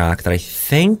Billy track that I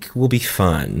think will be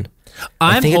fun.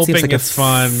 I'm hoping it's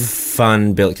fun.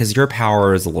 Fun Billy, because Your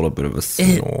Power is a little bit of a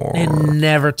snore. It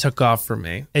never took off for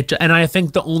me. And I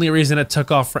think the only reason it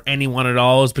took off for anyone at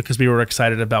all is because we were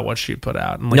excited about what she put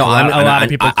out. And like a lot of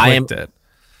people clicked it.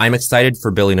 I'm excited for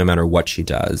Billy no matter what she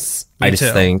does. I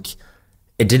just think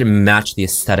it didn't match the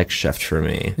aesthetic shift for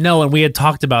me. No, and we had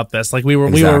talked about this. Like we were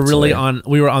really on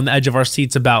the edge of our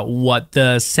seats about what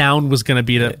the sound was going to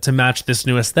be to match this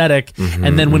new aesthetic.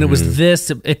 And then when it was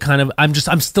this, it kind of I'm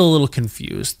still a little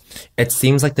confused. It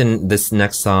seems like this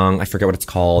next song, I forget what it's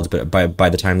called, but by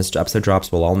the time this episode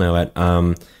drops, we'll all know it.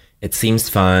 It seems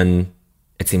fun.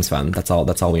 That's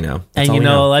all we know.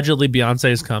 Allegedly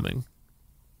Beyonce is coming.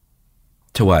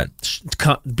 To what?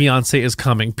 Beyonce is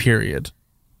coming, period.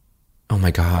 Oh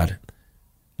my God.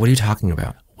 What are you talking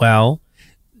about? Well,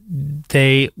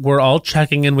 they were all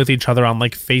checking in with each other on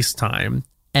like FaceTime,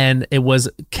 and it was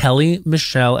Kelly,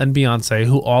 Michelle, and Beyonce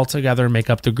who all together make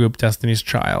up the group Destiny's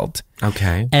Child.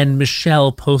 Okay. And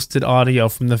Michelle posted audio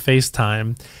from the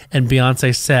FaceTime, and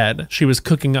Beyonce said she was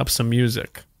cooking up some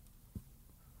music.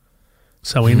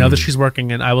 So we know that she's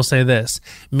working, and I will say this.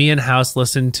 Me and House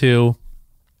listened to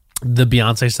the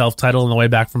Beyonce self-title on the way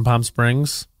back from Palm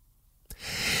Springs.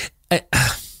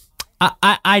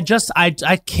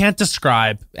 I can't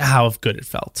describe how good it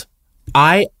felt.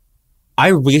 I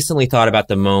recently thought about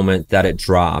the moment that it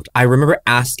dropped. I remember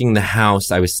asking the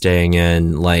house I was staying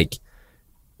in, like,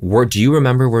 do you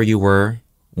remember where you were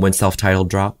when self-titled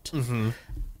dropped?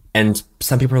 And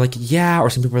some people were like, yeah, or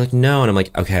some people were like, no. And I'm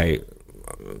like, okay.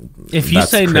 If you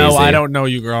say crazy. No, I don't know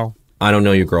you, girl. I don't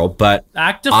know you, girl. But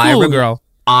act a fool, girl.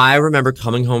 I remember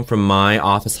coming home from my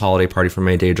office holiday party from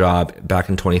my day job back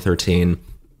in 2013.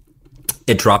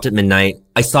 It dropped at midnight.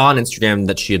 I saw on Instagram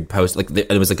that she had posted, like,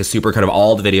 it was like a super cut of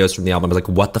all the videos from the album. I was like,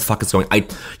 what the fuck is going on?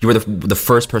 You were the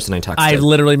first person I texted. I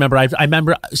literally remember. I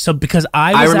remember. So because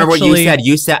I remember what you said.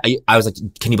 You said, I was like,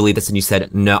 can you believe this? And you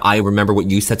said, no, I remember what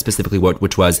you said specifically,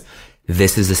 which was,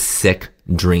 this is a sick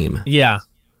dream. Yeah.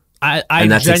 I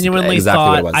genuinely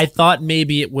thought, I thought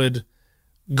maybe it would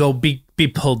go be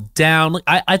pulled down. Like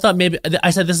I thought maybe, I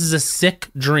said this is a sick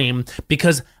dream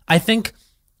because I think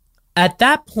at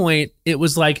that point it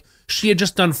was like she had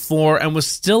just done 4 and was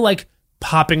still like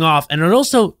popping off, and it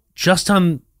also just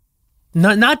on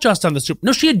not just on the Super.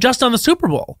 No, she had just done the Super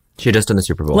Bowl. She had just done the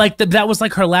Super Bowl. Like that was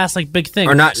like her last like big thing.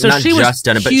 Or not, so not she just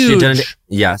done it, but she had done it.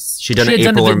 Yes, she had done it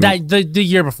April the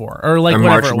year before, or like or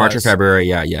whatever March or February.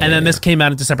 Yeah. And then this came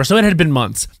out in December, so it had been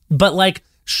months. But like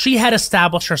she had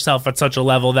established herself at such a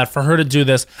level that for her to do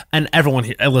this, and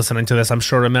everyone listening to this, I'm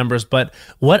sure remembers. But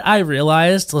what I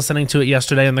realized listening to it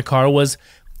yesterday in the car was,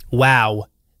 wow.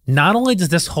 Not only does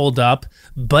this hold up,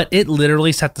 but it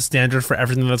literally set the standard for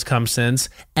everything that's come since.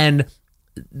 And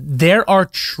there are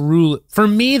for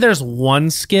me, there's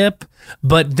one skip,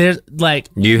 but there's like...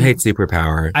 You hate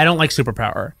Superpower. I don't like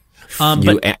Superpower.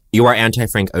 You are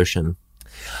anti-Frank Ocean.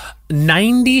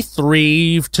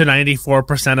 93 to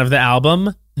 94% of the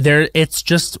album, it's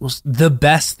just the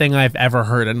best thing I've ever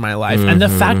heard in my life. And the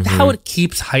fact how it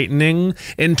keeps heightening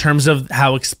in terms of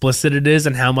how explicit it is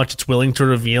and how much it's willing to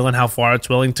reveal and how far it's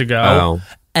willing to go. Oh.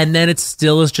 And then it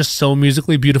still is just so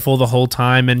musically beautiful the whole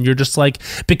time. And you're just like,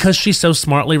 because she so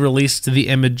smartly released the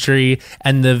imagery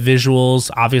and the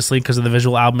visuals, obviously because of the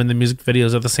visual album and the music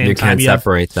videos at the same time. You can't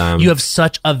separate them. You have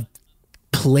such a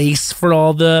place for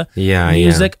all the Yeah,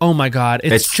 music. Oh my God.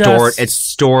 It's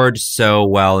stored so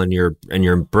well in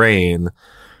your brain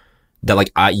that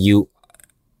like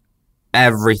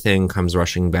everything comes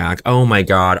rushing back. Oh my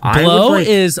God. Blow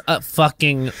is a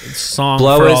fucking song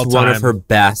Blow for is all time. one of her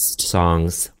best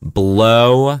songs.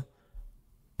 Blow,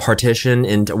 Partition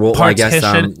into I guess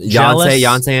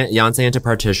Beyonce into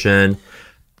Partition.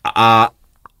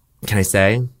 Can I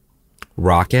say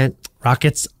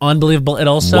Rocket's unbelievable. It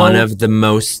also one of the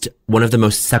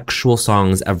most sexual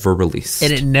songs ever released.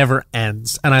 and it never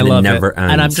ends, and I love it. Never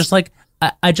ends. And I'm just like,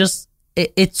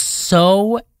 it's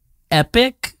so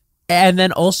epic. And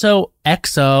then also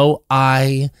EXO,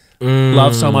 I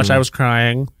love so much. I was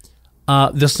crying.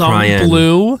 The song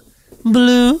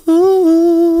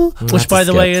Blue, which by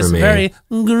the way is very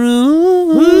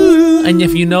groove. And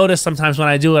if you notice, sometimes when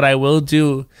I do it, I will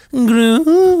do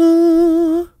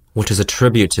groove, which is a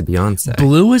tribute to Beyonce.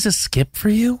 Blue is a skip for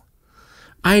you?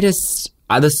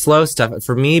 The slow stuff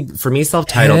for me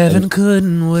self-titled. Heaven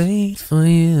couldn't wait for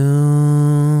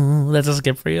you. That's a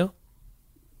skip for you?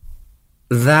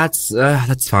 That's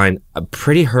fine.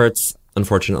 Pretty Hurts,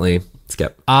 unfortunately,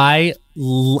 skip. I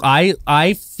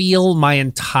feel my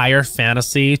entire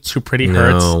fantasy to Pretty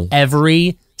Hurts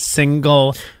every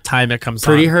single time it comes on.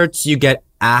 Pretty Hurts, you get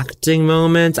acting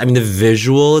moments. I mean, the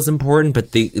visual is important,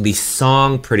 but the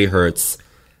song Pretty Hurts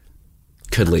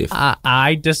could leave.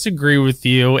 I disagree with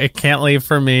you. It can't leave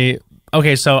for me.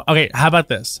 Okay, how about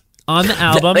this? On the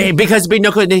album... here's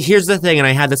the thing, and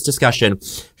I had this discussion.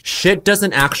 Shit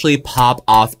doesn't actually pop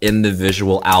off in the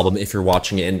visual album if you're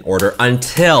watching it in order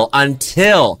until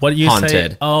what do you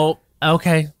Haunted. Say? Oh,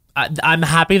 okay. I'm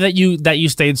happy that you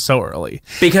stayed so early.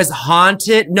 Because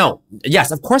Haunted,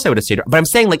 yes, of course I would have stayed, but I'm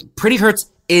saying like Pretty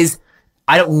Hurts is,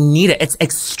 I don't need it. It's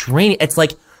extraneous. It's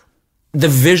like the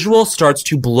visual starts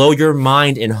to blow your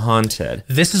mind in Haunted.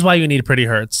 This is why you need Pretty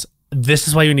Hurts.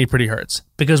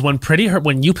 Because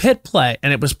when you hit play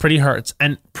and it was Pretty Hurts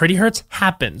and Pretty Hurts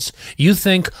happens, you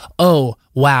think, oh,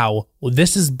 wow,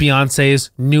 this is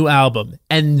Beyonce's new album.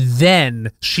 And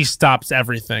then she stops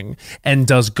everything and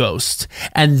does Ghost.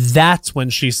 And that's when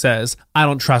she says, I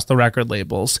don't trust the record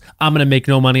labels. I'm going to make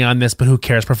no money on this, but who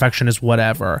cares? Perfection is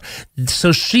whatever.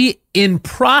 So she, in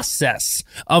process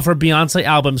of her Beyonce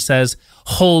album, says,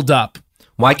 hold up.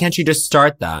 Why can't you just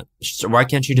start that? Why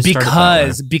can't you just start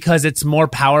it because it's more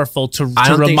powerful to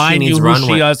remind you who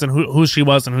she is and who she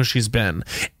was and who she's been.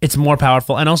 It's more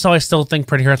powerful. And also, I still think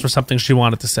Pretty Hurts was something she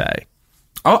wanted to say.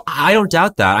 Oh, I don't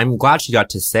doubt that. I'm glad she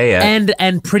got to say it.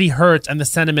 And Pretty Hurts and the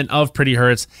sentiment of Pretty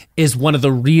Hurts is one of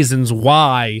the reasons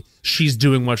why she's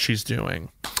doing what she's doing.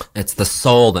 It's the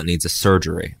soul that needs a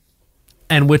surgery.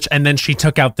 And then she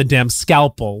took out the damn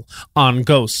scalpel on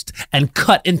Ghost and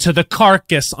cut into the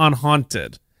carcass on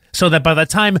Haunted. So that by the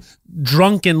time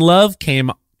Drunken Love came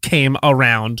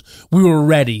around, we were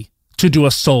ready to do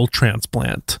a soul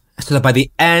transplant. So that by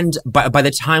the end, by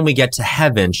the time we get to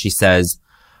Heaven, she says,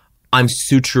 I'm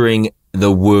suturing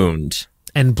the wound.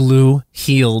 And Blue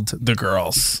healed the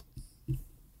girls.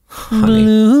 Honey.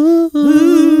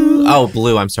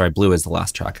 Blue. I'm sorry. Blue is the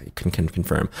last track. I can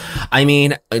confirm. I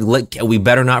mean, we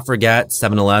better not forget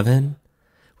 7-Eleven.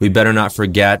 We better not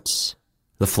forget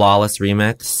the Flawless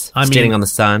remix. Standing on the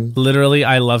Sun. Literally,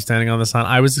 I love Standing on the Sun.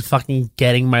 I was fucking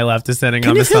getting my left to Standing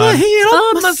on the Sun.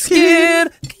 On my skin.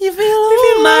 Can you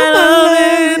feel my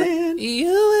loving?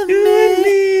 You and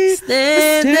me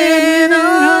standing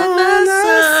on the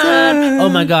sun. Oh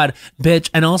my God, bitch.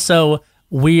 And also,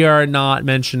 we are not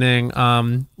mentioning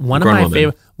one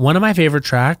of my favorite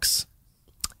tracks.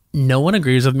 No one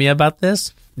agrees with me about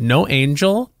this. No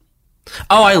Angel.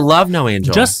 Oh, I love No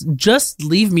Angel. Just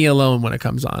leave me alone when it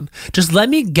comes on. Just let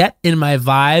me get in my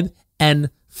vibe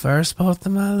and first both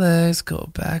of my legs go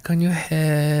back on your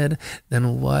head.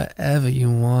 Then whatever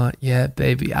you want. Yeah,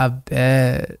 baby, I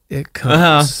bet it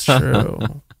comes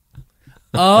true.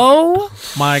 Oh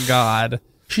my God.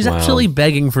 She's actually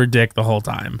begging for dick the whole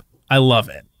time. I love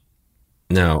it.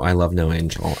 No, I love No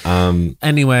Angel.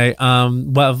 Anyway,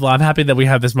 well, I'm happy that we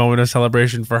have this moment of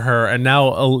celebration for her. And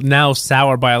now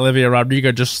Sour by Olivia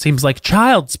Rodrigo just seems like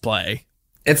child's play.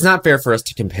 It's not fair for us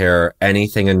to compare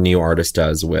anything a new artist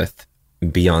does with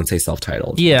Beyonce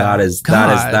self-titled. Yeah,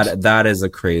 that is a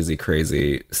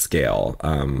crazy scale.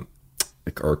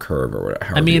 Or curve or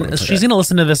whatever. I mean, she's going to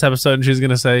listen to this episode and she's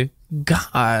going to say,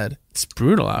 God, it's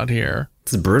brutal out here.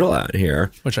 It's brutal out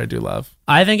here. Which I do love.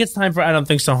 I think it's time for I Don't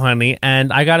Think So, Honey.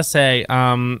 And I got to say,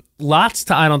 lots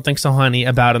to I Don't Think So, Honey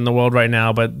about in the world right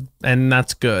now, and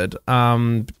that's good.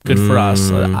 Good for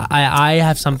us. I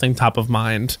have something top of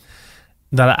mind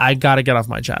that I got to get off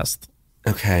my chest.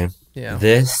 Okay. Yeah.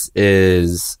 This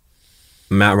is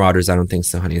Matt Rodgers, I don't think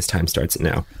so, honey. His time starts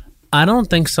now. I don't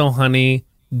think so, honey.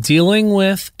 Dealing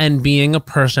with and being a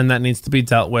person that needs to be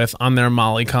dealt with on their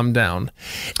Molly come down.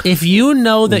 If you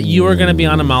know that you are going to be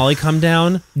on a Molly come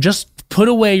down, just put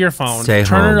away your phone. Stay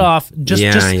Turn home. it off. Just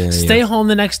stay yeah. home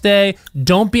the next day.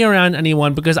 Don't be around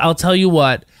anyone, because I'll tell you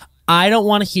what, I don't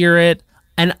want to hear it.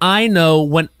 And I know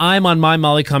when I'm on my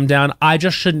Molly come down, I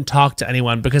just shouldn't talk to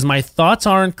anyone because my thoughts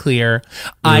aren't clear.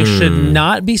 I should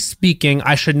not be speaking.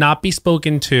 I should not be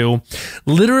spoken to.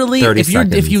 Literally, 30 if you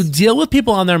seconds. deal with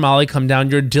people on their Molly come down,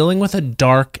 you're dealing with a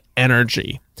dark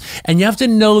energy. And you have to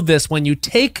know this when you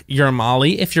take your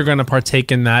Molly, if you're going to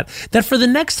partake in that for the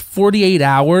next 48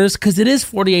 hours, because it is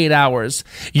 48 hours,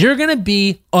 you're going to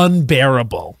be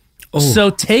unbearable. So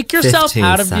take yourself 15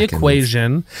 out of the seconds.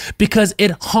 equation, because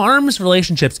it harms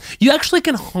relationships. You actually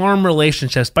can harm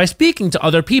relationships by speaking to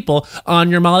other people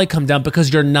on your Molly come down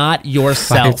because you're not 5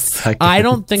 yourself. seconds. I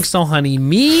don't think so, honey.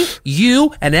 Me,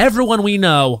 you, and everyone we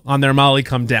know on their Molly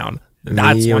come down.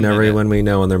 That's Me 1 and minute. everyone we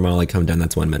know on their Molly come down.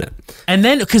 That's 1 minute. And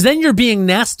then, because then you're being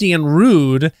nasty and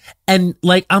rude. And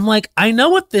like, I'm like, I know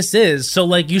what this is. So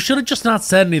like, you should have just not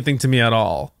said anything to me at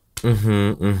all.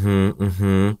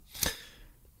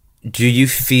 Do you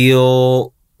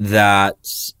feel that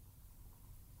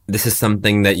this is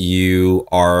something that you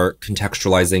are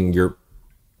contextualizing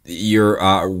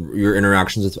your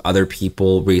interactions with other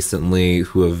people recently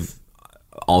who have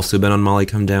also been on Molly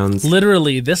come downs?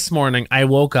 Literally, this morning, I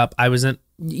woke up.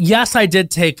 Yes, I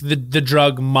did take the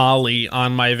drug Molly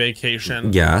on my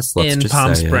vacation. Yes, let's in just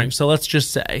Palm say it. Springs. So let's just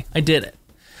say I did it.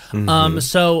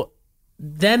 So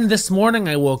then this morning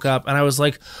I woke up and I was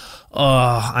like,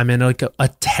 oh, I'm in like a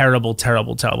terrible,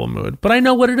 terrible, terrible mood. But I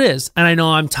know what it is. And I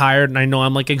know I'm tired and I know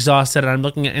I'm like exhausted, and I'm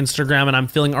looking at Instagram and I'm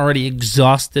feeling already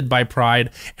exhausted by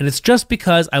Pride. And it's just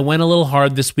because I went a little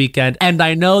hard this weekend and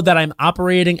I know that I'm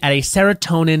operating at a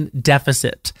serotonin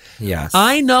deficit. Yes.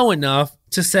 I know enough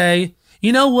to say,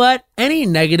 you know what? Any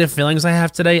negative feelings I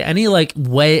have today, any like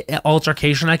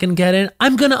altercation I can get in,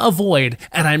 I'm going to avoid.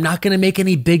 And I'm not going to make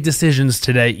any big decisions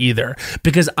today either,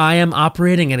 because I am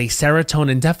operating at a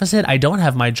serotonin deficit. I don't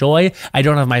have my joy. I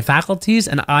don't have my faculties,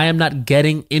 and I am not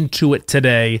getting into it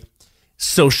today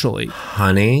socially.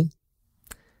 Honey,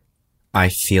 I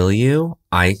feel you.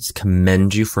 I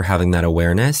commend you for having that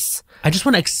awareness. I just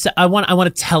want to I want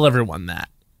to tell everyone that.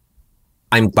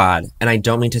 I'm glad. And I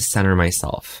don't mean to center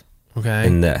myself Okay.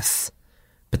 in this,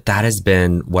 but that has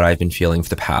been what I've been feeling for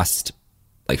the past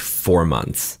like 4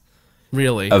 months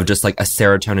Really? of just like a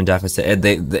serotonin deficit.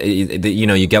 They, you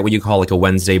know, you get what you call like a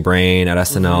Wednesday brain at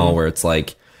SNL, where it's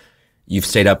like you've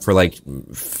stayed up for like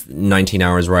 19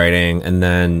 hours writing, and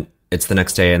then it's the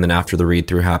next day, and then after the read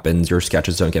through happens, your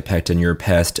sketches don't get picked and you're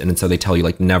pissed. And so they tell you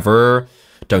like,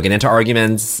 don't get into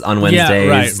arguments on Wednesdays.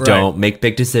 right. Don't make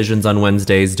big decisions on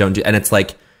Wednesdays. Don't do, and it's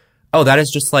like, oh, that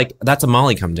is just like, that's a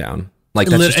Molly come down. Like,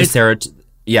 that's just a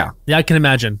yeah. Yeah, I can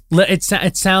imagine. It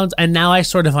sounds, and now I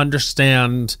sort of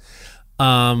understand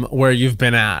where you've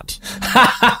been at,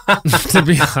 to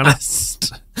be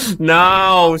honest.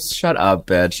 No, shut up,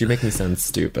 bitch. You make me sound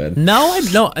stupid. No,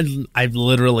 I've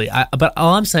literally, but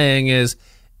all I'm saying is,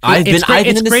 I've been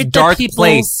in this dark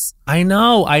place. I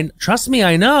know. Trust me.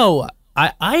 I know.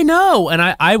 I know. And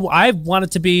I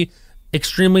wanted to be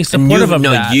extremely supportive of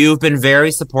that. You've been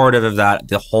very supportive of that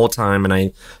the whole time, and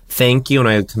I thank you and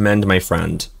I commend my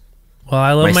friend. Well,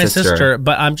 I love My my sister. sister,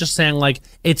 but I'm just saying, like,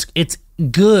 it's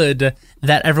good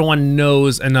that everyone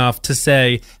knows enough to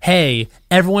say, hey,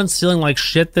 everyone's feeling like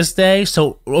shit this day,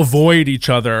 so avoid each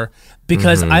other.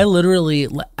 Because I literally,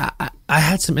 I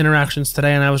had some interactions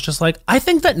today, and I was just like, I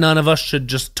think that none of us should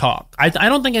just talk. I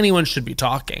don't think anyone should be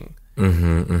talking.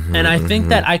 And I think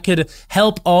that I could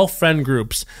help all friend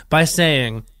groups by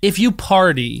saying, if you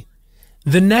party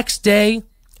the next day,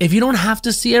 if you don't have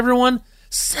to see everyone,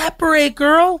 separate,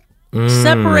 girl.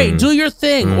 Separate. Do your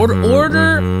thing.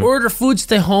 Order food,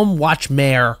 stay home, watch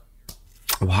Mare.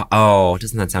 Wow. Oh,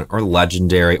 doesn't that sound, or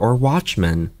Legendary, or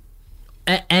Watchmen?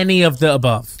 Any of the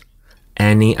above.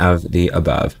 Any of the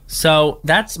above. So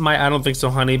that's my I don't think so,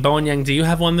 honey. Bowen Yang, do you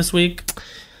have one this week?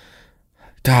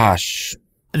 Gosh.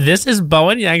 This is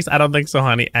Bowen Yang's I don't think so,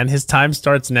 honey, and his time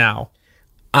starts now.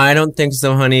 I don't think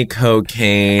so, honey.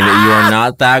 Cocaine. You are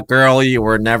not that girl. You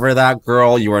were never that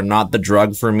girl. You are not the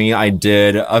drug for me. I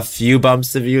did a few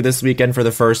bumps of you this weekend for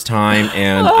the first time,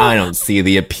 and I don't see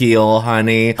the appeal,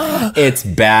 honey. It's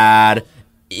bad.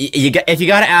 If you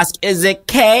gotta ask, is it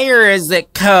K or is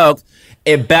it Coke?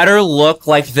 It better look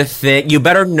like the thing. You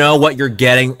better know what you're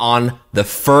getting on the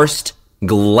first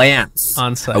glance.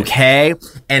 On sight. Okay?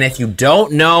 And if you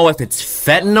don't know if it's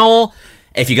fentanyl,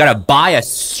 If you got to buy a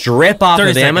strip off of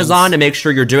 30 Amazon seconds. to make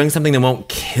sure you're doing something that won't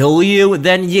kill you,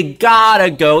 then you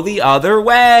gotta go the other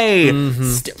way.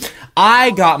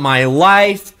 I got my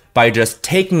life by just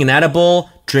taking an edible,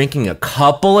 drinking a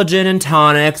couple of gin and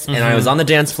tonics, and I was on the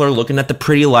dance floor looking at the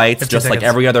pretty lights, just like seconds.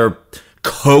 every other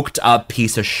coked up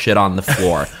piece of shit on the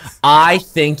floor. I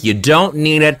think you don't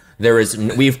need it.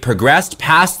 We've progressed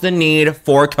past the need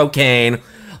for cocaine.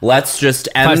 Let's just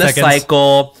end 5 the seconds.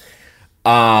 cycle.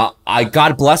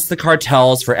 God bless the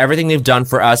cartels for everything they've done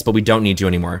for us, but we don't need you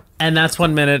anymore. And that's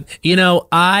 1 minute.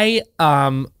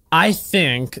 I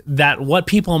think that what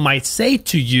people might say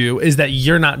to you is that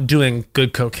you're not doing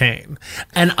good cocaine.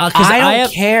 And because I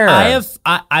don't care.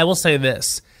 I will say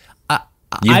this.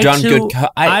 You've done good.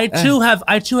 I too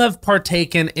have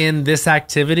partaken in this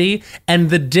activity, and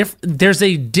there's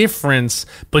a difference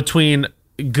between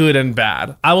good and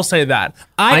bad. I will say that.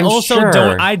 I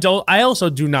also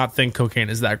do not think cocaine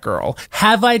is that girl.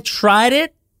 Have I tried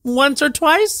it once or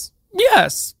twice?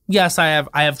 Yes, I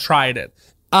have tried it.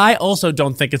 I also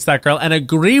don't think it's that girl, and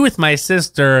agree with my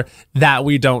sister that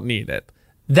we don't need it.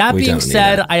 That being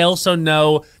said, I also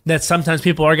know that sometimes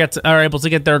people are able to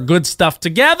get their good stuff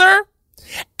together,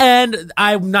 and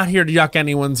I'm not here to yuck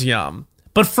anyone's yum.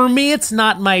 But for me, it's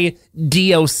not my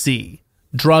DOC,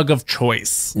 drug of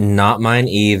choice. Not mine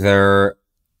either.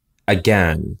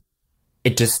 Again,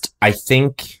 I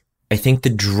think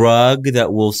the drug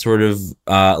that will sort of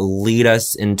lead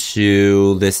us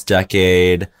into this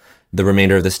decade, the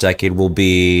remainder of this decade, will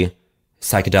be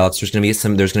psychedelics. There's going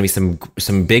to be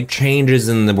some big changes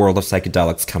in the world of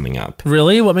psychedelics coming up.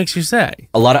 Really? What makes you say?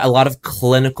 A lot of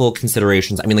clinical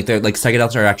considerations. I mean, like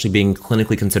psychedelics are actually being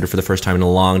clinically considered for the first time in a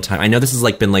long time. I know this has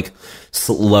been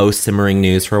slow simmering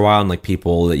news for a while, and like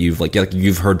people that you've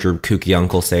heard your kooky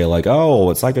uncle say like, oh,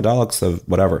 it's psychedelics of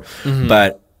whatever.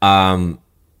 But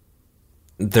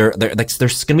there's going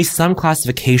to be some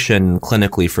classification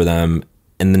clinically for them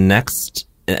in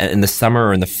the summer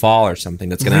or in the fall or something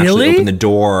that's going to actually open the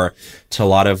door to a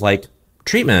lot of like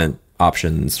treatment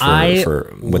options with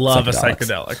love a psychedelics.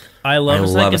 psychedelic. I love a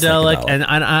psychedelic,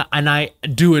 and I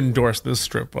do endorse this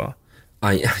stripper.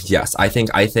 Yes, I think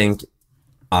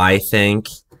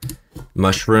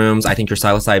mushrooms, I think your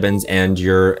psilocybins and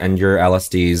your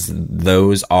LSDs,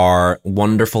 those are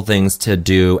wonderful things to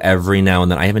do every now and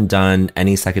then. I haven't done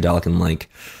any psychedelic in like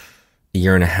a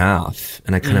year and a half,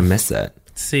 and I kind of miss it.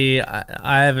 See,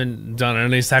 I haven't done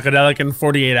any psychedelic in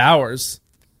 48 hours.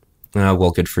 Oh, well,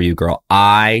 good for you, girl.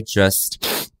 I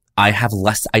have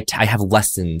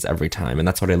lessons every time, and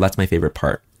that's my favorite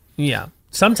part. Yeah.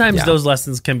 Sometimes those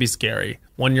lessons can be scary.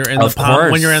 When you're in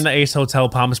when you're in the Ace Hotel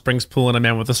Palm Springs pool, and a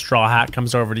man with a straw hat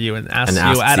comes over to you and asks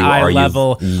you at eye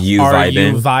level, are you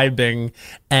vibing?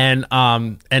 And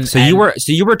so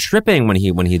you were tripping when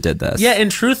he did this. Yeah, in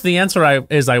truth, the answer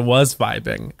is I was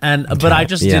vibing, but I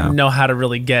just didn't know how to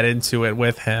really get into it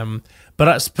with him.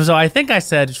 But so I think I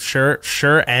said sure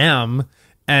am.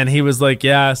 And he was like,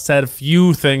 yeah, said a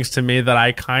few things to me that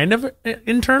I kind of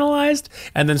internalized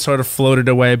and then sort of floated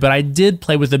away. But I did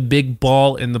play with a big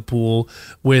ball in the pool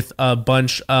with a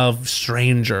bunch of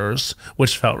strangers,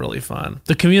 which felt really fun.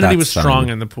 The community was strong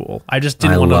in the pool. I just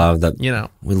didn't want to, love that.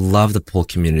 We love the pool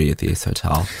community at the Ace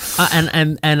Hotel.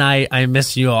 And I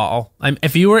miss you all.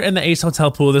 If you were in the Ace Hotel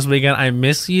pool this weekend, I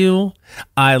miss you.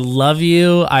 I love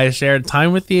you. I shared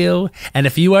time with you. And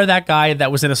if you are that guy that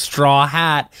was in a straw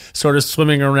hat, sort of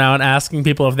swimming around asking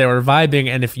people if they were vibing,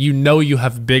 and if you know you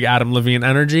have big Adam Levine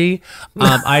energy,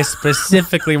 I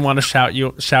specifically want to shout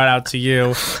out to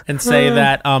you and say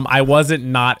that I wasn't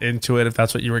not into it, if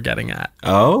that's what you were getting at.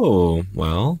 Oh,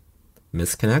 well,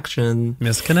 misconnection.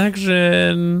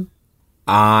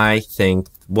 I think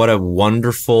what a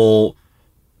wonderful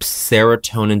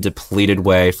serotonin depleted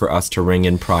way for us to ring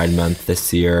in Pride Month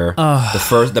this year.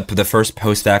 The first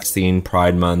post-vaccine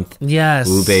Pride Month. Yes.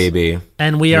 Ooh, baby.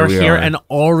 And we are here and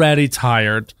already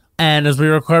tired. And as we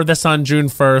record this on June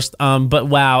 1st, but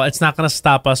wow, it's not going to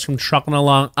stop us from trucking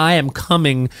along. I am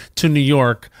coming to New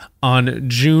York on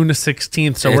June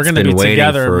 16th, so we're going to be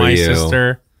together, my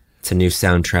sister. It's a new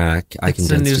soundtrack. I can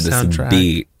dance to this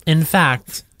beat. In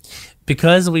fact,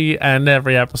 because we end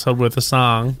every episode with a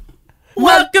song,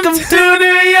 welcome to New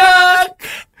York!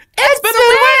 It's been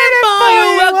waiting for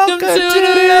you! Welcome to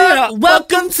New York!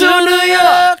 Welcome to New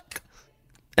York!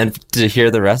 And to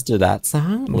hear the rest of that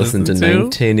song, listen to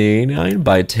 1989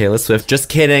 by Taylor Swift. Just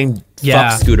kidding.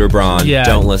 Yeah. Fuck Scooter Braun. Yeah.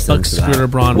 Don't listen to Scooter that.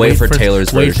 Braun. Wait for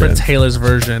Taylor's version. Wait for Taylor's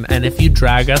version. And if you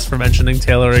drag us for mentioning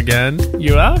Taylor again,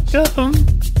 you're welcome.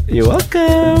 You're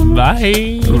welcome.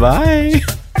 Bye. Bye.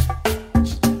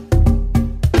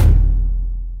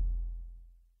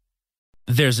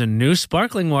 There's a new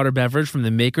sparkling water beverage from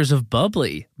the makers of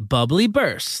Bubbly, Bubbly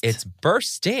Burst. It's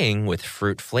bursting with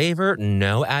fruit flavor,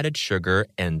 no added sugar,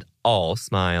 and all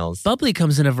smiles. Bubbly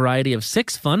comes in a variety of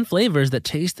 6 fun flavors that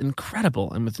taste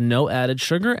incredible. And with no added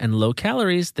sugar and low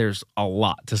calories, there's a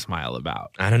lot to smile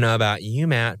about. I don't know about you,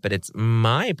 Matt, but it's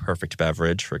my perfect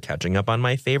beverage for catching up on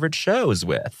my favorite shows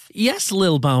with. Yes,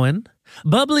 Lil Bowen.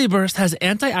 Bubbly Burst has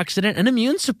antioxidant and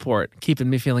immune support, keeping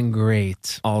me feeling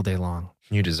great all day long.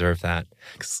 You deserve that.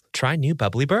 Try new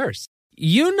Bubbly Burst.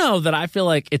 You know that I feel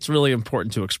like it's really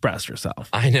important to express yourself.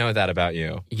 I know that about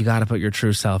you. You got to put your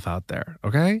true self out there,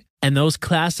 okay? And those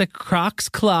classic Crocs,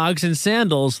 clogs, and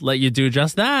sandals let you do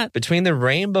just that. Between the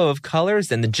rainbow of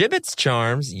colors and the Jibbitz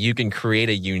charms, you can create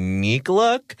a unique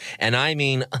look. And I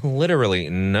mean, literally,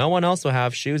 no one else will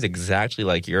have shoes exactly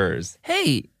like yours.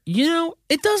 Hey, you know,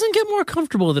 it doesn't get more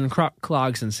comfortable than Croc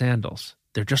clogs and sandals.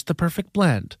 They're just the perfect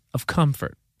blend of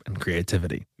comfort and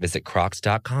creativity. Visit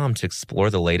crocs.com to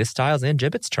explore the latest styles and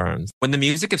Jibbitz charms. When the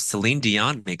music of Celine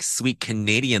Dion makes sweet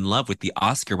Canadian love with the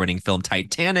Oscar-winning film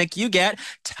Titanic, you get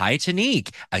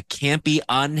Titanic, a campy,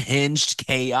 unhinged,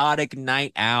 chaotic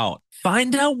night out.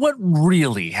 Find out what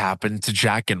really happened to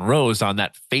Jack and Rose on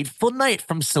that fateful night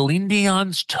from Celine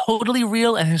Dion's totally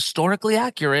real and historically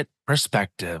accurate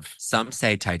perspective. Some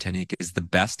say Titanic is the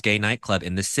best gay nightclub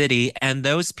in the city, and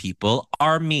those people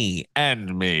are me.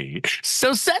 And me.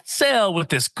 So set sail with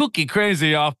this kooky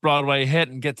crazy off-Broadway hit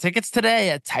and get tickets today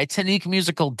at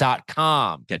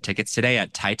TitanicMusical.com. Get tickets today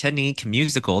at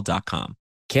TitanicMusical.com.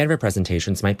 Canva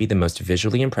presentations might be the most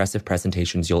visually impressive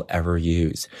presentations you'll ever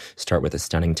use. Start with a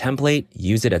stunning template,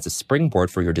 use it as a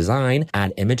springboard for your design,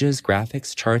 add images,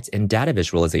 graphics, charts, and data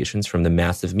visualizations from the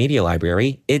massive media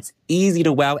library. It's easy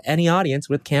to wow any audience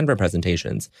with Canva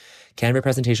presentations. Canva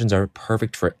presentations are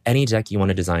perfect for any deck you want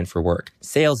to design for work.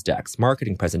 Sales decks,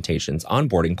 marketing presentations,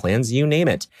 onboarding plans, you name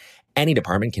it. Any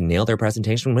department can nail their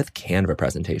presentation with Canva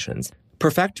presentations.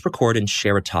 Perfect, record, and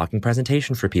share a talking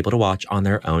presentation for people to watch on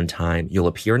their own time. You'll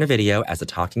appear in a video as a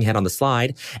talking head on the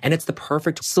slide, and it's the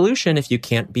perfect solution if you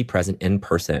can't be present in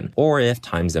person or if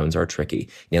time zones are tricky.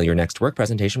 Nail your next work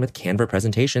presentation with Canva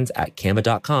presentations at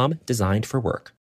canva.com, designed for work.